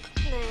 Thank you.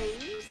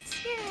 Please.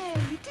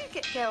 Yeah, you do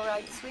get girl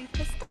road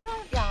sweepers,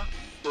 don't ya?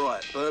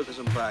 Right, burgers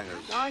and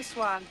bangers. Nice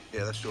one.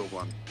 Yeah, that's your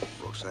one,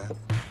 Roxanne.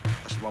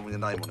 That's the one with your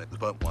name on it, the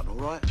burnt one, all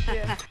right?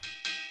 Yeah.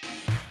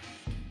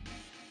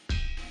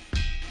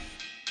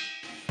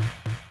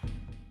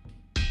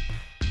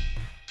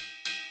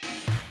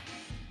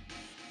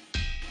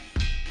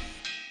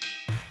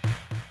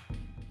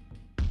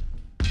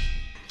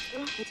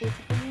 Potato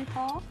for you,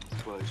 Paul.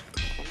 Please.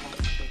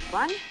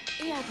 One.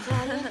 Here,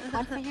 darling.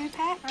 One for you,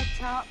 Pat. Right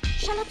top.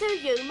 Shall I do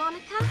you,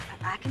 Monica?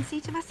 I can see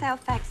to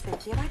myself, thanks,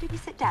 Cynthia. Why don't you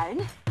sit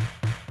down?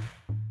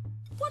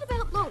 What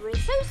about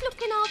Morris? Who's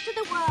looking after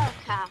the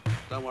worker?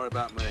 Don't worry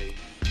about me.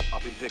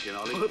 I've been picking.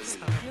 I'll eat it.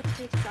 Your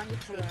potatoes on your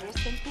plate there,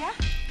 Cynthia.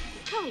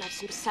 I'll have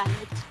some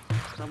salad.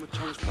 Come with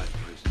Tom's plate,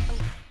 please.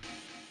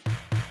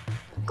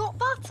 Got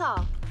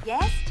butter?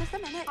 Yes, just a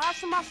minute. I'll have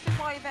some mustard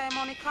while you're there,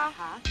 Monica.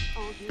 Huh?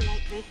 Oh, you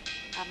like the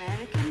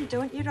American,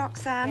 don't you,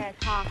 Roxanne? Yeah,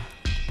 huh.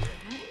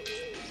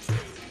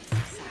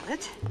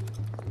 Salad.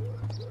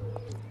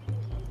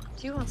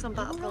 Do you want some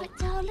butter, Paul? Right,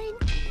 darling?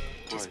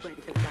 Just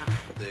wait for that.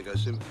 There you go,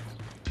 Sim.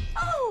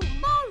 Oh,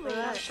 Morris!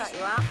 That'll shut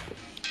you up.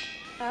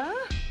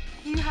 Oh,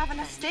 you having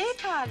a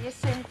steak, are you,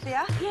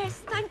 Cynthia?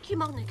 Yes, thank you,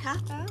 Monica.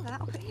 Oh,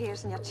 that'll put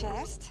hairs in your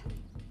chest.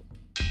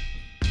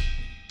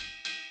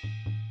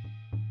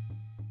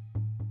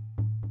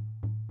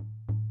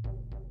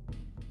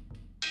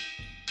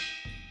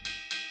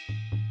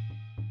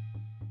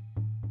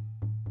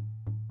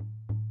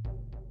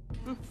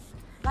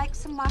 Like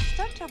some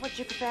mustard, or would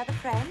you prefer the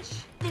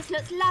French? This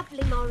looks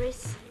lovely,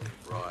 Morris.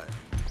 Right.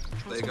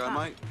 There you go,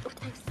 mate. Oh,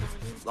 thanks,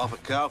 darling. Half a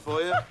cow for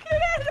you.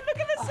 Look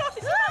at the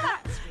size.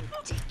 That's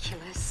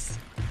ridiculous.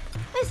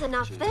 There's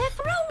enough there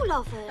for all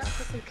of us.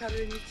 Put some colour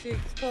in your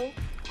cheeks, Paul.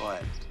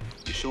 Right.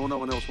 You sure no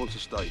one else wants a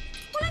steak?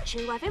 Well, aren't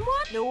you having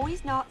one? No,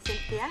 he's not,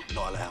 Cynthia.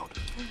 Not allowed.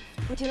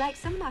 Would you like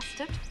some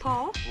mustard,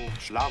 Paul? Oh,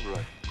 it's lovely.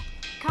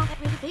 Can't get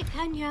rid of it,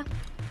 can you?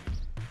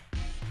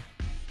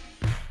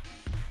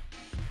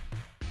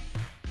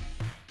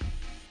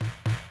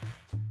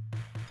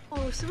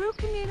 Oh, it's a real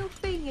communal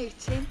thing,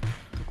 eating.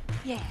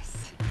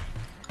 Yes.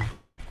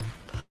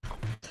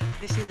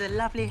 This is a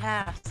lovely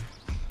house.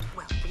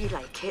 Well, we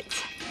like it.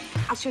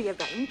 I'll show you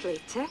around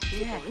later, if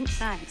you want.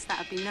 Thanks.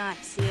 That'd be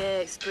nice. Yeah,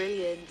 it's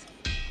brilliant.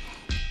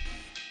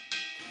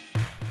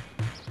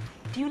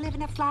 Do you live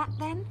in a flat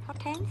then,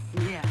 Hortense?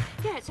 Yeah.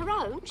 Yeah, it's her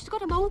own. She's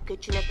got a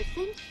mortgage and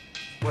everything.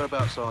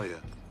 Whereabouts are you?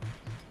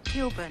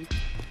 Kilburn.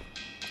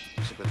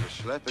 It's a bit of a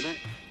schlep, isn't it?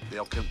 The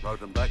old Kent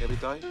Road and back every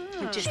day.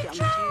 Just She get on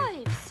the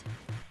tube. drives.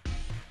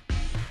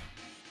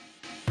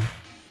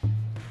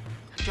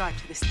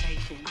 Drive to the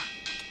station.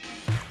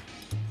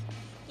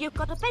 You've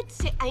got a bed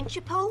sit, ain't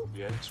you, Paul?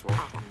 Yeah, that's right.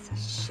 Oh, that's a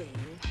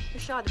shame.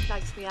 Wish I had a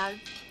place of my own.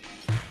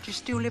 Do you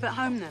still live at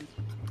home then?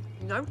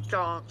 No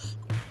chance.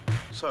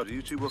 So, do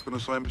you two work on the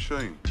same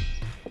machine?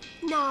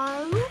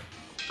 No.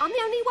 I'm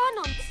the only one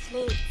on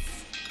slits.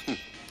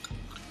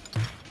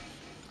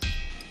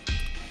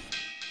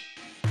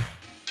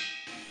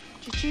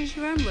 Do you choose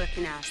your own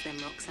working hours then,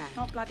 Roxanne?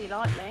 Not bloody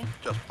likely.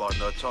 Just biding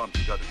her time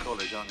to go to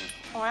college, aren't you?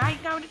 Oh, I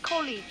ain't going to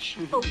college.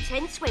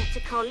 Hortense went to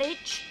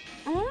college.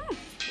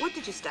 What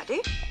did you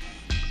study?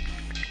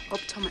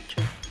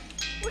 Optometry.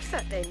 What's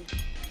that then?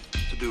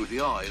 To do with the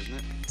eye, isn't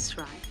it? That's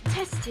right.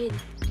 Testing.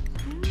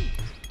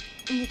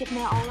 And you're giving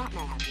out all that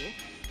now, have you?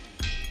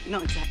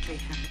 Not exactly.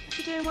 What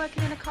you doing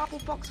working in a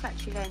cardboard box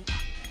factory then?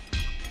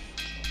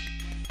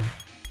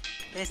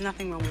 There's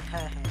nothing wrong with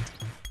her head.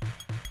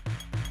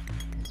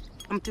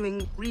 I'm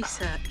doing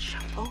research.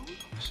 Oh.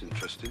 That's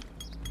interesting.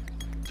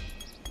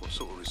 What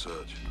sort of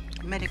research?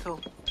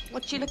 Medical.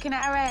 What you looking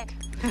at her head?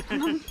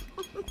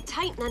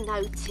 take no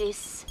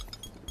notice.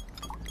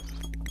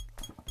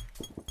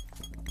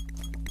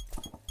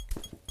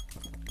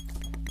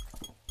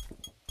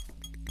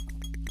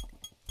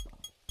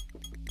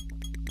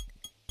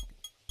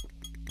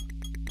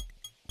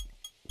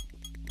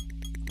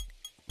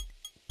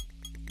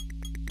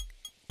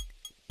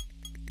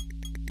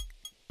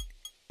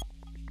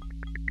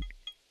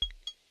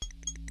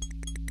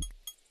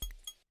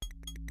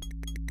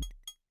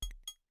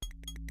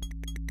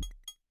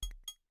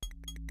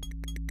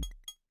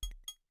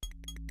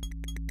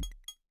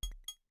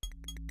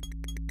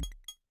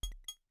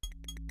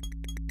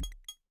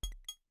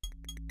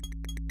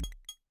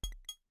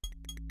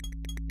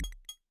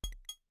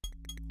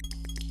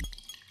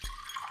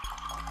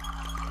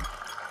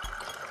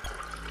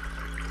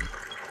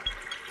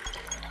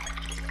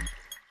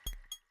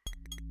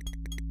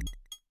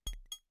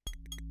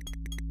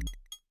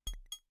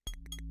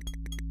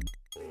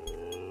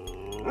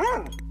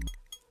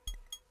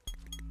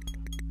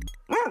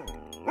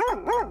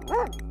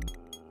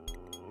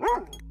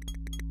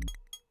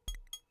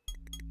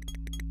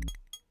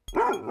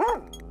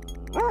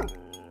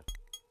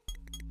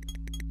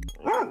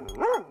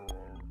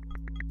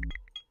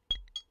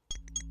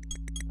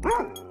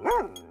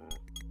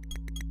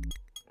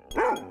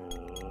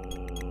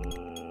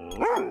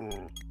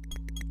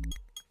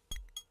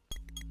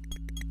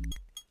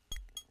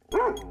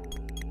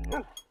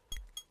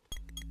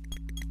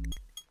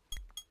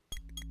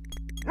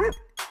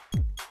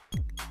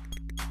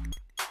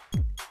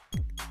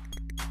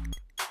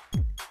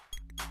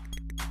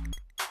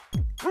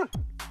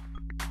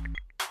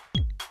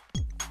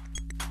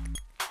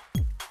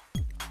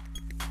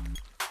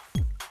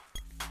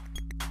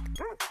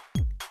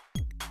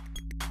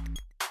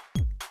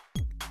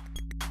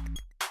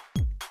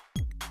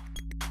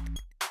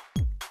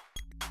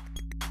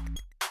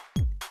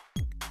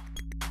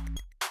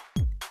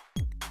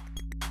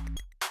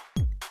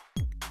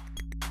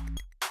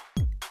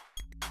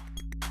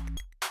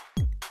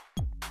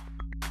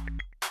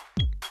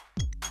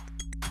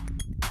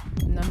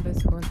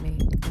 Numbers haunt me,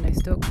 and I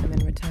stalk them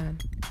in return.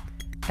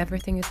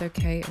 Everything is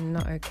okay and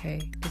not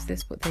okay. Is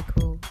this what they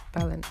call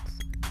balance?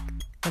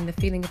 When the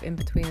feeling of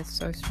in-between is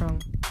so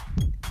strong.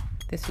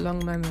 This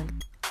long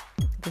moment,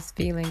 this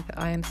feeling that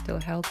I am still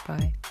held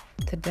by.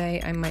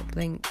 Today I might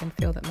blink and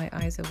feel that my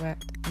eyes are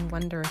wet and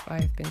wonder if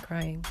I have been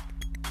crying.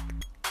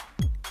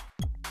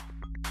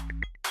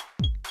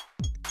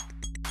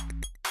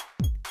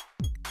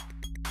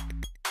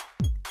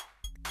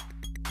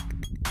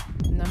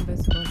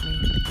 Numbers haunt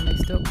me, and I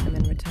stalk them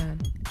in return.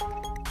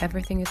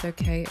 Everything is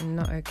okay and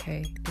not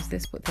okay. Is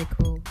this what they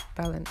call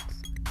balance?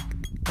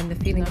 When the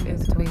feeling of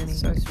in-between is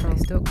so strong, I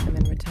stalk them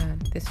in return.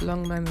 This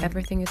long moment,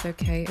 everything is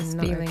okay and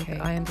not okay.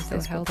 I am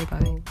still held by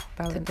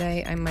balance.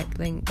 Today I might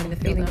blink when the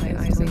feeling of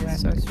my eyes are wet,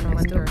 so strong. I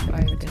wonder if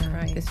I have been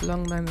crying. This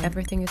long moment,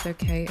 everything is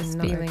okay and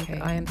not okay.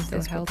 I am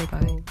still held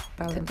by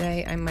balance.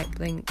 Today I might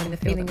blink when the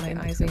feeling of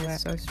my eyes are wet,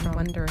 so strong. I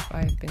wonder if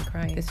I have been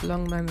crying. This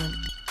long moment,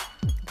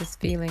 this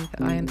feeling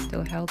that I am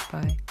still held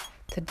by.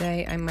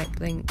 Today I might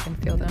blink and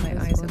feel that my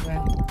eyes are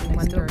wet and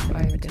wonder if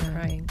I have been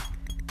crying.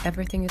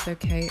 Everything is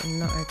okay and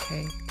not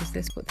okay. Is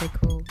this what they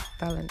call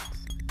balance?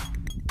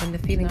 When the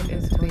feeling of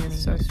in-between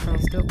is so strong, I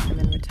stalk them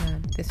in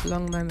return. This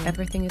long moment,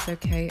 everything is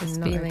okay and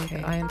not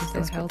okay. I am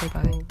still held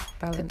by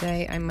balance.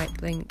 Today I might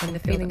blink when the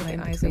feeling of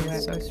my eyes are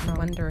wet, so strong. I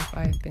wonder if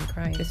I have been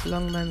crying. This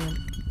long moment,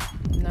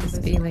 this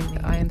feeling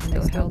that I am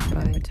still held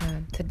by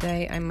return.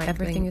 Today I might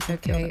everything is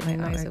okay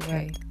and my eyes are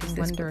wet. Is this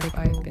wonder if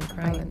I have been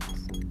crying?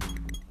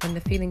 When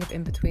the feeling of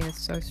in-between is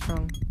so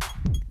strong.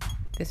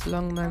 This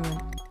long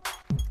moment,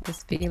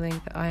 this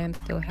feeling that I am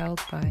still held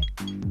by.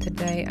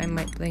 Today I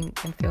might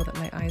blink and feel that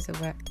my eyes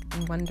are wet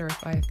and wonder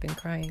if I have been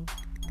crying.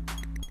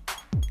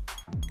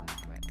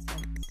 Wet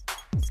scents.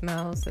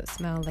 Smells that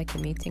smell like a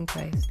meeting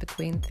place,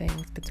 between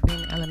things,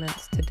 between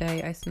elements.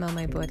 Today I smell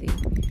my body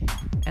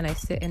and I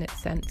sit in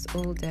its scents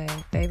all day.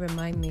 They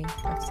remind me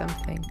of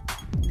something.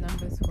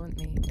 Numbers haunt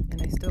me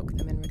and I stalk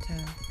them in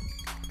return.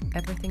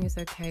 Everything is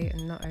okay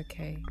and not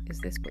okay. Is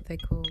this what they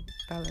call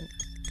balance?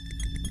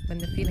 When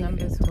the feeling of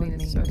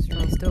in-between is so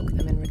strong, I stalk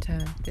them in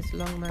return. This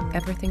long moment,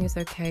 everything is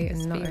okay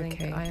and not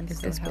okay. I am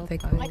still held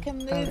by. I can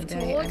move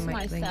towards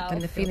myself, when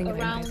the feeling of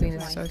in-between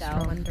is so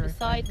strong,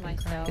 beside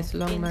myself, this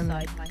long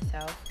moment,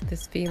 myself,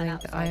 this feeling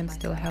that I am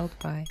still held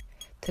by.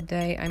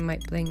 Today I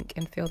might blink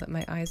and feel that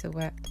my eyes are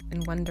wet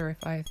and wonder if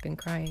I have been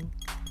crying.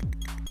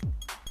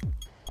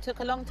 Took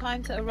a long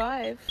time to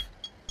arrive.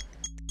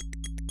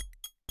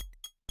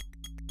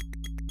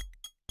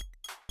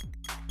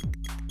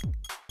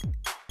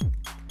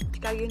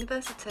 Go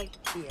university?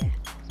 Yeah.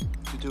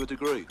 Did you do a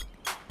degree?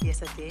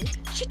 Yes, I did.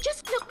 She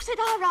just looks at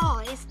her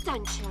eyes,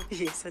 don't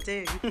she? Yes, I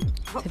do.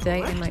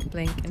 Today I might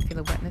blink and feel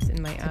a wetness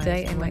in my eyes.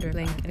 Today I might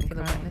blink and feel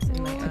a wetness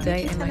in my eyes.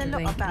 Today I might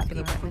blink and feel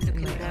a wetness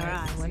in my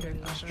eyes. I wonder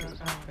if I have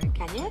heartbreak.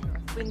 Can you?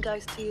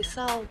 Windows to your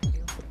soul.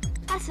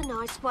 That's a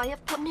nice way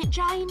of putting it,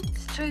 Jane.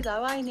 It's true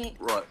though, ain't it?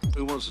 Right,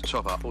 who wants to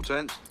chop up? All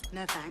tens?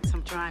 No thanks,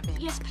 I'm driving.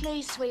 Yes,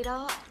 please,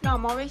 sweetheart. No,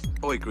 Maurice.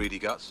 Oi, greedy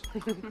guts.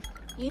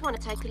 You want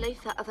to take a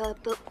leaf out of her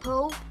book,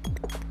 Paul?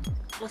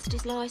 lost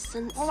his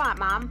licence. All right,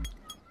 Mum.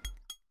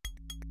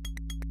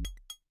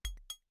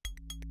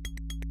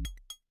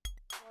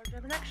 Why'd you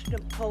have an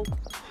accident, Paul?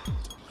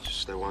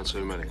 Just there one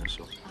too many, that's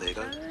all. There you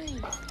go.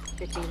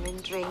 Good evening,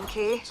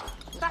 drinky. Is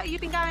that who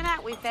you've been going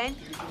out with, then?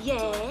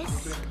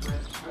 Yes.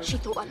 She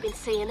thought I'd been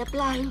seeing a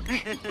bloke.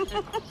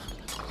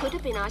 Could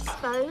have been, I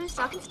suppose.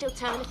 I can still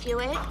turn a few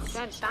heads.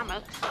 Turn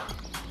stomachs.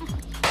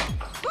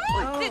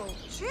 Oh.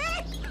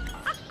 Shit!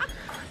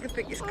 I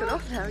think it's cut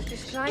off now. It's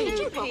just strange. Did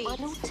you pop my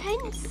little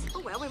tense?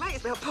 Oh, well, we might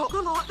as well pop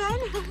them out then.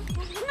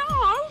 No!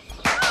 Oh,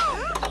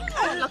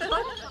 look at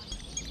that.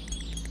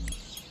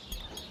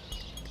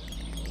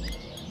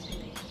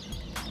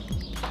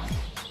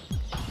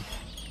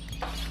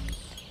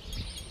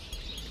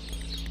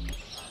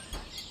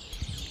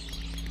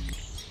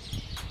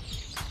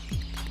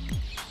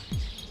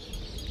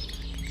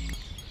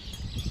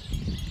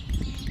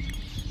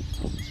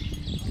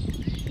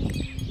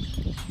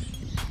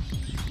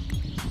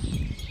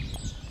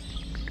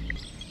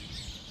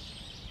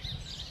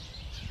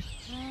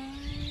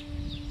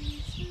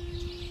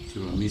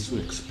 Tiramisu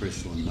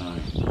Espresso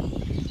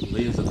 9.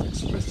 Layers of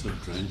espresso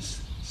drenched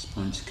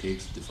sponge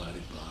cakes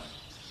divided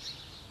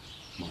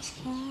by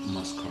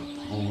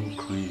mascarpone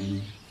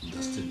cream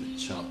dusted with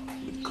chopped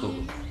with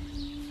cocoa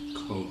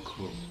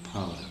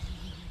powder.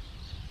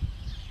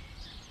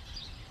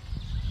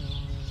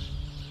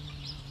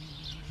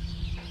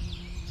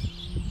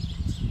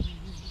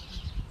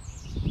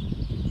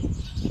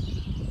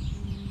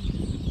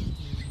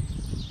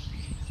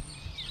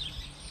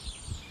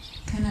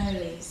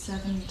 Cannoli,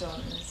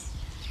 $7.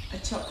 A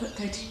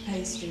chocolate-coated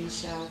pastry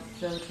shell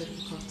filled with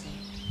ricotta.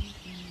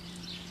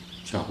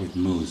 Chocolate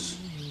mousse,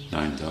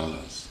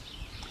 $9.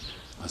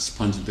 A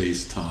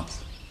sponge-based tart,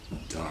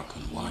 dark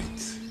and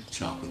white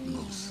chocolate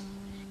mousse.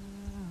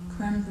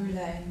 Creme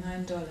brulee,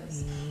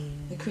 $9.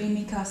 A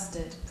creamy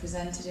custard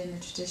presented in a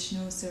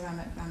traditional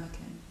ceramic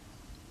ramekin.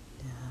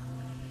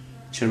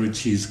 Cherry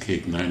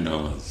cheesecake,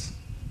 $9.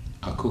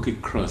 A cookie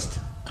crust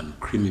and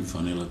creamy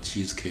vanilla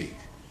cheesecake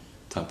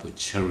topped with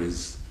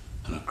cherries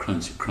and a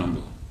crunchy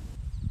crumble.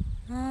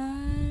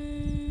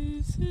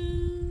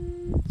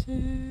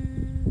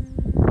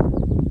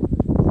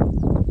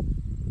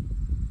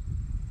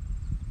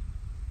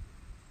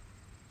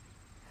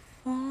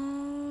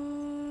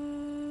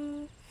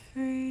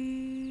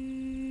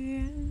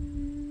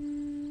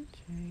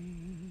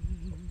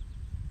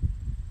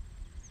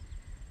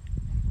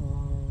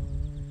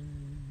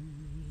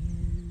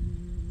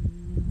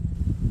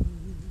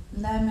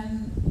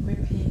 Lemon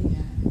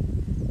ripino,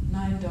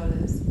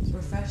 $9.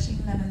 Refreshing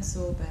lemon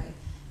sorbet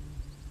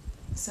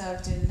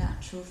served in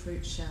natural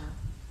fruit shell.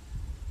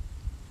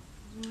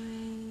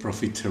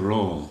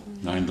 Profiterole,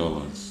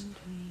 $9.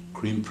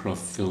 Cream puff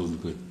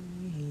filled with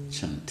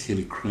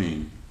chantilly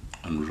cream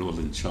and rolled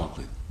in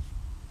chocolate.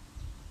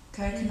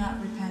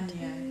 Coconut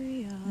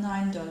ripeno,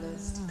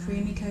 $9.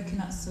 Creamy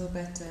coconut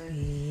sorbetto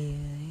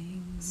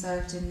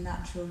served in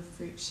natural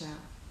fruit shell.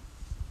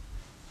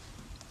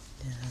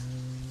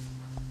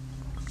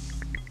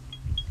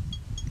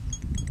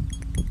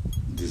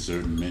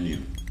 Dessert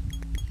menu.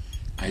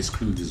 Ice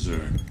cream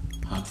dessert,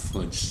 hot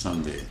fudge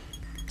sundae,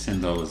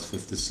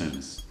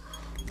 $10.50.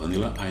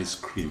 Vanilla ice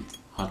cream,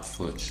 hot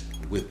fudge,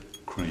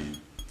 whipped cream,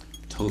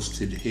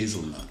 toasted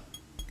hazelnut.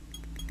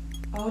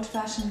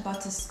 Old-fashioned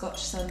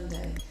butterscotch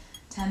sundae,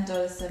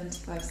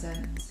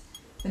 $10.75.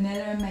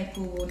 Vanilla and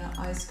maple walnut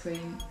ice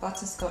cream,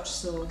 butterscotch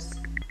sauce,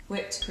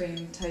 whipped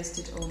cream,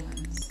 toasted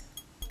almonds.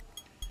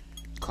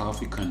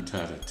 Coffee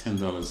cantata,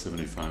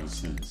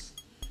 $10.75.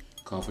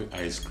 Coffee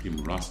ice cream,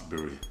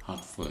 raspberry,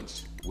 hot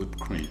fudge, whipped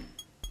cream.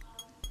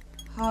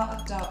 Heart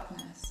of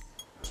darkness,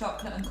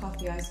 chocolate and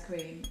coffee ice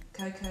cream,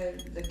 cocoa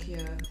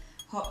liqueur,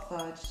 hot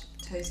fudge,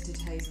 toasted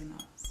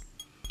hazelnuts.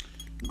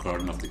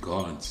 Garden of the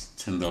Gods,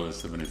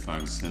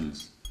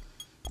 $10.75.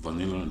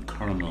 Vanilla and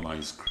caramel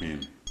ice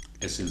cream,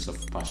 essence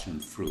of passion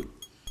fruit,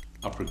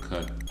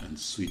 apricot and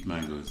sweet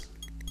mangoes.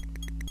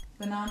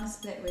 Banana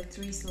split with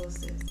 3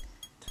 sauces,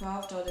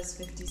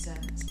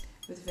 $12.50,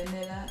 with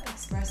vanilla,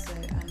 espresso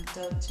and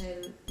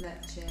dulce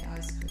leche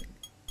ice cream.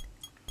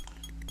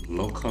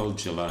 Local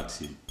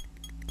gelati,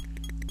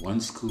 1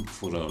 scoop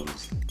 $4,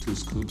 2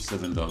 scoops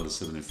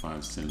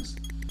 $7.75.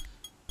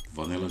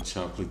 Vanilla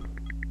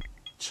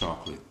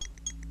chocolate,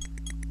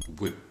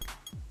 whip.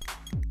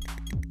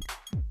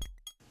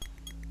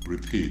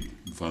 Repeat,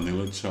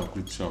 vanilla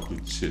chocolate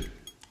chip,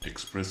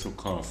 espresso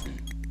coffee,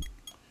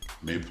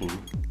 maple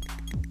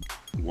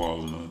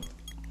walnut.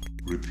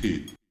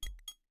 Repeat.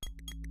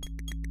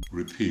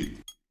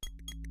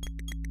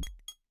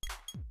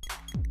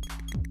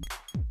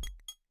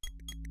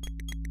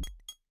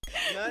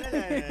 No,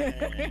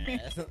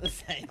 it's not the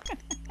same.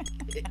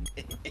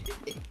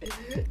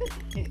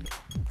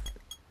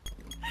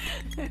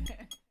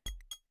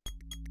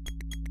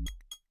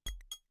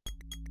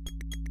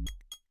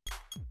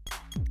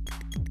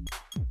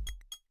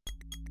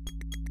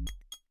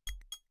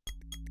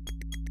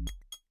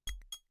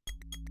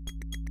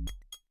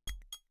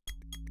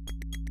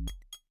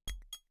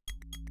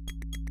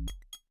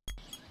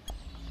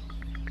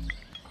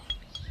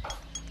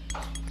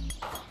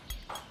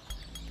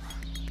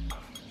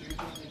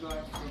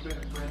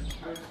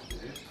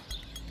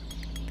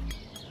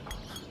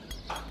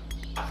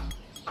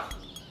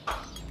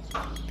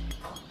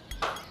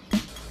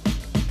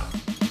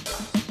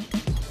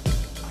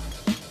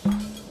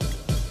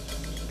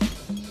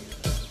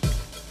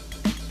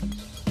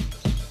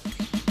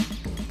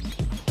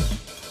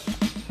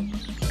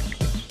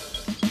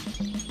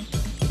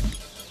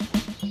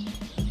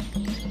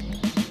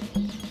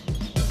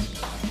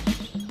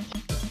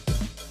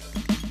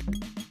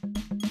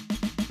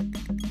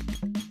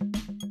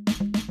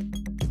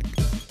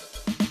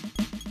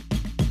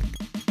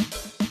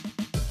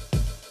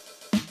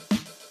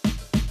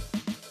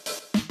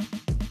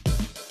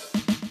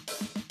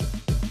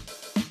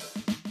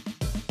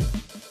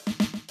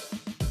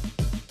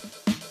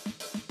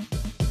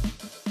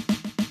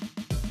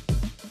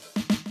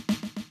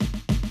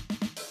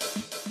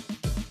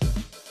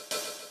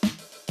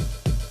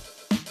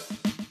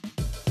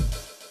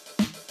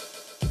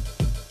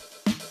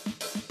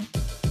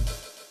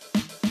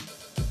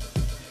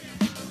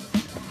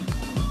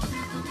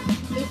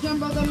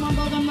 ramble, the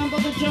mumble, the mumble,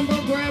 the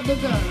jumble, grab a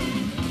gun.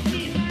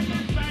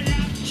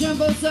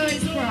 Jumbo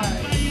size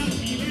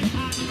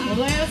prize.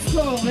 Last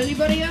call.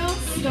 Anybody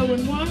else?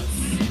 Going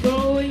once,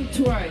 going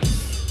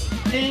twice.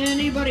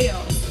 Anybody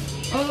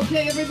else?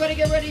 Okay, everybody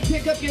get ready.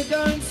 Pick up your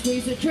gun,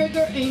 squeeze the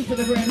trigger, aim for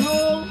the red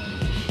hole.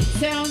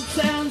 Sound,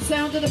 sound,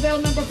 sound to the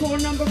bell. Number four,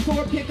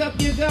 pick up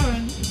your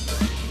gun.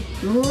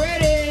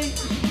 Ready,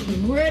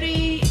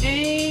 ready,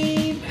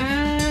 aim,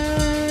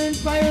 and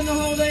fire in the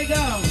hole they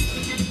go.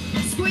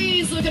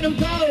 Squeeze, look at them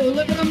go,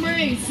 look at them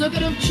race, look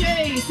at them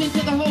chase, into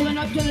the hole and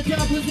up to the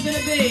top, who's it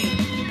gonna be?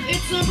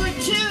 It's number 2!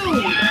 Throw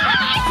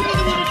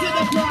the winner to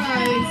the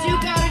prize. You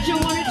got it, you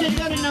want it, you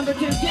got it, number 2.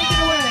 Take it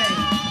away.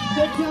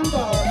 The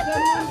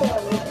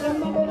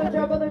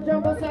jumbo, the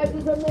jumbo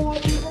sizes are more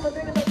people, the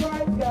bigger the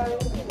prize, guys.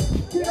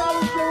 $2 to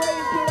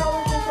raise, $2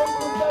 to raise,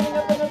 we're starting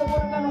up another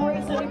one gun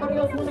race. Anybody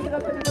else want to get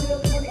up, anybody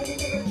else want to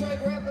get up, try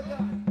grab the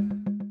gun.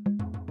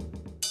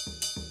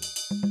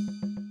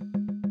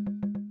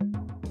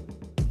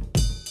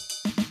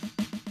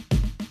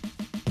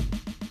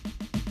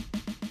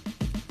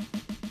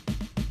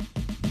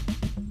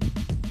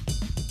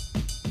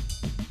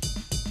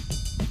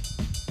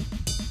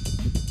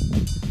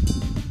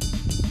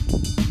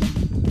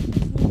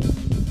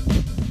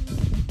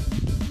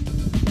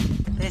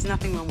 There's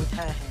nothing wrong with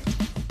her head.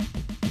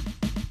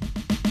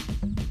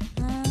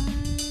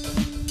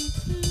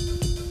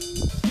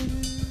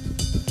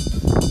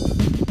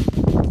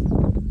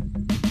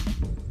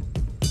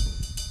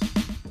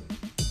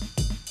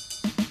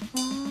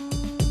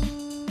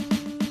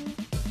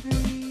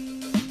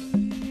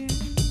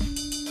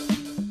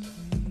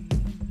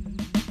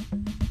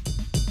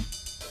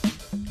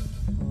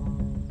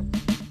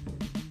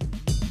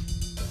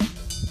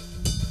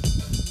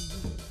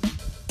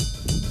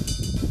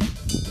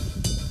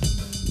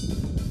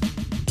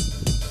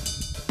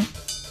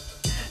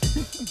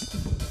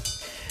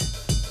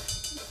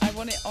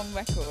 On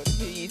record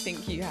who you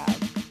think you have.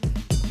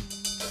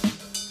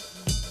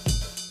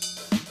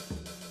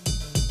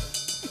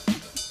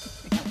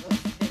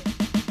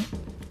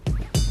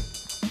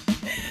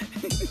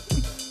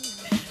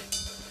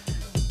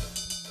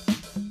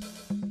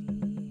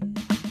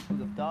 We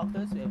have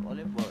doctors, we have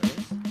olive warriors.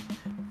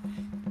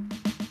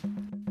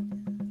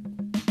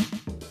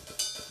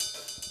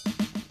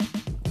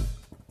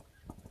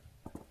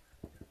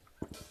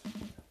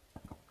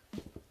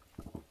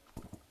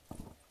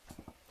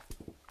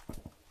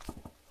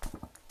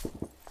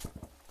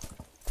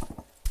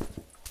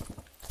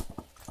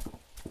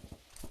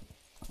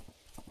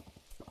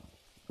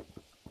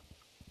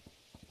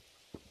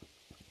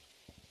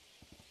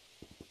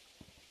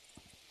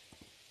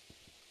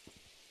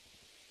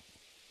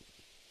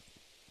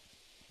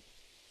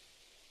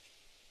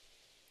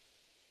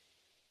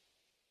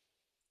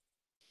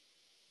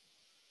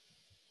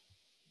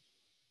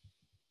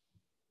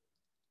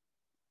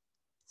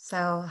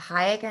 So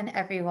hi again,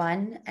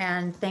 everyone.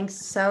 And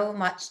thanks so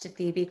much to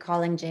Phoebe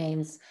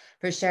Collings-James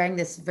for sharing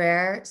this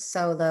rare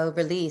solo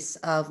release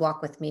of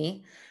Walk With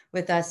Me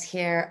with us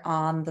here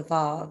on the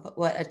VOV.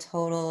 What a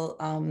total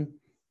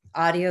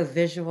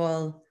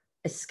audio-visual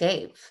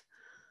escape.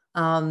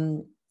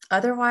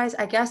 Otherwise,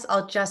 I guess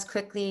I'll just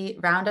quickly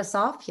round us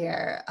off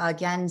here.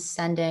 Again,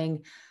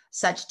 sending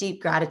such deep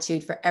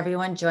gratitude for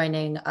everyone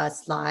joining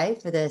us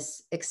live for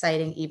this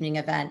exciting evening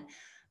event.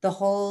 The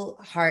whole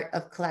heart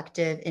of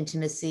collective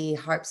intimacy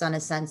harps on a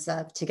sense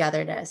of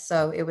togetherness.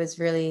 So it was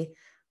really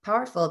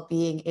powerful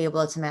being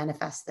able to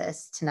manifest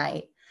this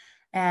tonight.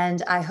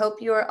 And I hope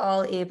you are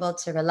all able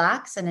to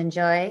relax and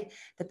enjoy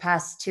the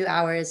past 2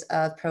 hours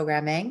of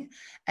programming.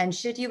 And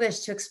should you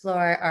wish to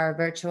explore our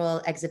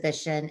virtual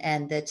exhibition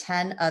and the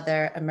 10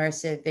 other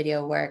immersive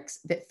video works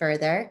a bit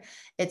further,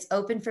 it's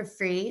open for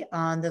free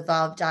on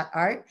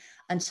theVOV.art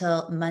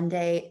until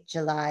Monday,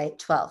 July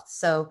 12th.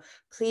 So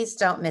please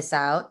don't miss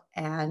out.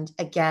 And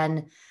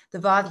again, the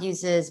VOV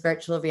uses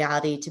virtual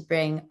reality to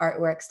bring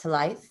artworks to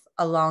life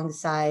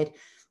alongside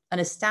an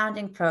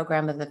astounding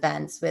program of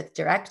events with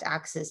direct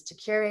access to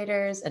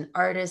curators and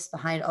artists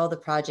behind all the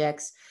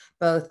projects,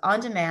 both on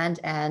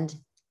demand and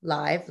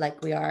live,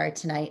 like we are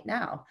tonight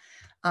now.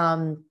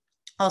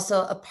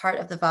 Also, a part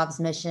of the VOV's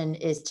mission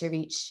is to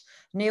reach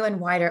new and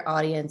wider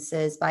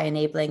audiences by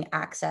enabling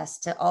access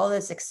to all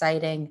this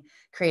exciting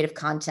creative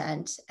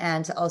content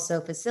and to also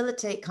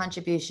facilitate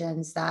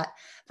contributions that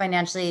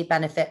financially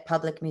benefit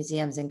public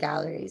museums and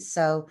galleries.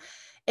 So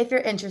if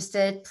you're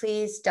interested,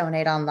 please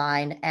donate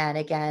online. And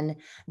again,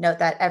 note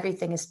that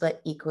everything is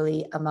split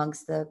equally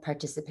amongst the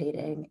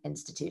participating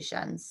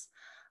institutions.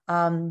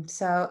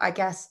 So I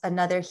guess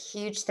another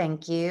huge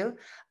thank you.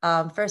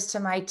 First to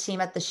my team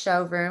at the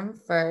Showroom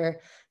for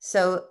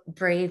so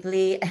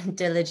bravely and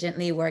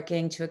diligently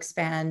working to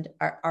expand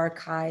our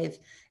archive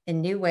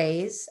in new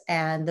ways,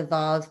 and the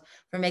VOV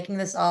for making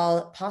this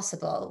all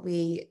possible.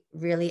 We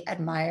really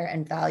admire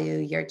and value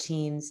your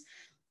team's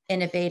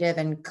innovative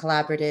and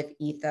collaborative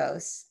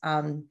ethos.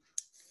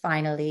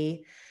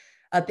 Finally,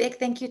 a big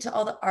thank you to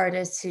all the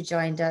artists who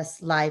joined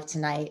us live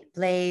tonight: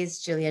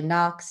 Blaize,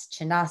 Julianknxx,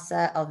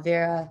 Chinasa,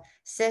 Elvira,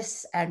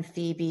 Sis, and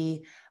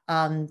Phoebe.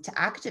 to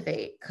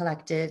activate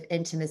collective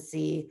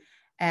intimacy.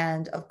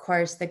 And of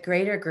course, the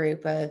greater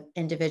group of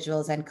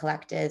individuals and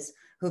collectives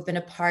who've been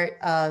a part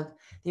of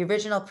the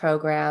original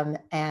program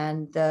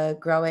and the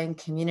growing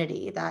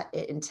community that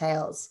it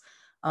entails.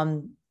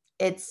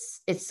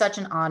 It's such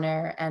an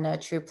honor and a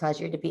true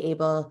pleasure to be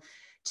able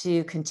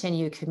to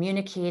continue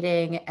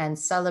communicating and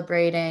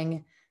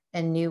celebrating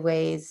in new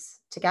ways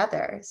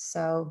together.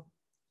 So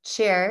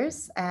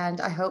cheers,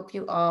 and I hope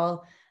you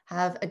all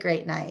have a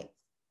great night.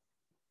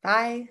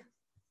 Bye.